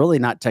it's really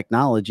not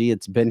technology.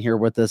 It's been here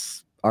with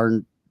us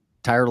our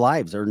entire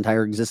lives, our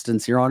entire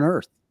existence here on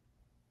Earth.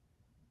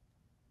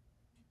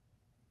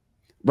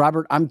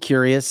 Robert, I'm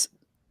curious.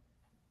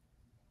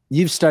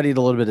 You've studied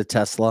a little bit of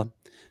Tesla.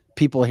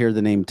 People hear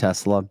the name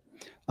Tesla.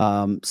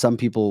 Some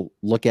people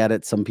look at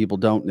it, some people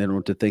don't, and they don't know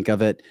what to think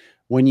of it.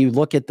 When you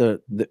look at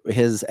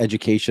his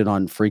education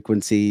on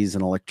frequencies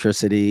and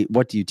electricity,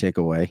 what do you take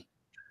away?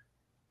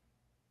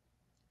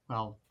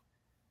 Well,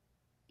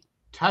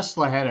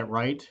 Tesla had it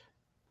right.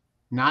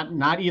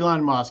 Not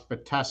Elon Musk,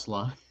 but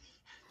Tesla,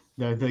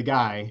 the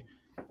guy.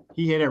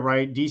 He hit it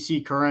right.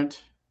 DC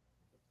current,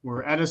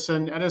 where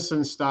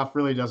Edison stuff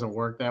really doesn't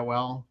work that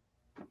well.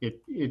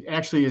 It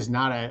actually is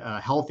not a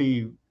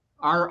healthy.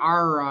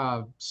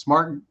 Our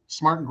smart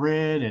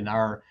grid and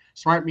our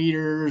smart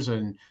meters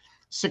and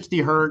 60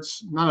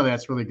 hertz, none of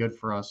that's really good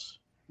for us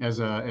as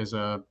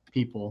a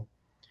people.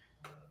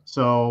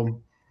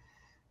 So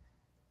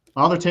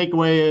other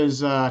takeaway is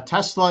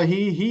Tesla.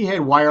 He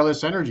had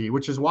wireless energy,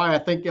 which is why I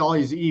think all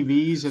these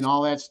EVs and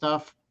all that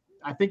stuff,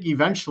 I think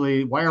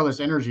eventually wireless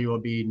energy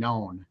will be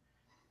known.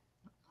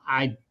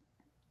 I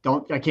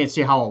can't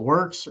see how it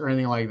works or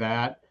anything like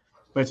that,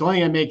 but it's only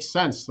going to make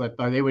sense that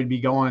they would be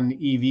going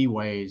EV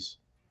ways.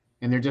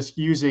 and they're just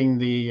using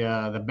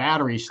the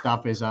battery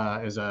stuff as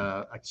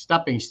a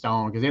stepping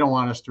stone because they don't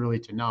want us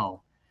to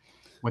know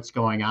what's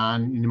going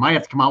on. And you might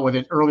have to come out with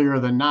it earlier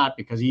than not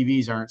because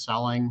EVs aren't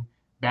selling,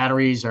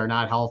 batteries are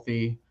not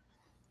healthy,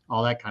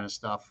 all that kind of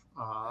stuff.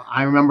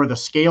 I remember the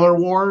scalar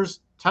wars.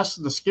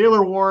 The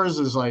scalar wars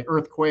is like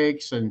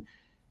earthquakes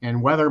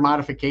and weather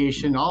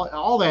modification.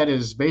 All that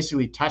is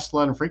basically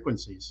Tesla and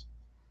frequencies.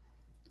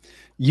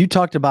 You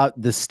talked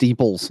about the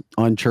steeples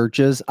on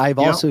churches. I've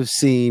also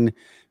seen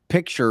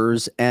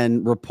pictures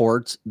and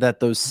reports that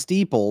those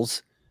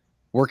steeples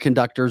were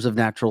conductors of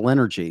natural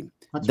energy.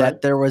 That's that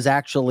right. There was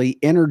actually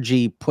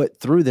energy put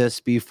through this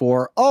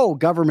before,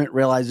 government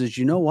realizes,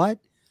 you know what?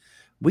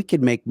 We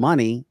could make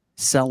money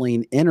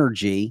selling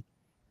energy,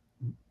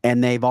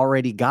 and they've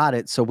already got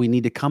it. So we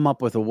need to come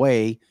up with a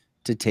way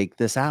to take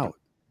this out.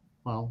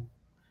 Well,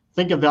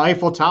 think of the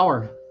Eiffel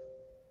Tower.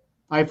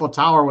 Eiffel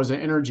Tower was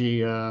an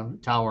energy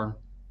tower.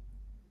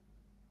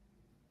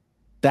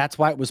 That's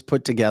why it was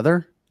put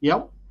together?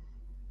 Yep.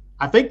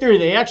 I think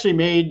they actually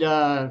made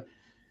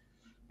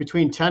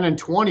between 10 and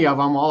 20 of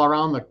them all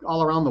around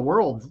the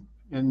world,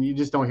 and you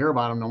just don't hear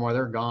about them no more.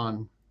 They're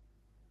gone.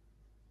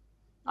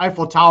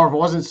 Eiffel Tower, if it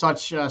wasn't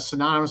such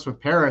synonymous with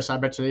Paris, I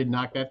bet you they'd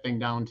knock that thing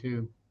down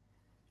too.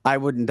 I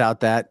wouldn't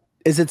doubt that.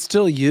 Is it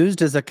still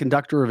used as a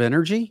conductor of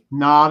energy?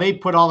 No, they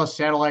put all the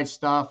satellite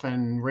stuff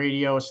and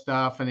radio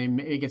stuff, and they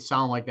make it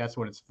sound like that's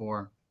what it's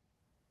for.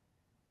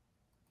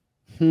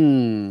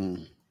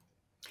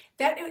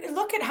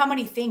 Look at how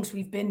many things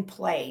we've been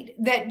played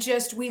that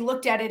just we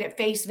looked at it at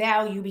face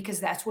value because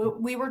that's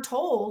what we were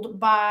told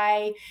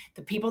by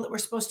the people that were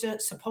supposed to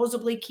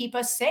supposedly keep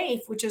us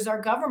safe, which is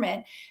our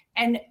government.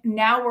 And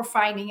now we're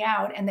finding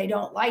out, and they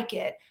don't like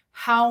it,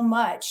 how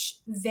much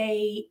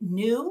they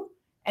knew,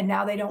 and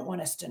now they don't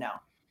want us to know.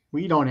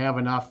 We don't have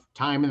enough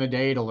time in the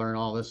day to learn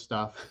all this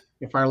stuff.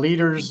 If our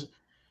leaders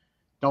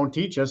don't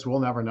teach us, we'll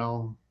never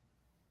know.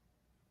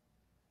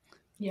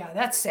 Yeah,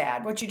 that's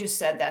sad. What you just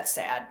said, that's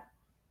sad.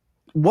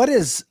 What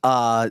is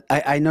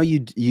I know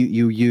you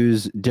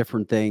use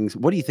different things.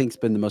 What do you think's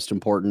been the most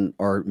important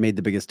or made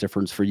the biggest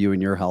difference for you in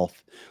your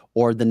health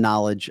or the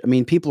knowledge? I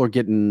mean, people are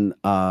getting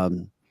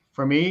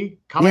for me,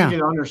 coming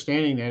to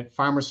understanding that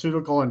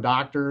pharmaceutical and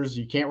doctors,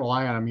 you can't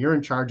rely on them. You're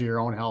in charge of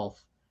your own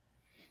health.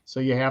 So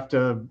you have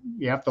to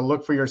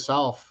look for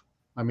yourself.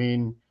 I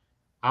mean,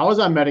 I was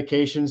on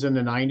medications in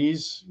the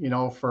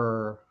 90s,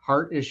 for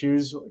heart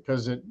issues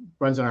because it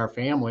runs in our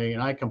family,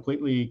 and I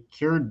completely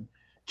cured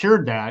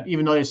that,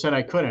 even though they said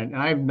I couldn't. And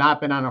I've not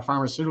been on a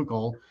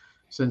pharmaceutical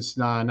since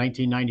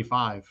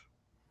 1995.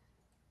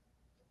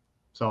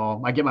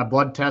 So I get my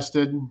blood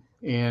tested,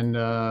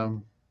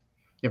 and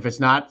if it's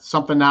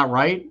not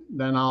right,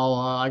 then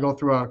I go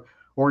through a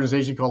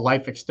organization called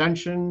Life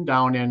Extension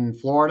down in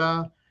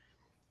Florida.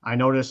 I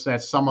noticed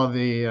that some of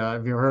the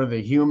have you heard of the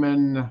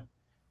Human? What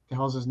the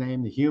hell's his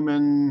name? The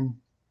Human.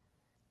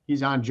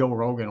 He's on Joe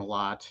Rogan a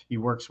lot. He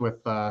works with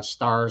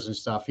stars and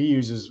stuff. He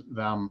uses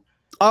them.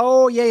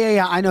 Oh,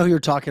 yeah. I know who you're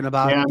talking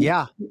about.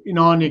 Yeah.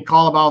 And they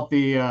call about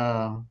the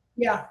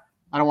yeah.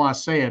 I don't want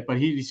to say it, but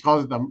he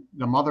calls it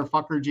the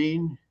motherfucker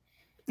gene.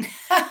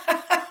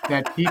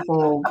 That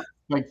people,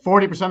 like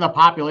 40% of the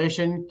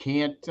population,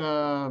 can't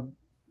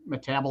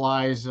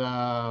metabolize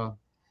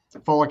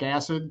folic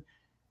acid.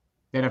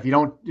 That if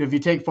you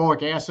take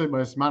folic acid,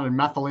 but it's not a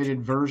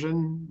methylated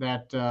version,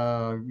 that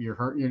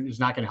is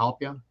not going to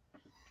help you.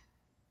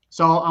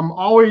 So I'm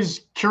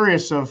always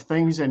curious of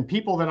things, and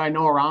people that I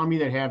know around me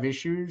that have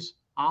issues,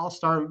 I'll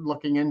start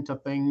looking into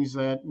things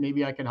that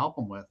maybe I can help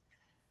them with.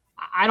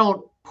 I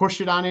don't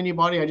push it on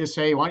anybody. I just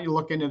say, why don't you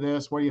look into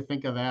this? What do you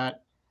think of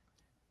that?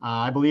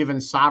 I believe in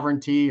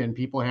sovereignty, and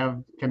people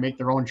can make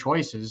their own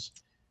choices.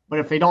 But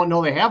if they don't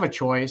know they have a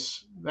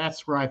choice,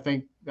 that's where I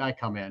think I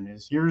come in.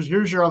 Is here's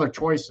your other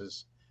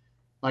choices.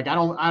 Like I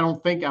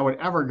don't think I would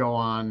ever go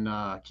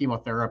on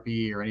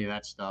chemotherapy or any of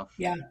that stuff.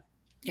 Yeah.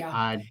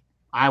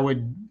 I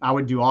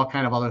would do all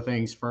kind of other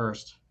things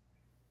first.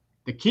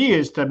 The key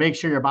is to make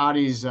sure your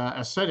body's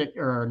acidic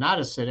or not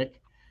acidic,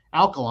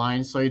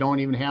 alkaline, so you don't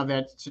even have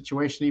that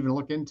situation to even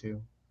look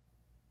into.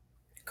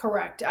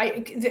 Correct.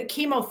 The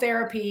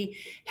chemotherapy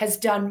has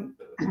done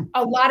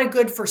a lot of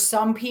good for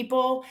some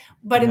people,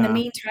 but in the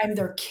meantime,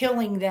 they're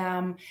killing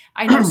them.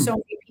 I know so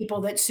many people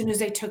that as soon as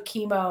they took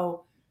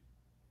chemo,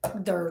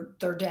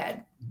 they're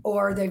dead,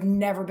 or they've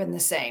never been the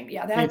same.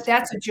 Yeah,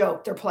 that's a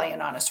joke they're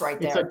playing on us right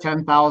there. It's a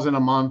 $10,000 a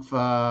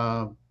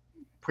month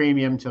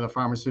premium to the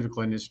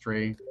pharmaceutical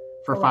industry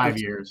for 5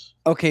 years.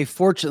 Okay,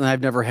 fortunately,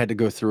 I've never had to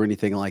go through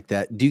anything like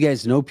that. Do you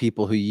guys know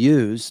people who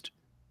used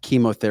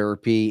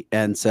chemotherapy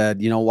and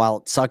said, while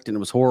it sucked and it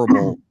was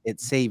horrible, it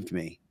saved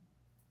me?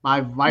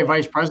 My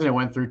vice president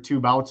went through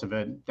 2 bouts of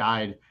it,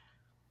 died.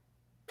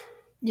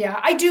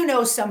 Yeah, I do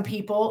know some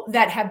people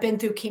that have been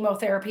through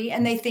chemotherapy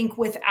and they think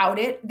without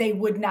it, they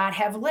would not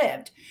have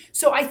lived.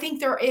 So I think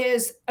there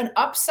is an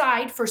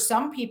upside for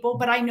some people,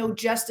 but I know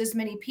just as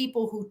many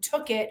people who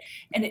took it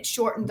and it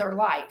shortened their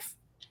life.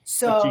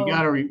 So but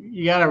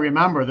you gotta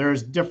remember,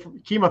 there's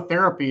different.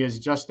 Chemotherapy is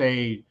just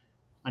a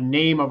a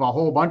name of a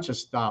whole bunch of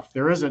stuff.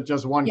 There isn't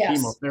just one Yes.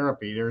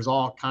 chemotherapy. There's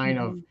all kind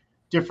of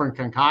different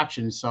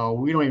concoctions. So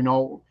we don't even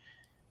know,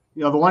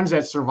 the ones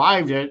that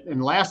survived it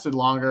and lasted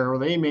longer,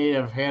 they may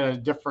have had a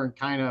different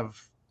kind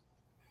of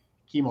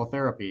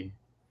chemotherapy.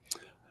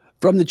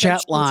 From the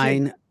chat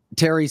line,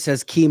 Terry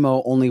says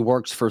chemo only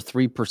works for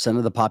 3%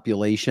 of the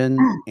population,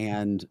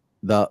 and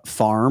the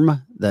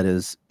farm, that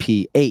is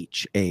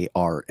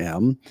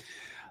PHARM.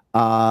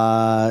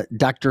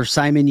 Dr.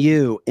 Simon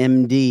Yu,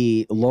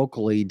 MD,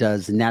 locally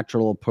does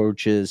natural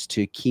approaches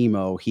to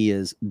chemo. He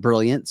is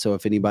brilliant. So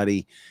if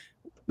anybody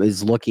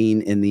is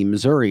looking in the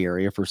Missouri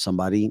area for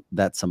somebody,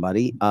 that's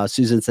somebody.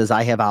 Susan says,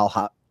 I have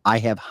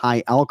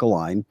high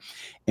alkaline.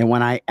 And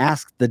when I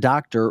asked the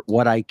doctor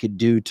what I could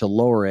do to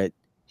lower it,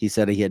 he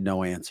said he had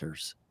no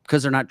answers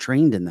because they're not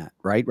trained in that.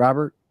 Right,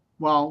 Robert?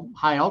 Well,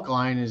 high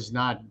alkaline is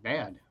not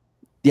bad.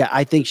 Yeah,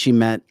 I think she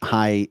meant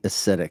high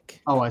acidic.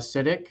 Oh,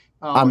 acidic?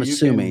 Oh, I'm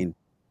assuming.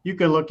 You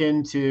can look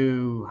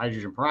into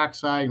hydrogen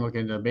peroxide, you can look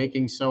into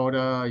baking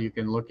soda, you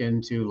can look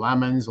into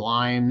lemons,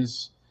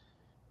 limes.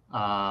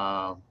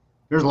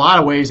 There's a lot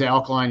of ways to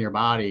alkaline your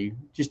body.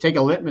 Just take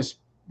a litmus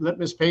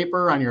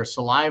paper on your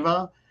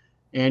saliva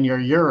and your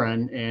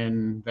urine,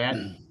 and that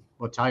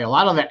will tell you. A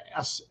lot of the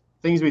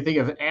things we think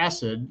of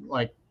acid,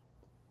 like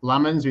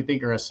lemons, we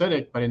think are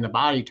acidic, but in the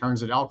body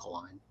turns it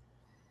alkaline.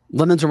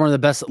 Lemons are one of the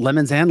best,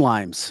 lemons and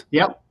limes.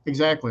 Yep,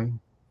 exactly.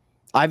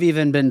 I've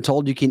even been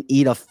told you can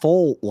eat a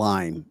full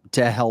lime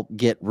to help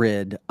get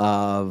rid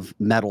of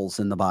metals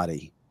in the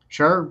body.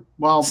 Sure.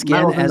 Well, Skin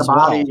metals in the as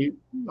body,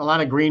 a lot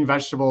of green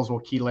vegetables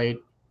will chelate,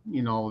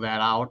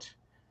 that out.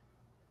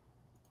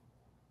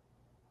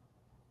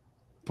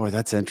 Boy,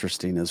 that's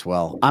interesting as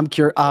well. I'm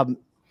curious.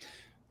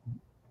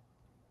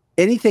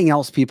 Anything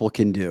else people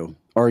can do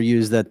or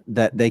use that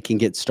they can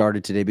get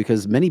started today?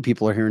 Because many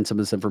people are hearing some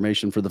of this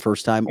information for the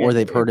first time, or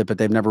they've heard it, but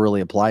they've never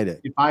really applied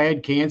it. If I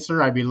had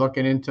cancer, I'd be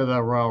looking into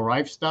the Royal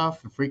Rife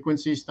stuff, the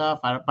frequency stuff.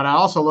 But I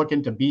also look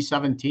into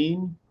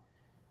B17,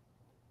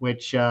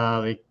 which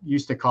they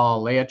used to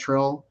call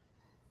Laetrile.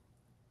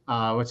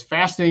 What's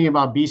fascinating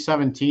about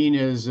B17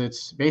 is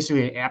it's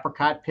basically an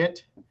apricot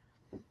pit.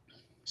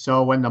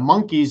 So when the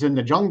monkeys in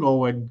the jungle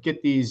would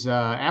get these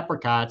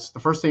apricots, the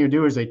first thing you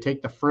do is they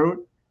take the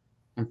fruit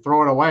and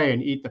throw it away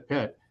and eat the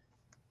pit.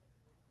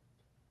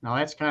 Now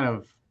that's kind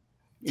of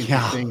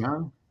interesting,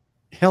 huh?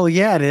 Hell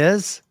yeah, it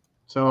is.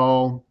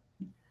 So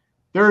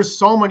there's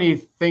so many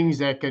things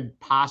that could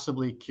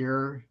possibly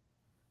cure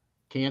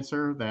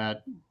cancer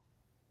that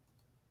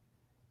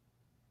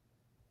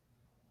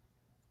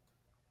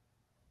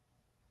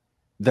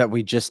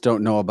we just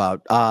don't know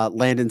about.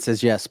 Landon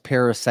says, yes,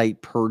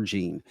 parasite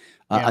purging,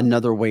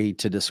 another way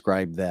to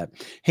describe that.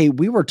 Hey,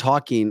 we were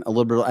talking a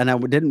little bit, and I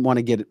didn't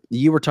want to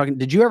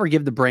did you ever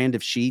give the brand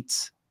of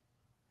sheets?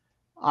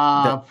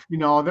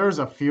 There's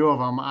a few of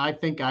them. I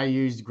think I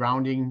used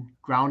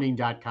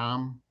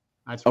grounding.com.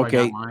 That's where I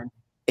got mine.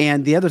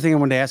 And the other thing I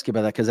wanted to ask you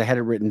about that, because I had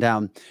it written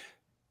down,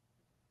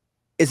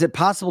 is it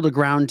possible to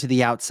ground to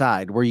the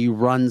outside where you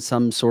run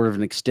some sort of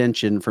an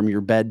extension from your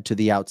bed to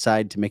the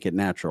outside to make it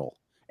natural?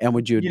 And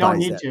would you advise don't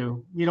need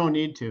to. You don't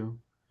need to.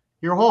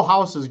 Your whole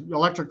house is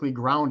electrically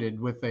grounded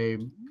with a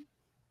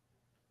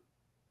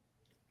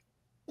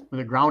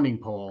grounding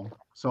pole.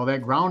 So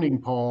that grounding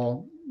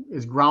pole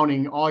is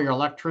grounding all your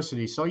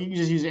electricity. So you can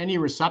just use any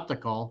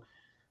receptacle.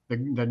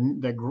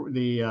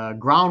 The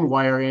ground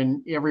wire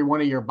in every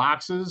one of your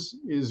boxes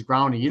is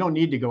grounding. You don't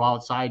need to go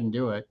outside and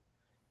do it.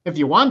 If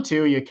you want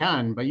to, you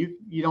can, but you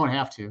don't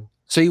have to.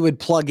 So you would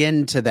plug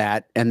into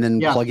that and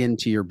then plug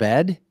into your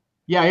bed?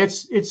 Yeah,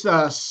 it's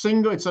a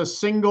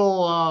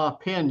single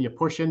pin you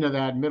push into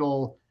that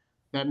middle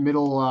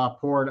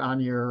port on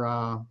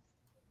your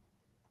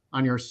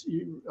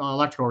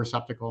electrical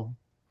receptacle.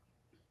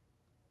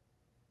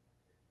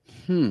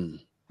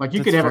 Like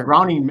you could have a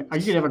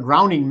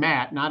grounding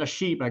mat, not a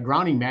sheet, but a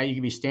grounding mat you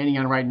could be standing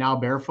on right now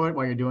barefoot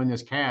while you're doing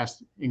this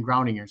cast and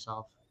grounding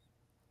yourself.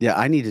 Yeah,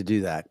 I need to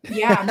do that.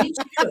 Yeah, me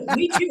too.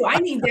 Me too. I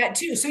need that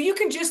too. So you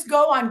can just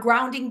go on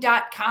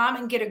grounding.com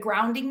and get a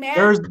grounding mat.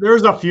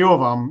 There's a few of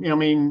them.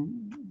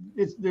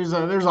 There's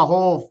a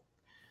whole.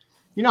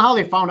 You know how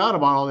they found out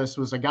about all this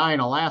was a guy in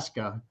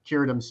Alaska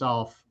cured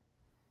himself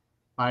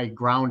by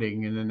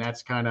grounding, and then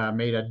that's kind of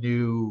made a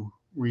new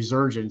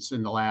resurgence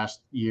in the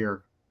last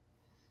year.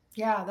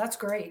 Yeah, that's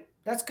great.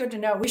 That's good to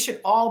know. We should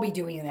all be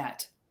doing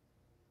that.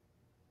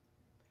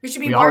 We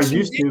should be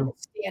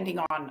standing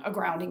on a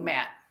grounding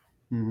mat.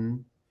 Mm-hmm.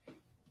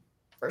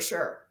 For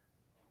sure.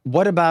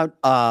 What about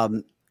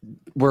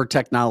where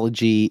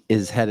technology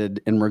is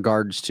headed in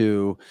regards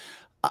to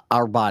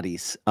our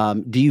bodies?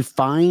 Do you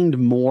find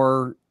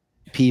more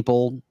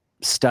people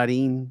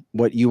studying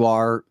what you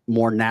are,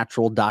 more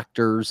natural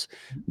doctors,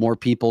 more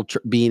people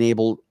being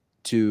able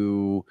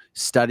to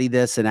study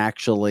this and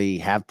actually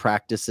have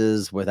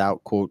practices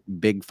without, quote,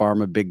 big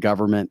pharma, big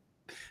government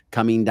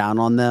coming down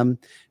on them?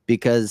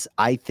 Because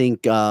I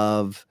think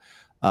of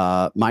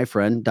my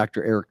friend,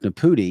 Dr. Eric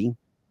Naputi,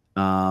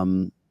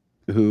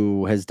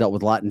 who has dealt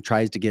with a lot and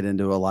tries to get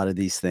into a lot of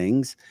these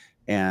things.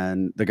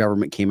 and the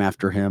government came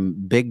after him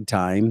big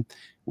time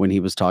when he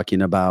was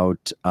talking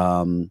about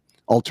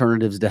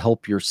alternatives to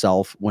help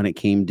yourself when it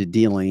came to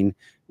dealing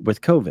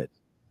with COVID.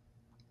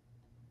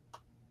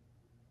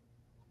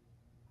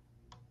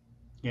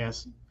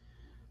 Yes.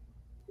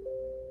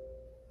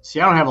 See,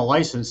 I don't have a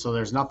license, so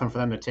there's nothing for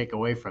them to take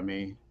away from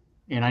me.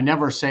 And I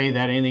never say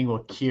that anything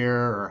will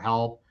cure or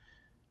help.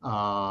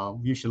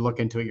 You should look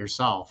into it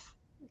yourself,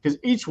 because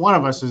each one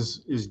of us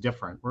is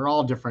different. We're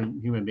all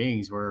different human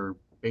beings. We're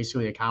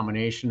basically a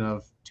combination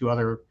of two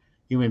other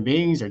human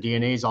beings. Our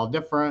DNA is all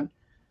different.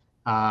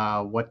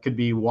 What could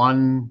be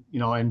one,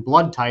 and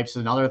blood types is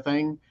another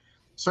thing.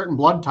 Certain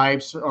blood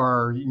types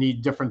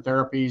need different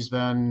therapies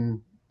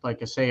than,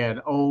 like I say, an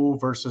O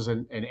versus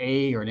an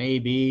A or an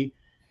AB.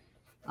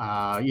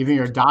 Even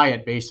your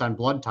diet based on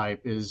blood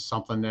type is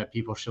something that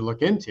people should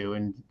look into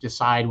and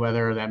decide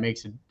whether that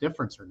makes a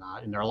difference or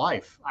not in their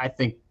life. I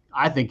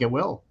think it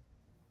will.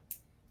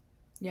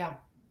 Yeah.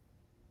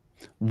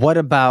 What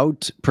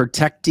about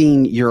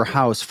protecting your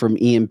house from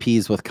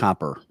EMPs with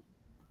copper?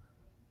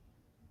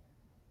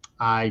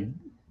 As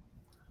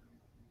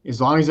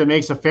long as it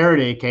makes a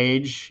Faraday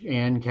cage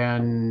and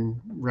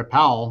can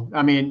repel.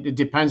 I mean, it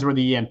depends where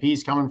the EMP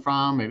is coming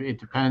from. It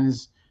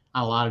depends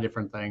on a lot of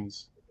different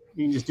things.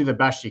 You can just do the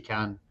best you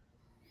can.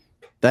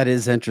 That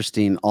is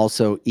interesting.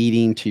 Also,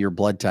 eating to your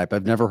blood type.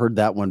 I've never heard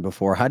that one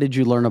before. How did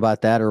you learn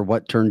about that, or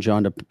what turned you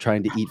on to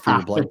trying to eat for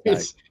your blood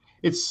type?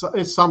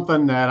 It's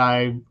something that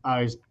I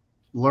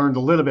learned a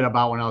little bit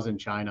about when I was in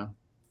China.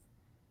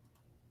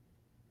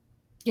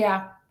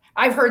 Yeah,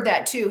 I've heard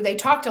that too. They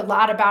talked a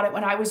lot about it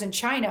when I was in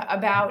China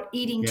about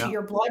eating to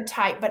your blood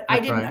type, but I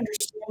didn't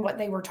understand what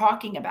they were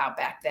talking about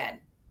back then.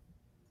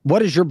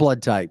 What is your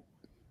blood type?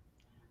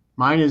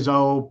 Mine is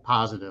O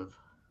positive.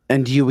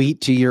 And do you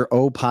eat to your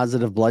O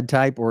positive blood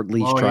type, or at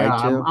least try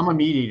to? I'm a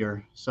meat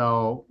eater.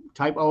 So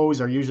type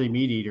O's are usually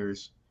meat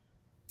eaters,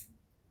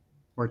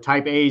 where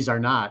type A's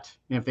are not.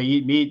 And if they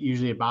eat meat,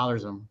 usually it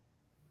bothers them.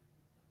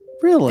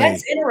 Really?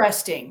 That's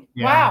interesting.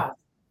 Yeah. Wow.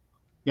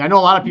 Yeah, I know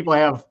a lot of people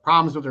have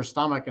problems with their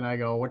stomach, and I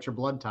go, "What's your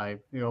blood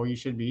type?" You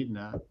should be eating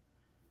that.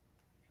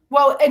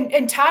 Well,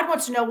 and Todd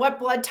wants to know what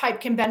blood type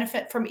can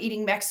benefit from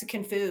eating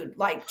Mexican food,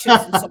 like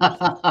chips and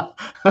salsa.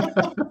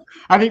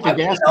 I think the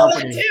gas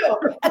company too,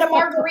 and a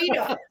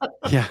margarita.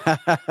 Yeah.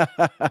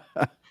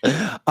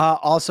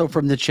 Also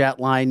from the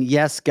chat line,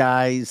 yes,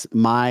 guys,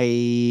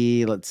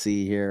 let's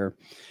see here.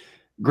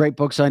 Great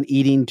books on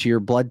eating to your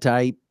blood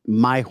type.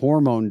 My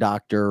hormone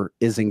doctor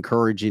is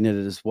encouraging it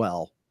as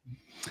well.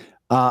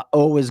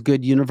 O is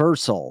good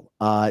universal.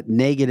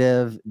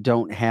 Negative,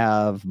 don't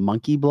have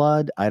monkey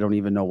blood. I don't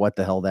even know what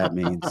the hell that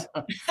means.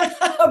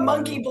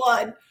 Monkey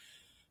blood.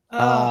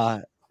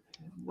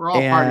 We're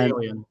all part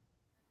alien.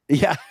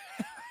 Yeah.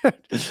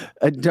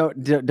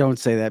 Don't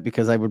say that,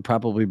 because I would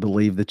probably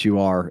believe that you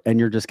are, and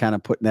you're just kind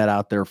of putting that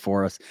out there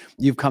for us.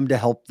 You've come to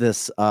help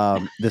this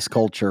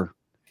culture,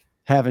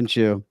 haven't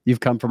you? You've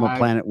come from a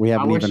planet we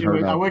haven't even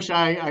heard of. I wish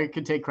I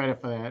could take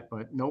credit for that,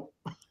 but nope.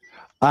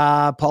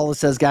 Paula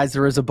says, guys,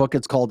 there is a book.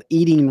 It's called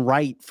Eating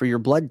Right for Your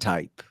Blood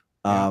Type.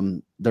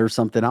 There's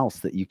something else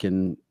that you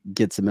can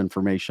get some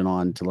information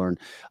on to learn.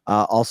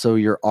 Also,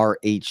 your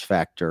RH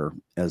factor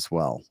as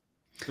well.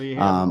 So you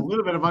have a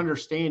little bit of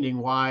understanding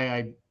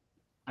why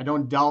I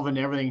don't delve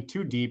into everything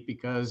too deep,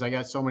 because I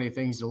got so many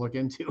things to look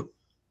into.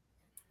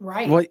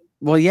 Right.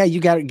 Well, yeah, you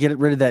got to get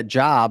rid of that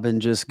job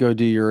and just go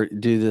do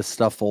this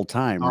stuff full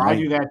time, right?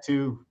 I do that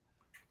too.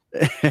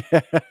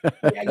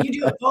 Yeah,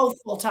 you do it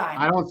both full time.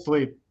 I don't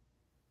sleep.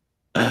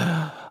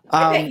 I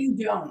bet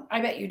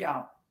you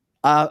don't.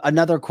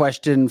 Another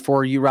question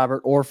for you, Robert,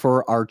 or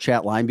for our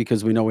chat line,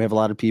 because we know we have a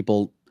lot of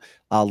people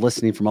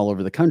listening from all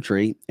over the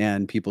country,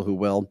 and people who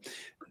will.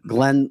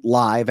 Glenn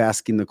live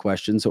asking the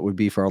question, so it would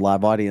be for our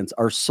live audience.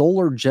 Are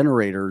solar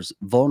generators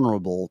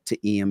vulnerable to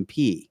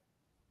EMP?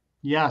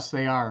 Yes,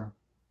 they are.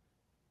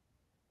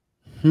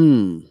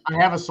 I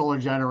have a solar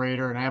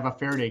generator, and I have a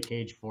Faraday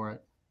cage for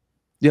it.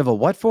 You have a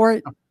what for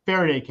it? A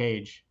Faraday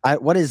cage.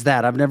 What is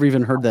that? I've never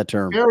even heard that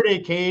term.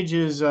 Faraday cage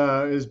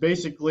is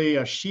basically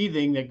a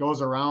sheathing that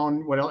goes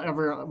around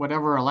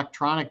whatever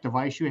electronic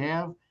device you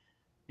have,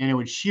 and it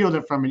would shield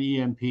it from an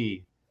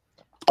EMP.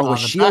 Oh, a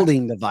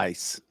shielding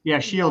device. Yeah,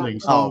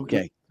 shielding. So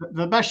okay.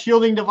 The best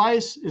shielding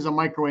device is a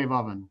microwave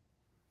oven.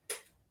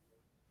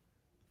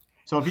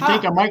 So if you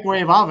take a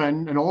microwave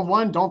oven, an old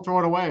one, don't throw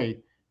it away.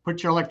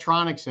 Put your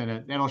electronics in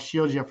it. That'll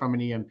shield you from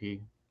an EMP.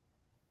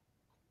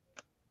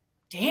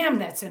 Damn,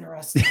 that's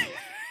interesting.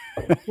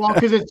 Well,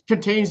 because it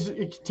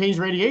contains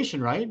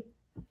radiation, right?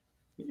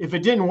 If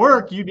it didn't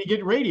work, you'd be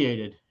getting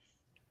radiated.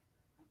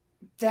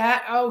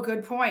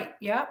 Good point.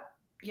 Yep.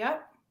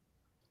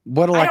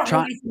 What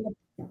electronics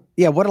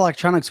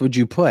would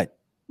you put?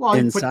 Well,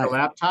 you inside? Put your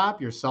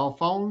laptop, your cell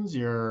phones,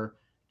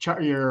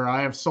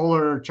 I have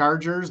solar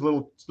chargers,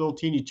 little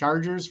teeny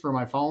chargers for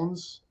my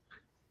phones.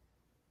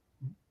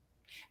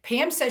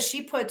 Pam says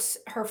she puts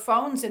her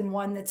phones in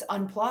one that's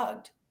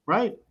unplugged.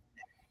 Right.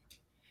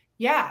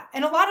 Yeah.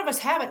 And a lot of us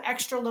have an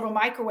extra little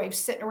microwave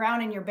sitting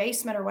around in your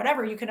basement or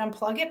whatever. You can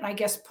unplug it and I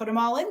guess put them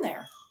all in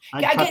there.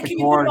 I'd cut the Can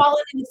you put them cord. all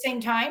in at the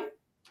same time?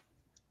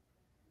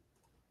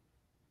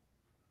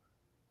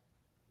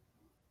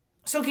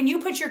 So can you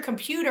put your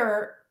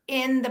computer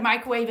in the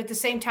microwave at the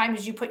same time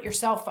as you put your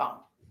cell phone?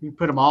 You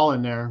put them all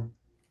in there.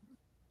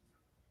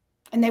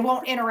 And they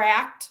won't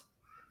interact?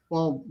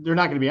 Well, they're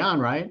not going to be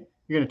on, right?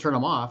 You're going to turn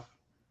them off.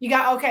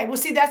 Okay. Well,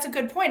 see, that's a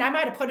good point. I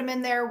might have put them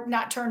in there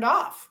not turned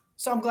off.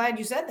 So I'm glad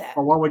you said that.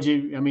 Or what would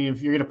you, I mean,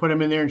 if you're going to put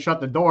them in there and shut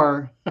the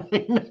door,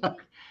 they'll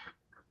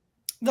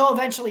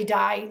eventually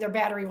die. Their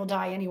battery will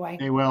die anyway.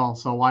 They will.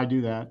 So why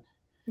do that?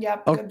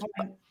 Yep. Okay. Good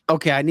point.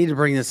 Okay. I need to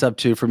bring this up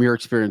too from your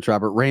experience,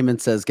 Robert.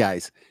 Raymond says,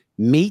 guys,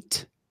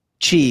 meat,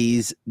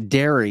 cheese,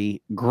 dairy,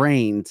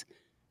 grains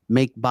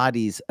make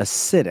bodies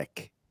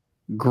acidic.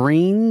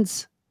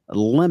 Greens,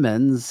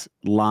 lemons,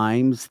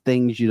 limes,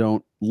 things you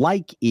don't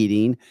like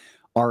eating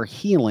are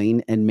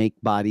healing and make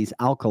bodies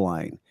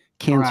alkaline.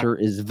 Cancer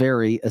is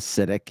very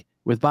acidic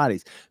with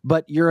bodies,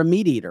 but you're a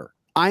meat eater.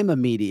 I'm a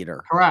meat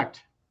eater.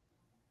 Correct.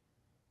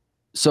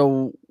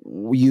 So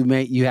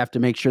you have to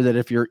make sure that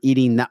if you're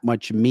eating that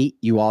much meat,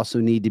 you also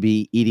need to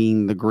be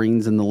eating the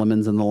greens and the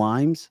lemons and the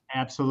limes.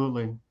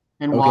 Absolutely.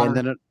 And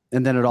water.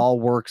 And then it all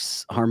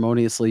works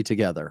harmoniously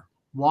together.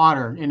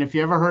 Water. And if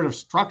you ever heard of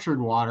structured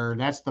water,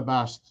 that's the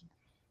best.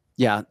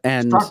 Yeah.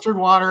 And structured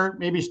water,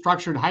 maybe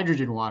structured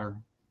hydrogen water.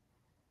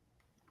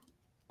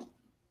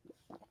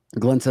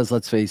 Glenn says,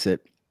 let's face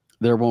it,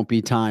 there won't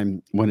be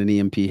time when an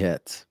EMP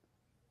hits.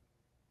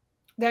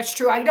 That's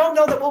true. I don't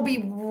know that we'll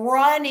be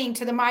running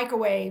to the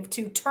microwave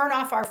to turn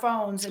off our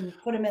phones and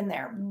put them in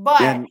there,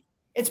 but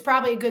it's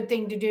probably a good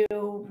thing to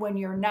do when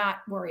you're not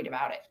worried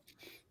about it.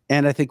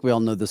 And I think we all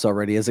know this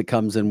already as it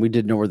comes in. We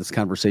did know where this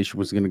conversation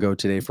was going to go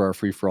today for our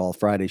Free for All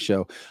Friday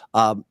show.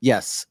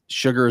 Yes,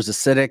 sugar is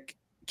acidic.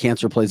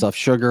 Cancer plays off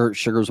sugar.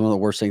 Sugar is one of the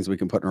worst things we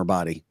can put in our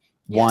body.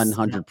 Yes.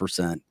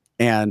 100%.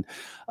 And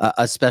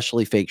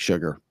especially fake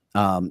sugar.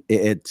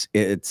 It's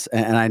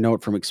and I know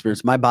it from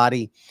experience. My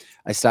body,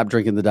 I stopped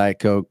drinking the Diet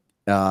Coke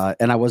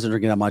and I wasn't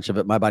drinking that much of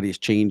it. My body is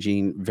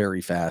changing very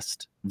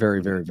fast,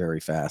 very, very, very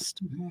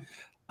fast.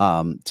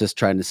 Mm-hmm. Just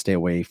trying to stay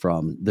away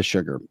from the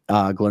sugar.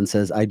 Glenn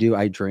says, I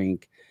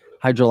drink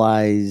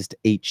hydrolyzed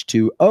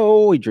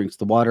H2O. He drinks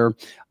the water.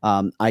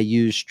 I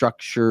use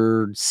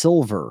structured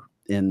silver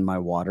in my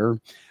water.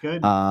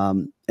 Good.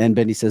 And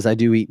Benny says, I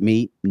do eat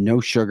meat, no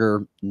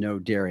sugar, no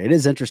dairy. It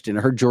is interesting.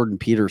 I heard Jordan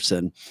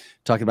Peterson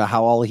talking about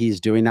how all he's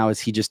doing now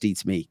is he just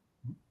eats meat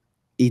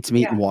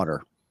and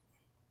water.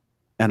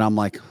 And I'm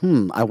like,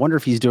 I wonder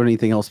if he's doing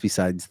anything else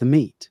besides the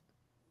meat.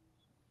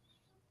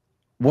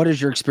 What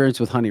is your experience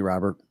with honey,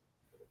 Robert?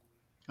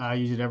 I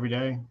use it every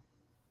day.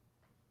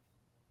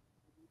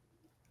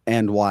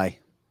 And why?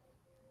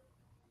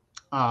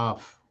 Well,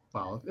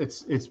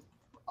 it's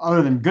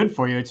other than good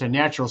for you, it's a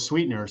natural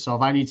sweetener. So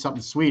if I need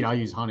something sweet, I'll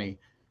use honey.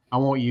 I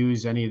won't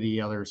use any of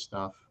the other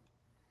stuff.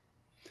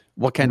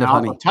 What kind of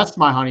honey? I'll test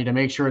my honey to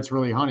make sure it's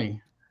really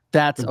honey.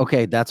 That's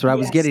okay. That's what I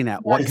was getting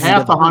at. What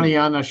half the honey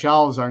on the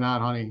shelves are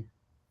not honey.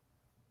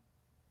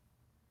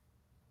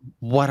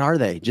 What are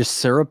they? Just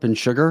syrup and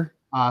sugar?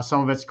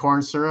 Some of it's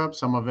corn syrup.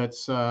 Some of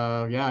it's,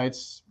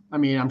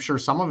 I'm sure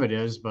some of it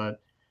is,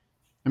 but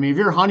I mean, if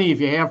your honey,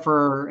 if you have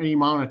for any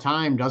amount of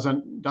time,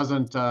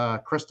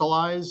 doesn't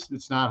crystallize,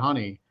 it's not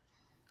honey.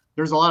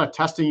 There's a lot of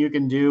testing you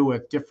can do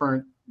with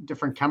different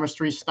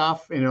chemistry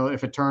stuff. You know,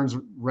 if it turns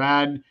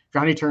red, if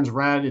your honey turns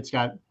red, it's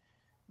got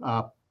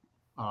what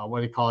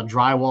do they call it,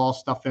 drywall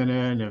stuff in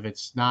it. And if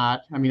it's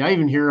not, I mean, I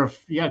even hear of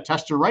you got to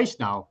test your rice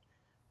now.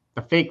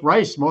 The fake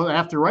rice,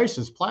 half the rice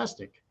is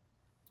plastic.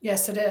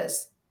 Yes, it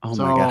is. Oh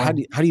my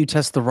God! How do you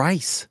test the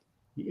rice?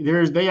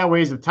 They have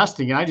ways of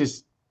testing it. I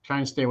just try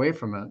and stay away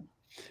from it.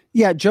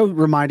 Yeah, Joe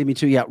reminded me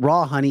too. Yeah,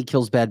 raw honey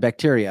kills bad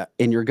bacteria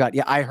in your gut.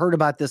 Yeah, I heard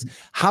about this.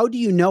 How do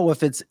you know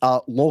if it's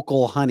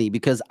local honey?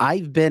 Because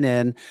I've been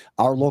in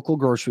our local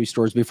grocery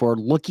stores before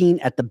looking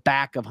at the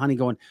back of honey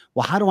going,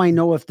 well, how do I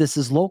know if this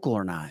is local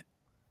or not?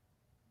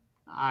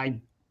 I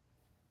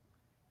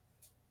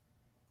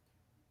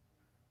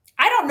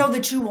don't know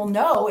that you will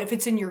know if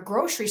it's in your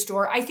grocery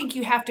store. I think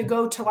you have to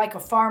go to like a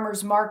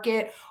farmer's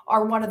market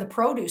or one of the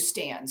produce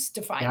stands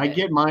to find it. I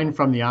get mine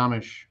from the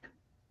Amish.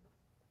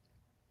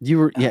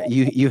 You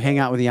hang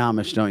out with the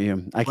Amish, don't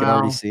you? I can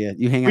already see it.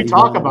 You hang out. We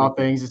talk about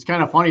things. It's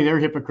kind of funny. They're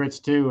hypocrites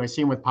too. I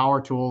see them with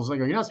power tools. I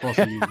go, you're not supposed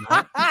to use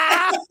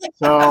that.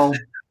 So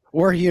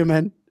we're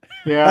human.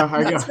 Yeah,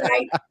 I guess.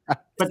 Right.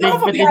 But they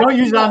don't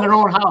use it on their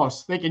own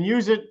house. They can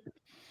use it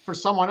for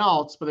someone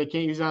else, but they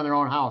can't use it on their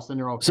own house. Then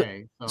they're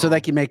okay. So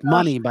they can make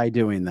money by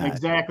doing that.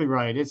 Exactly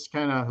right. It's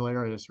kind of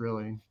hilarious,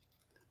 really.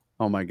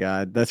 Oh my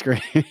God, that's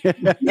great.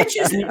 and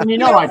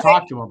I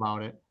talked to him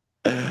about it.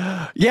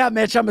 Yeah,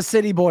 Mitch, I'm a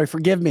city boy.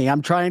 Forgive me.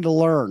 I'm trying to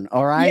learn.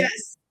 All right.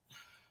 Yes.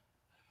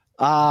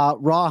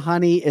 Raw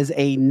honey is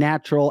a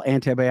natural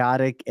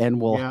antibiotic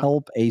and will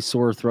help a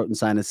sore throat and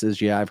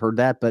sinuses. Yeah, I've heard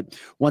that. But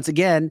once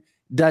again,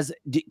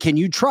 can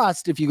you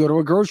trust if you go to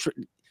a grocery?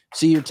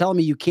 So you're telling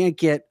me you can't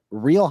get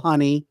real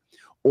honey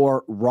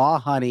or raw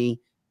honey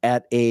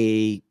at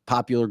a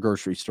popular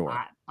grocery store?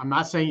 I'm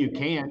not saying you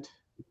can't.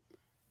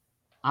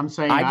 I'm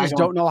saying I just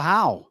don't know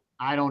how.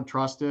 I don't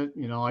trust it.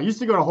 You know, I used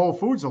to go to Whole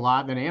Foods a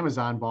lot, then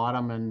Amazon bought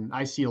them, and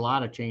I see a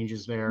lot of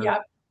changes there.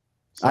 Yep.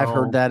 I've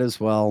heard that as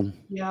well.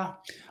 Yeah.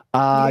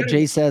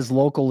 Jay says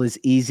local is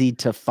easy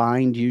to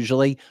find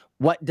usually.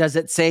 What does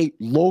it say?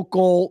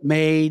 Local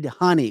made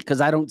honey?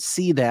 Because I don't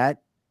see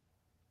that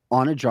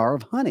on a jar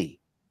of honey.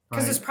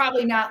 Because it's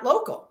probably not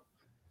local.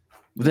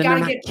 You Then got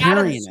to they're get not out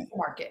of the carrying it.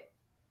 supermarket.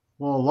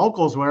 Well,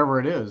 local's wherever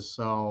it is.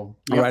 So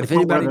All right. If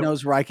anybody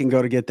knows where I can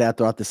go to get that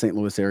throughout the St.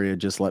 Louis area,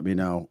 just let me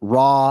know.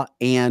 Raw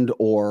and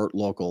or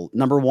local.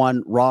 Number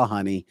 1, raw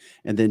honey,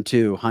 and then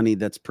 2, honey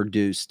that's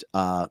produced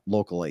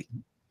locally.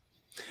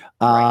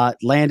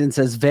 Landon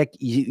says, Vic,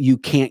 you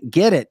can't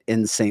get it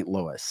in St.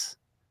 Louis.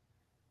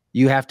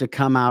 You have to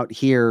come out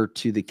here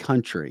to the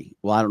country.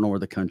 Well, I don't know where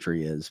the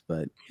country is,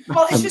 but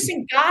well, it's just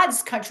in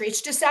God's country.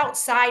 It's just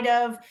outside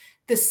of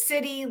the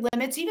city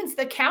limits, even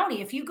the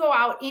county. If you go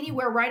out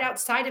anywhere right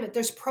outside of it,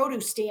 there's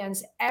produce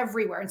stands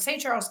everywhere. In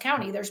St. Charles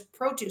County, there's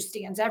produce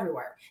stands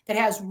everywhere that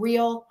has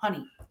real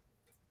honey.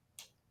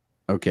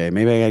 Okay,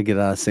 maybe I gotta get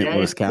out of St.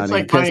 Louis County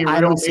like because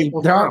I don't see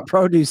there aren't syrup.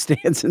 produce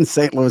stands in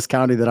St. Louis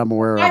County that I'm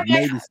aware of.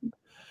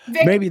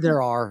 Maybe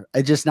there are.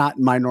 It's just not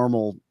my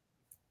normal.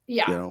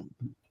 Yeah. You know.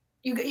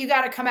 You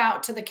got to come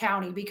out to the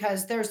county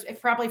because there's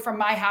probably from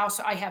my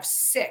house, I have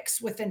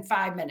 6 within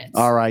 5 minutes.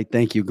 All right.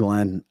 Thank you,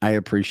 Glenn. I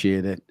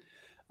appreciate it.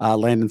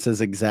 Landon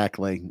says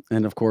exactly.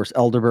 And of course,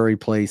 Elderberry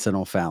Place and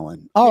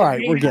O'Fallon. All right.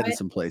 We're getting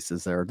some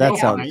places there. That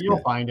sounds good. You'll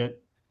find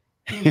it.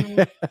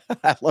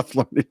 I love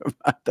learning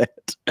about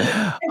that.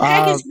 And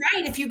Peg is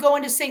right. If you go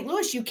into St.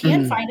 Louis, you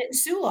can find it in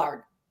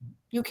Soulard.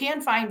 You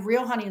can find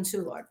real honey in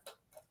Soulard.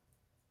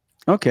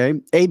 Okay.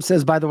 Abe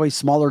says, by the way,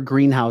 smaller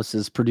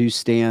greenhouses produce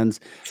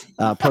stands.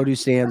 Produce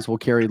stands will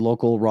carry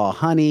local raw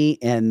honey,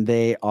 and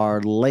they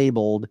are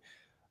labeled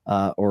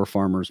or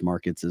farmers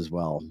markets as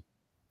well.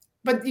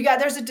 But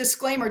there's a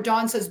disclaimer.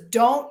 Dawn says,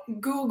 don't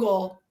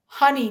Google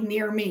honey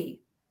near me.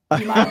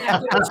 You might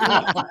have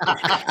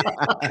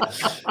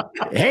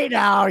Hey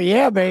now,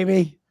 yeah,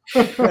 baby.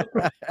 That's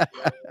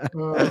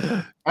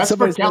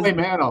for Kelly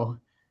Mano.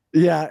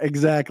 Yeah,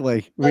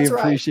 exactly. We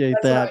appreciate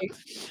that. Right.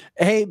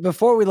 Hey,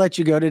 before we let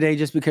you go today,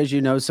 just because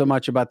you know so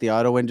much about the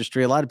auto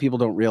industry, a lot of people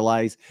don't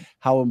realize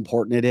how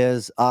important it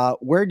is.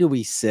 Where do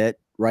we sit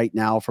right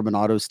now from an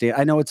auto stand?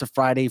 I know it's a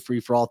Friday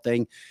free-for-all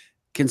thing.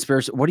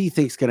 Conspiracy. What do you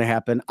think is going to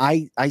happen?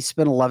 I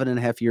spent 11 and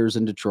a half years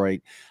in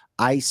Detroit.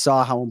 I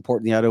saw how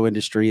important the auto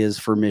industry is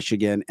for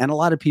Michigan and a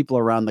lot of people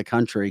around the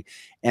country.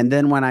 And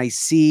then when I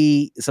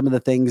see some of the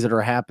things that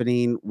are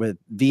happening with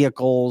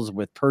vehicles,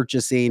 with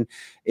purchasing,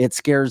 it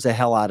scares the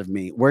hell out of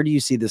me. Where do you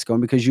see this going?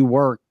 Because you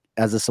work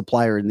as a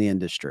supplier in the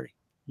industry.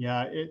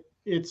 Yeah,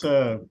 it's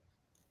a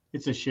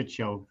shit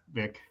show,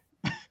 Vic.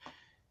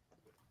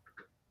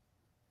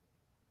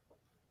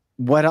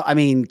 What I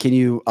mean, can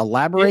you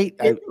elaborate?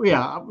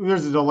 Yeah,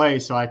 there's a delay,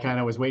 so I kind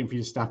of was waiting for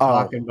you to stop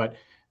talking, but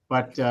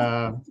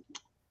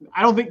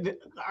I don't think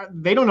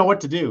they don't know what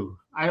to do.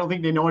 I don't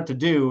think they know what to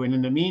do. And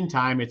in the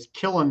meantime, it's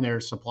killing their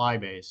supply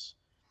base.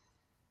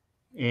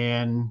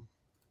 And,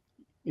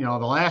 you know,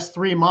 the last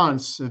 3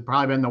 months have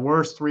probably been the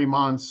worst 3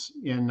 months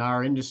in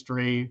our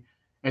industry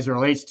as it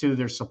relates to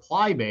their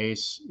supply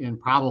base in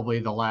probably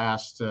the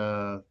last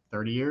 30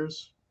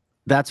 years.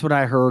 That's what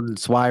I heard.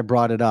 That's why I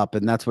brought it up.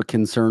 And that's what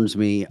concerns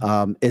me.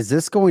 Is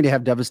this going to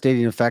have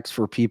devastating effects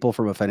for people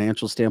from a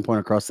financial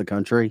standpoint across the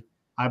country?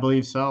 I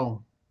believe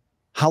so.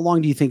 How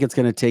long do you think it's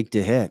going to take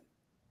to hit?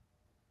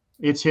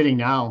 It's hitting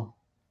now.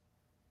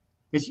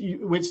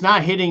 It's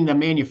not hitting the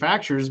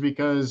manufacturers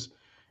because,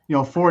 you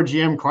know, Ford,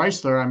 GM,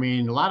 Chrysler, I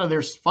mean, a lot of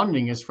their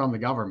funding is from the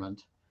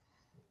government.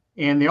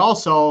 And they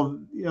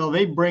also, you know,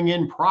 they bring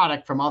in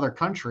product from other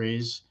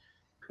countries.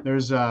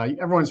 There's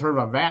everyone's heard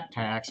of a VAT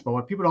tax, but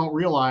what people don't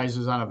realize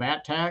is on a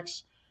VAT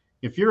tax,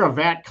 if you're a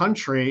VAT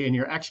country and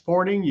you're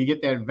exporting, you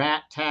get that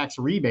VAT tax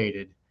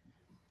rebated.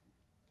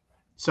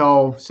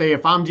 So say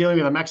if I'm dealing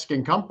with a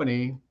Mexican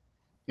company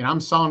and I'm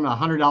selling a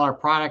 $100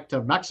 product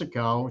to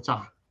Mexico,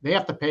 they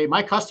have to pay,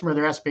 my customer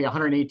there has to pay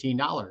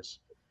 $118.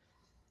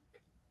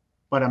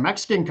 But a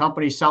Mexican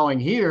company selling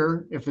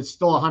here, if it's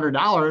still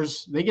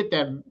 $100, they get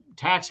that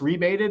tax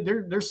rebated.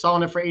 They're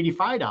selling it for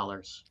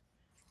 $85.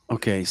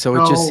 Okay, so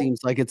it just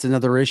seems like it's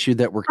another issue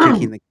that we're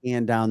kicking the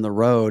can down the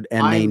road,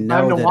 and they know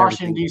I've been that to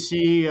Washington,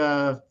 D.C.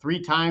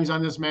 3 times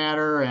on this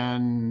matter,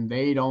 and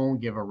they don't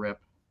give a rip.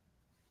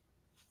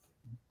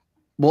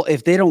 Well,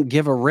 if they don't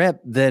give a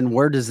rip, then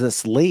where does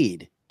this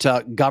lead?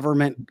 To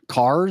government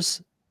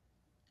cars?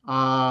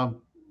 I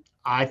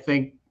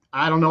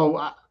don't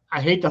know.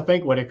 I hate to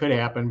think what it could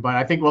happen, but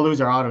I think we'll lose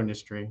our auto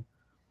industry.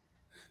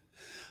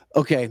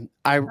 Okay.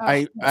 I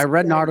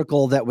read an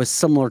article that was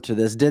similar to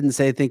this. Didn't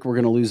say I think we're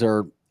going to lose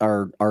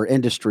our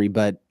industry,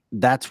 but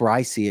that's where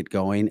I see it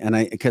going.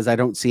 And because I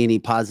don't see any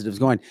positives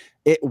going.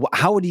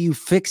 How do you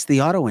fix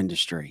the auto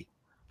industry?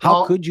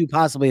 How could you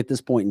possibly at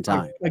this point in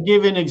time? I'll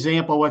give you an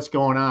example of what's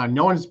going on.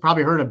 No one's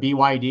probably heard of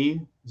BYD.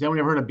 Has anyone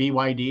ever heard of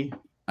BYD?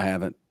 I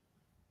haven't.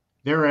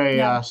 They're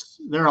an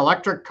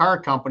electric car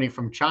company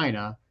from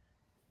China,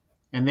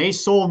 and they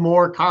sold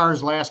more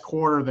cars last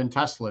quarter than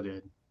Tesla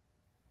did.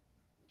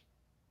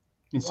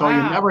 And so you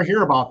never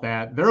hear about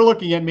that. They're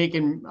looking at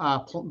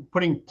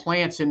putting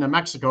plants into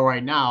Mexico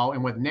right now,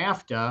 and with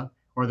NAFTA,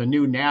 or the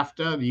new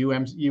NAFTA, the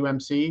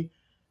UMC,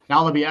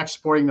 now they'll be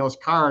exporting those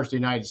cars to the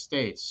United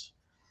States.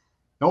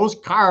 Those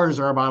cars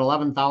are about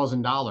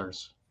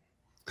 $11,000.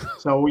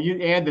 So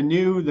you add the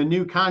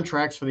new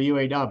contracts for the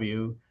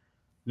UAW,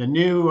 the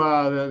new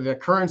the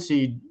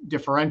currency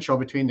differential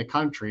between the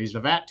countries, the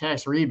VAT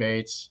tax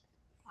rebates.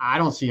 I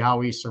don't see how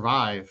we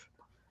survive.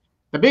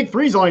 The big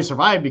three's only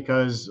survived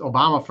because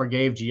Obama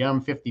forgave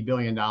GM $50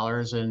 billion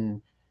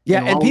and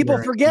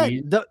people forget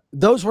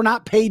those were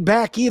not paid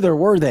back either,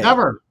 were they?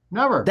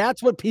 Never.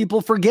 That's what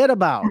people forget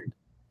about,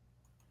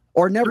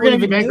 or never They're going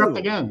to even be bankrupt knew.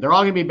 again. They're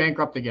all going to be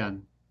bankrupt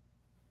again.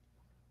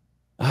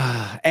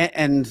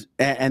 And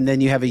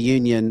then you have a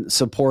union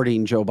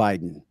supporting Joe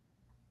Biden.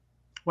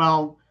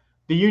 Well,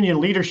 the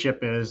union leadership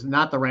is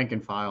not the rank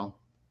and file.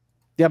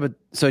 Yeah, but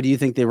so do you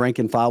think the rank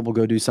and file will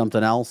go do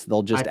something else?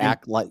 They'll just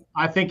act like.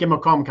 I think in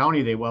Macomb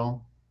County they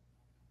will.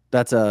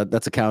 That's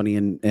a county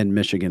in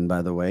Michigan,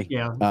 by the way.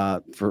 Yeah.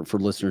 For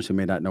listeners who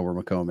may not know where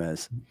Macomb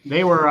is.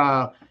 They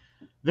were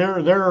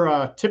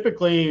they're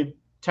typically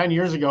 10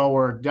 years ago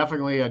were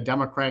definitely a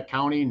Democrat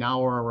county.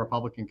 Now we're a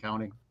Republican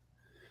county.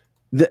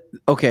 The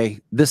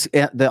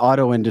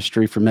auto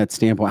industry from that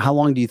standpoint, how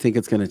long do you think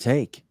it's going to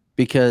take?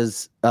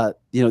 Because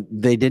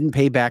they didn't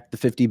pay back the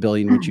 $50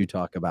 billion which you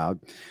talk about.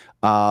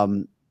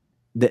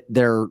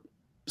 They're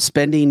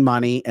spending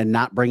money and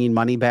not bringing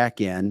money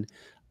back in.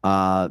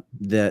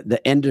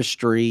 The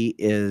industry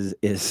is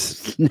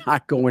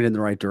not going in the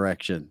right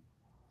direction.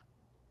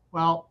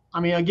 Well, I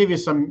mean, I'll give you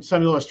some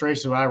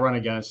illustrations of what I run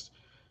against.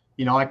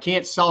 I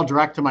can't sell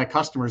direct to my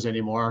customers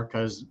anymore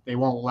because they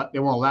won't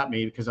let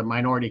me because of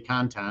minority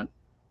content.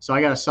 So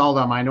I got to sell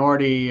to a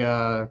minority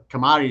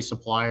commodity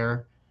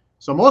supplier.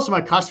 So most of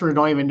my customers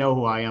don't even know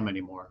who I am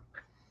anymore.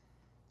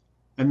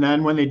 And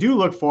then when they do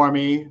look for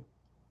me,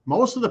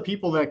 most of the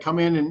people that come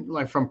in and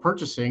like from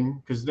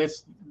purchasing, because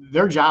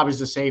their job is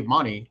to save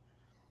money,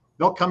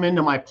 they'll come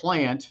into my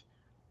plant,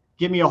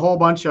 give me a whole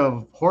bunch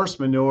of horse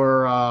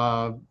manure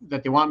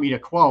that they want me to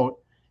quote,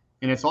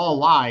 and it's all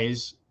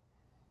lies.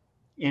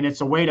 And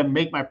it's a way to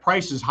make my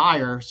prices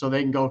higher so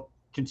they can go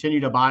continue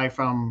to buy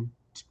from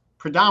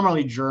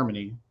predominantly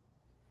Germany.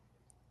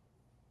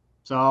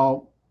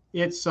 So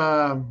it's,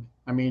 I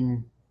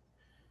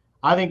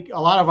think a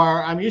lot of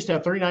I'm used to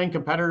have 39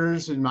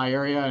 competitors in my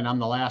area, and I'm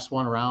the last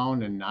one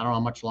around, and I don't know how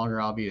much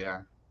longer I'll be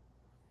there.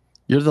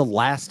 You're the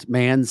last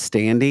man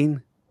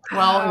standing?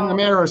 Well, in the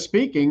matter of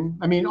speaking,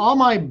 I mean, all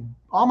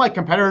my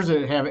competitors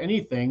that have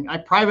anything, I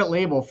private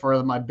label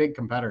for my big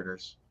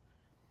competitors.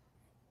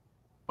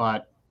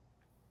 But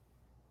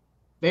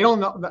they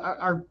don't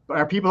know,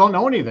 our people don't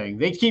know anything.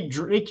 They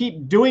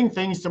keep doing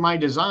things to my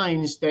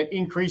designs that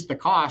increase the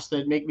cost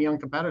that make me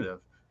uncompetitive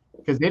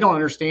because they don't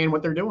understand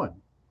what they're doing.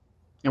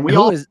 And we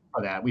all pay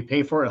for that. We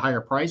pay for it at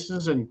higher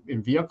prices and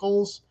in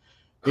vehicles.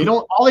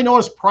 All they know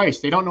is price.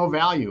 They don't know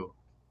value.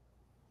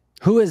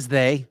 Who is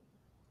they?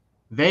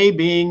 They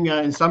being,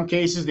 in some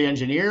cases, the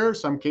engineer,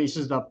 some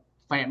cases, the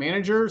plant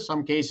manager,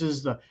 some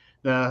cases, the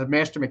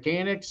master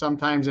mechanic,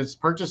 sometimes it's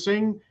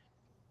purchasing,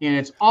 and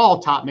it's all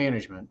top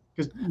management.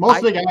 Because most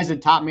of the guys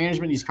at top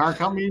management, these car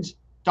companies,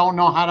 don't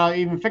know how to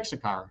even fix a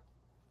car.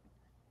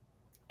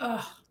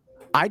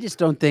 I just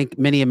don't think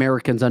many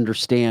Americans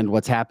understand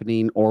what's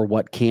happening or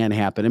what can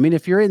happen. I mean,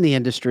 if you're in the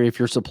industry, if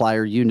you're a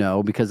supplier,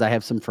 because I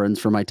have some friends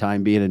from my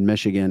time being in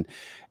Michigan,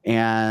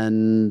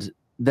 and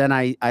then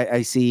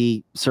I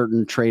see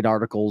certain trade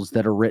articles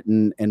that are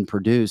written and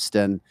produced,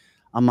 and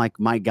I'm like,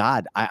 my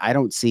God, I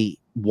don't see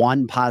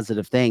one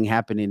positive thing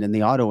happening in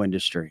the auto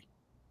industry.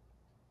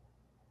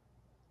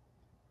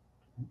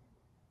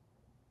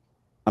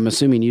 I'm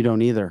assuming you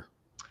don't either.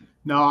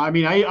 No, I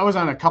mean, I was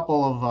on a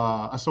couple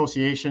of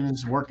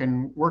associations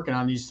working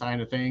on these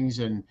kind of things.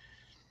 And,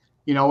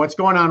 what's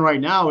going on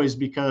right now is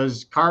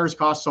because cars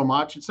cost so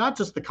much. It's not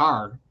just the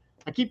car.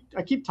 I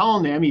keep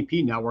telling the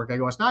MEP network, I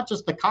go, it's not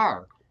just the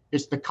car.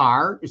 It's the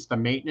car, it's the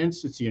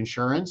maintenance, it's the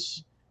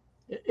insurance.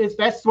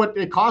 That's what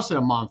it costs in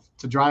a month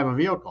to drive a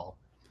vehicle.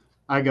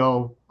 I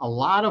go, a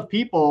lot of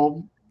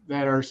people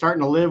that are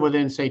starting to live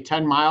within, say,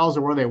 10 miles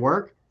of where they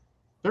work,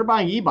 they're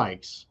buying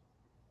e-bikes.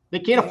 They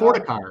can't afford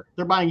a car.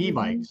 They're buying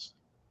e-bikes.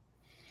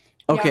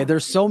 Okay,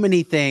 there's so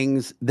many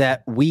things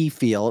that we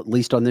feel, at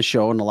least on this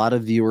show, and a lot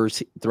of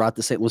viewers throughout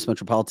the St. Louis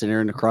metropolitan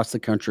area and across the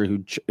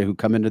country who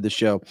come into the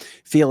show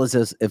feel as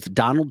if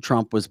Donald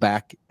Trump was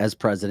back as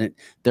president,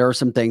 there are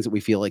some things that we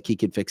feel like he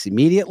could fix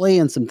immediately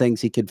and some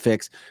things he could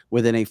fix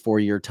within a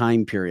 4-year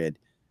time period.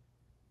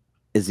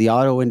 Is the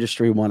auto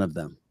industry one of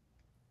them?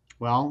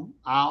 Well,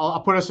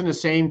 I'll put us in the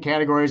same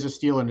category as the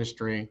steel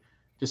industry.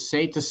 To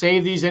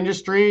save these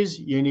industries,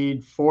 you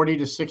need 40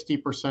 to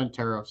 60%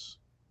 tariffs.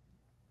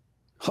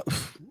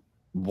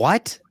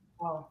 What?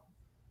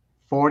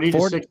 40 to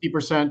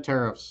 60%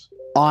 tariffs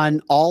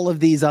on all of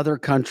these other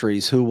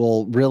countries who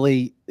will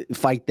really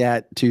fight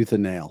that tooth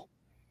and nail.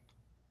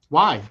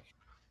 Why?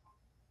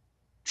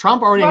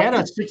 Trump already Well,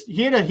 had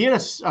he had a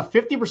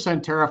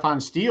 50% tariff on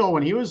steel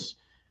when he was.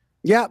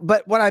 Yeah,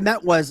 but what I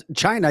meant was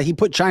China. He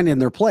put China in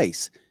their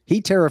place.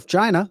 He tariffed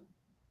China.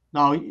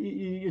 No,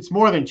 it's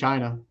more than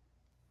China.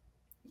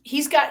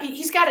 He's got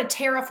a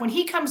tariff when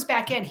he comes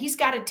back in. He's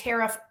got to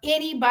tariff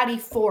anybody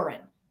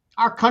foreign.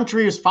 Our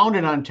country is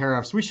founded on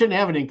tariffs. We shouldn't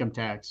have an income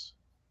tax.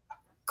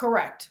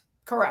 Correct.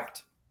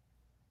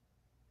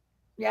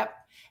 Yep.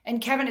 And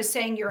Kevin is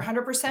saying you're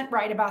 100%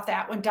 right about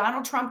that. When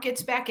Donald Trump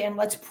gets back in,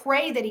 let's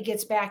pray that he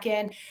gets back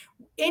in.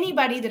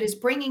 Anybody that is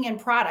bringing in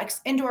products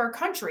into our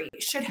country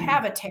should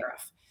have a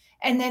tariff,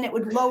 and then it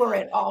would lower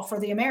it all for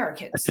the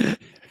Americans.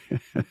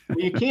 Well,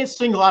 you can't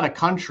single out a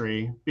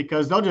country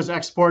because they'll just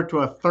export to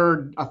a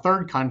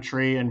third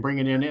country and bring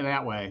it in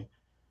that way.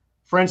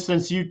 For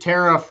instance, you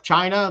tariff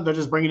China, they'll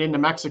just bring it into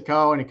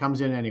Mexico and it comes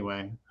in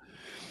anyway.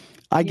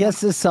 I guess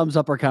this sums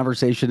up our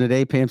conversation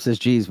today. Pam says,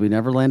 geez, we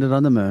never landed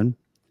on the moon.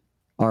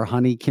 Our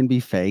honey can be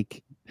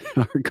fake.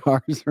 Our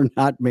cars are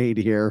not made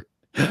here.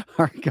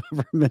 Our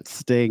government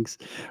stinks.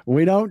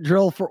 We don't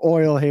drill for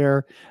oil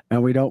here,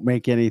 and we don't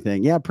make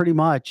anything. Yeah, pretty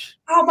much.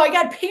 Oh my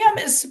God, Pam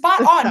is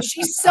spot on.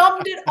 She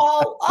summed it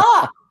all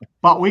up.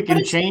 But we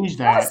can change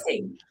that.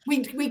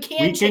 We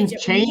can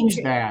change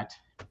that.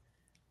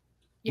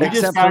 Yeah. We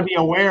just got to be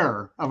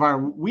aware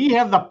of we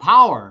have the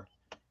power.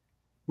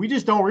 We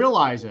just don't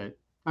realize it.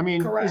 I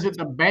mean, Correct. Is it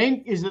the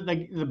bank? Is it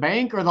the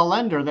bank or the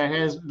lender that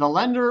has the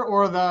lender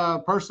or the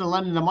person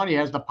lending the money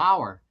has the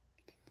power?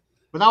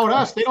 Without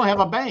us, they don't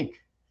have a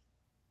bank.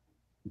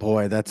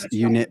 Boy, that's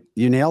you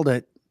nailed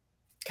it.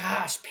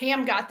 Gosh,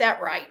 Pam got that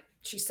right.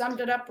 She summed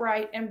it up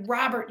right. And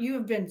Robert, you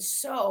have been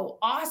so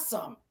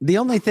awesome. The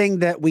only thing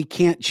that we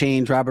can't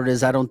change, Robert,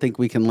 is I don't think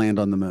we can land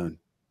on the moon.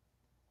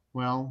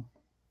 Well,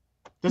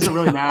 does it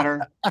really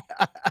matter?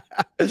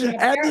 And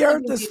the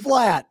earth is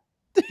flat.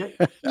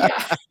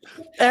 Yeah.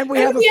 And we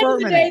have a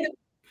firmament.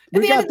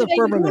 We got the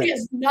firmament. The moon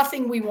has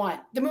nothing we want.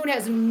 The moon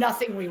has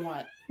nothing we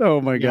want. Oh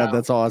my God,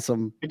 that's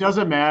awesome. It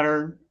doesn't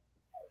matter.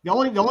 The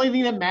only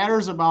thing that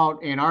matters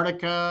about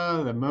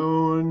Antarctica, the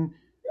moon,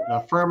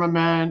 the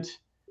firmament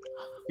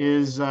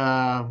is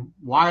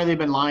why are they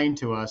been lying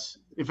to us?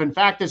 If in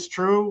fact it's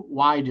true,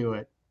 why do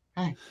it?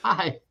 Hey,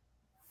 hi.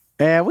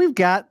 And we've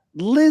got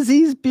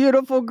Lizzie's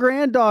beautiful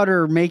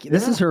granddaughter making.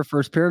 This is her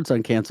first appearance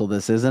on Cancel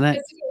This, isn't it?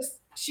 Yes, it is.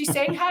 She's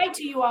saying hi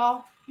to you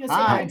all. You say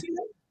Hi. hi to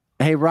them?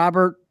 Hey,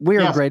 Robert, we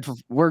are Yes. grateful.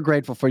 We're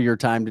grateful for your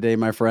time today,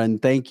 my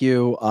friend. Thank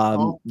you.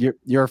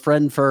 You're a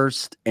friend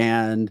first,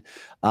 and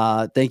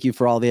thank you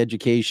for all the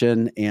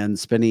education and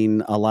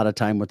spending a lot of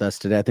time with us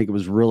today. I think it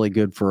was really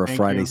good for a Thank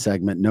Friday you.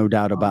 segment, no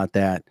doubt about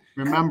that.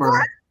 Remember,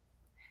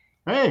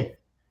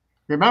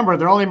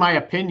 they're only my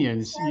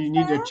opinions. You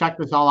need to check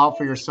this all out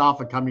for yourself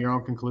and come to your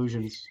own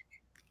conclusions.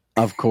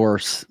 Of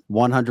course,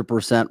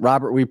 100%.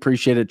 Robert, we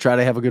appreciate it. Try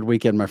to have a good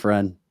weekend, my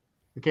friend.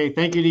 Okay,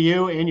 thank you to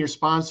you and your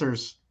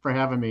sponsors for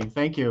having me.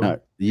 Thank you.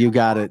 You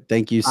got it.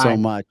 Thank you so Bye.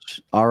 much.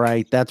 All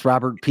right, that's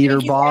Robert Thank you,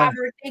 Peuterbaugh.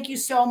 Robert. Thank you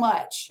so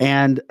much.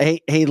 And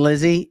hey,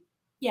 Lizzie,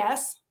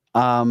 Yes.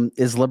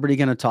 is Liberty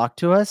going to talk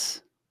to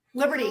us?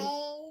 Liberty.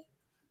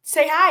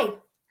 Say hi.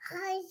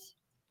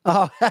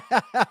 Oh,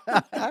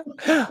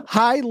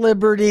 hi,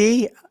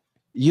 Liberty.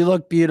 You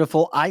look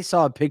beautiful. I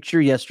saw a picture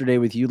yesterday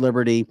with you,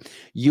 Liberty.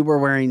 You were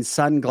wearing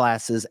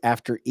sunglasses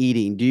after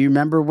eating. Do you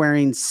remember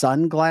wearing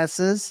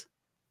sunglasses?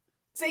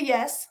 Say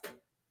yes.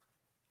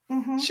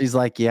 Mm-hmm. She's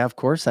like, yeah, of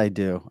course I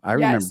do. I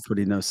remember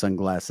putting those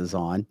sunglasses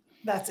on.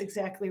 That's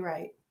exactly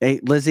right. Hey,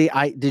 Lizzie,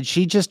 did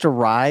she just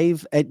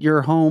arrive at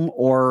your home,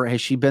 or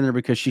has she been there?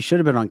 Because she should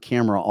have been on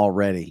camera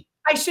already.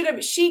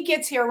 She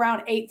gets here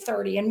around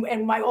 8:30,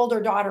 and my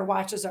older daughter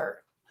watches her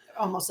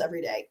almost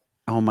every day.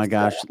 Oh my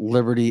gosh,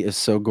 Liberty is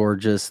so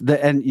gorgeous.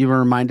 And you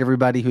remind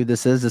everybody who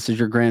this is. This is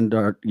your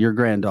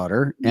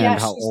granddaughter. And Yeah,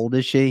 how old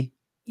is she?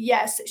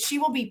 Yes, she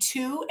will be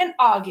 2 in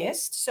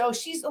August. So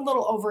she's a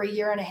little over a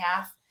year and a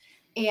half.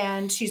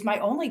 And she's my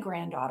only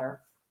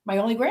granddaughter, my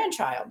only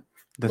grandchild.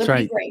 That's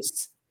Liberty right.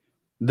 Grace.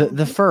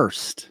 The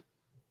first.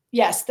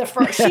 Yes, the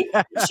first.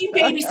 She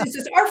babysits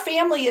us. Our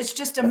family is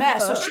just a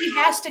mess. So she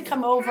has to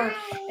come over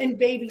and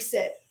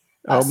babysit.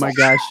 Oh my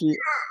gosh.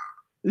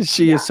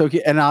 She is so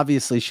cute. And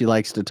obviously she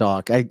likes to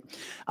talk. I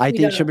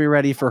think she'll be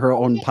ready for her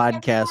own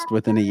podcast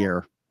within a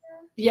year.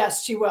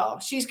 Yes, she will.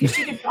 She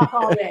can talk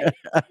all day.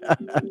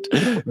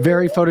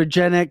 Very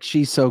photogenic.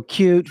 She's so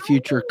cute.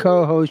 Future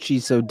co-host.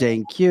 She's so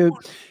dang cute.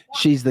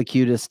 She's the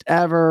cutest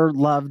ever.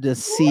 Love to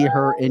see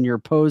her in your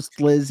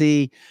post,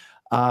 Lizzie.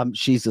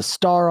 She's a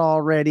star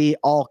already.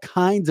 All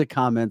kinds of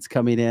comments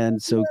coming in.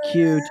 So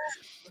cute.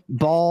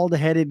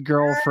 Bald-headed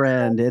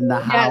girlfriend in the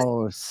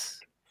house.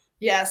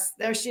 Yes,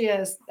 there she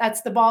is.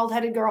 That's the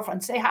bald-headed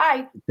girlfriend. Say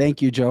hi.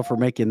 Thank you, Joe, for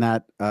making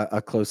that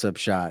a close-up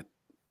shot.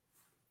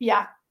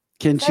 Yeah.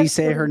 Can she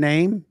say her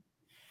name?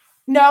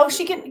 No,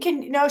 she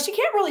no, she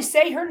can't really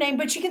say her name,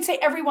 but she can say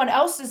everyone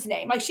else's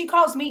name. Like she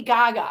calls me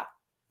Gaga.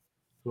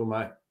 Who am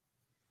I?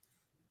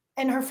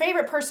 And her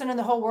favorite person in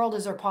the whole world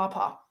is her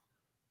pawpaw.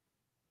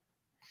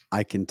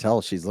 I can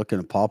tell she's looking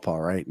at pawpaw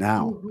right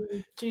now. Mm-hmm.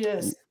 She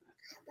is.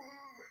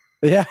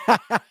 Yeah.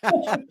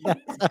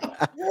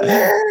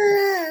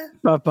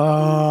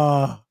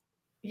 Papa.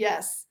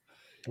 Yes.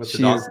 What's the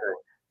She dog is- say?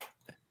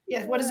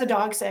 Yeah. What does the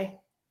dog say?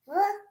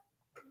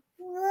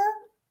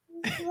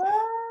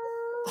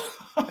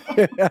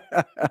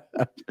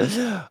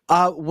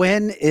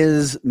 When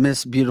is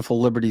Miss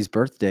Beautiful Liberty's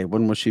birthday?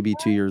 When will she be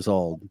 2 years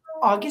old?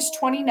 August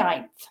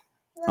 29th.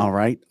 All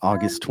right,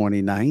 August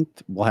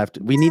 29th.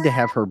 We need to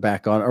have her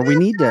back on, or we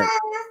need to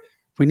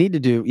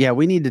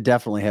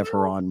definitely have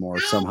her on more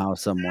somehow,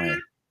 some way.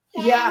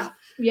 Yeah.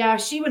 Yeah.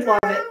 She would love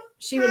it.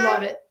 She would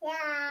love it.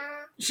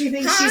 She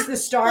thinks she's the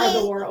star of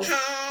the world.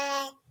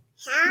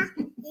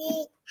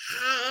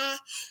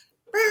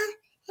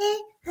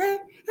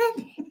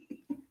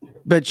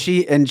 But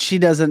she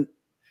doesn't,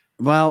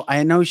 well,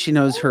 I know she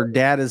knows her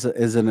dad is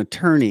an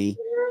attorney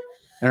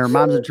and her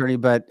mom's an attorney,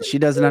 but she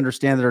doesn't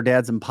understand that her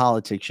dad's in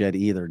politics yet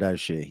either, does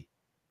she?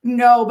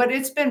 No, but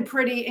it's been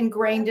pretty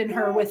ingrained in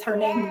her with her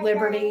name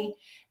Liberty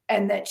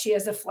and that she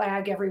has a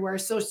flag everywhere.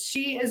 So if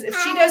she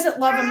doesn't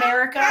love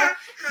America,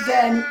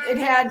 then it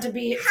had to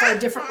be for a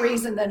different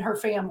reason than her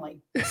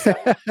family. So.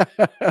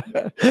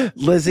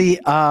 Lizzie,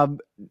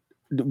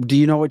 do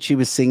you know what she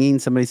was singing?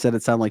 Somebody said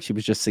it sounded like she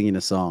was just singing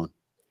a song.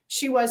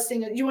 She was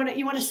singing. You want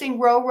to sing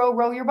row, row,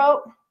 row your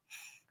boat?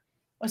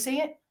 Want to sing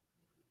it?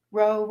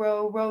 Row,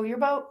 row, row your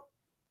boat.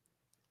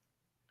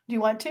 Do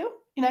you want to?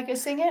 You're not going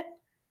to sing it?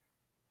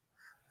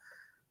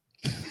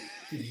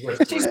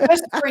 She's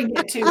whispering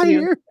it to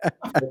you.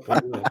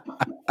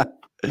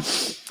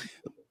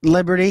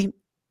 Liberty,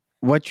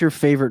 what's your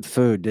favorite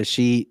food? Does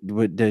she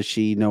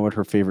know what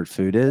her favorite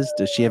food is?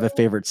 Does she have a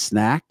favorite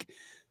snack?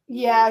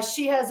 Yeah,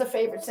 she has a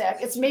favorite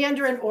snack. It's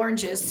mandarin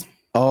oranges.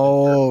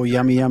 Oh,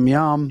 yummy, yum,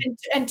 yum.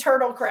 And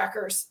turtle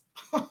crackers.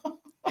 Are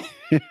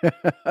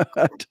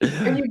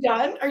you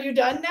done? Are you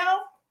done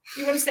now?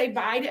 You want to say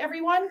bye to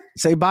everyone?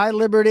 Say bye,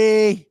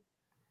 Liberty.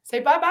 Say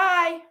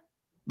bye-bye.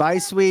 Bye,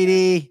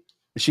 sweetie.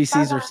 She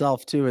sees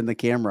herself too in the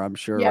camera, I'm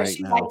sure, right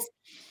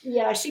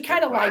now. She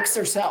kind of likes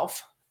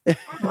herself.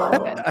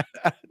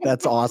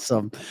 That's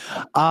awesome.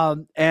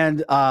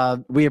 And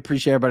we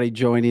appreciate everybody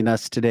joining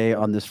us today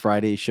on this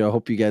Friday show.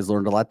 Hope you guys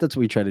learned a lot. That's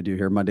what we try to do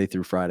here Monday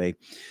through Friday.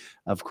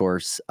 Of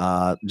course,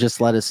 just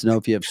let us know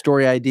if you have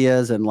story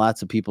ideas. And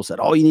lots of people said,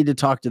 oh, you need to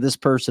talk to this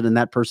person and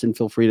that person.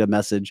 Feel free to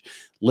message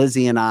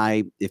Lizzie and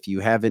I if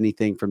you have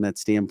anything from that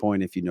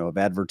standpoint. If you know of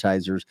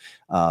advertisers,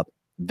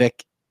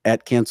 Vic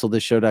at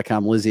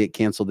cancelthisshow.com, Lizzie at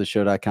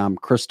cancelthisshow.com,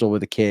 Crystal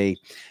with a K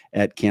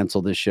at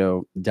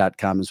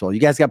cancelthisshow.com as well. You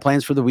guys got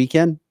plans for the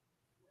weekend?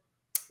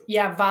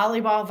 Yeah,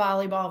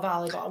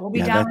 volleyball. We'll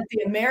be down at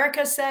the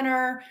America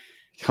Center.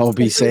 Oh,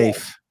 be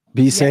safe.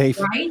 Be safe.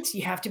 Right?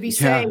 You have to be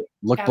safe.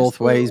 Look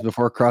both ways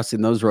before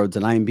crossing those roads.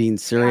 And I'm being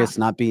serious,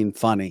 not being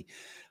funny.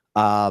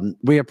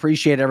 We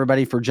appreciate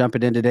everybody for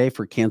jumping in today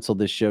for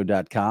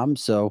cancelthisshow.com.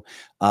 So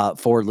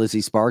for Lizzie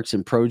Sparks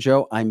and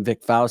Projo, I'm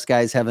Vic Faust.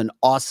 Guys, have an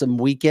awesome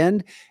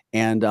weekend.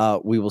 And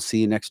we will see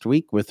you next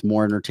week with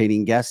more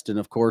entertaining guests. And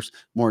of course,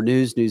 more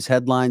news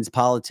headlines,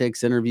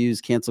 politics, interviews,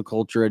 cancel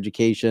culture,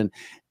 education,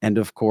 and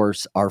of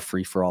course, our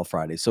Free for All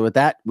Friday. So with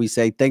that, we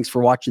say thanks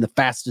for watching the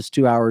fastest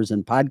 2 hours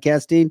in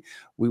podcasting.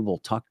 We will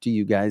talk to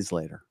you guys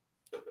later.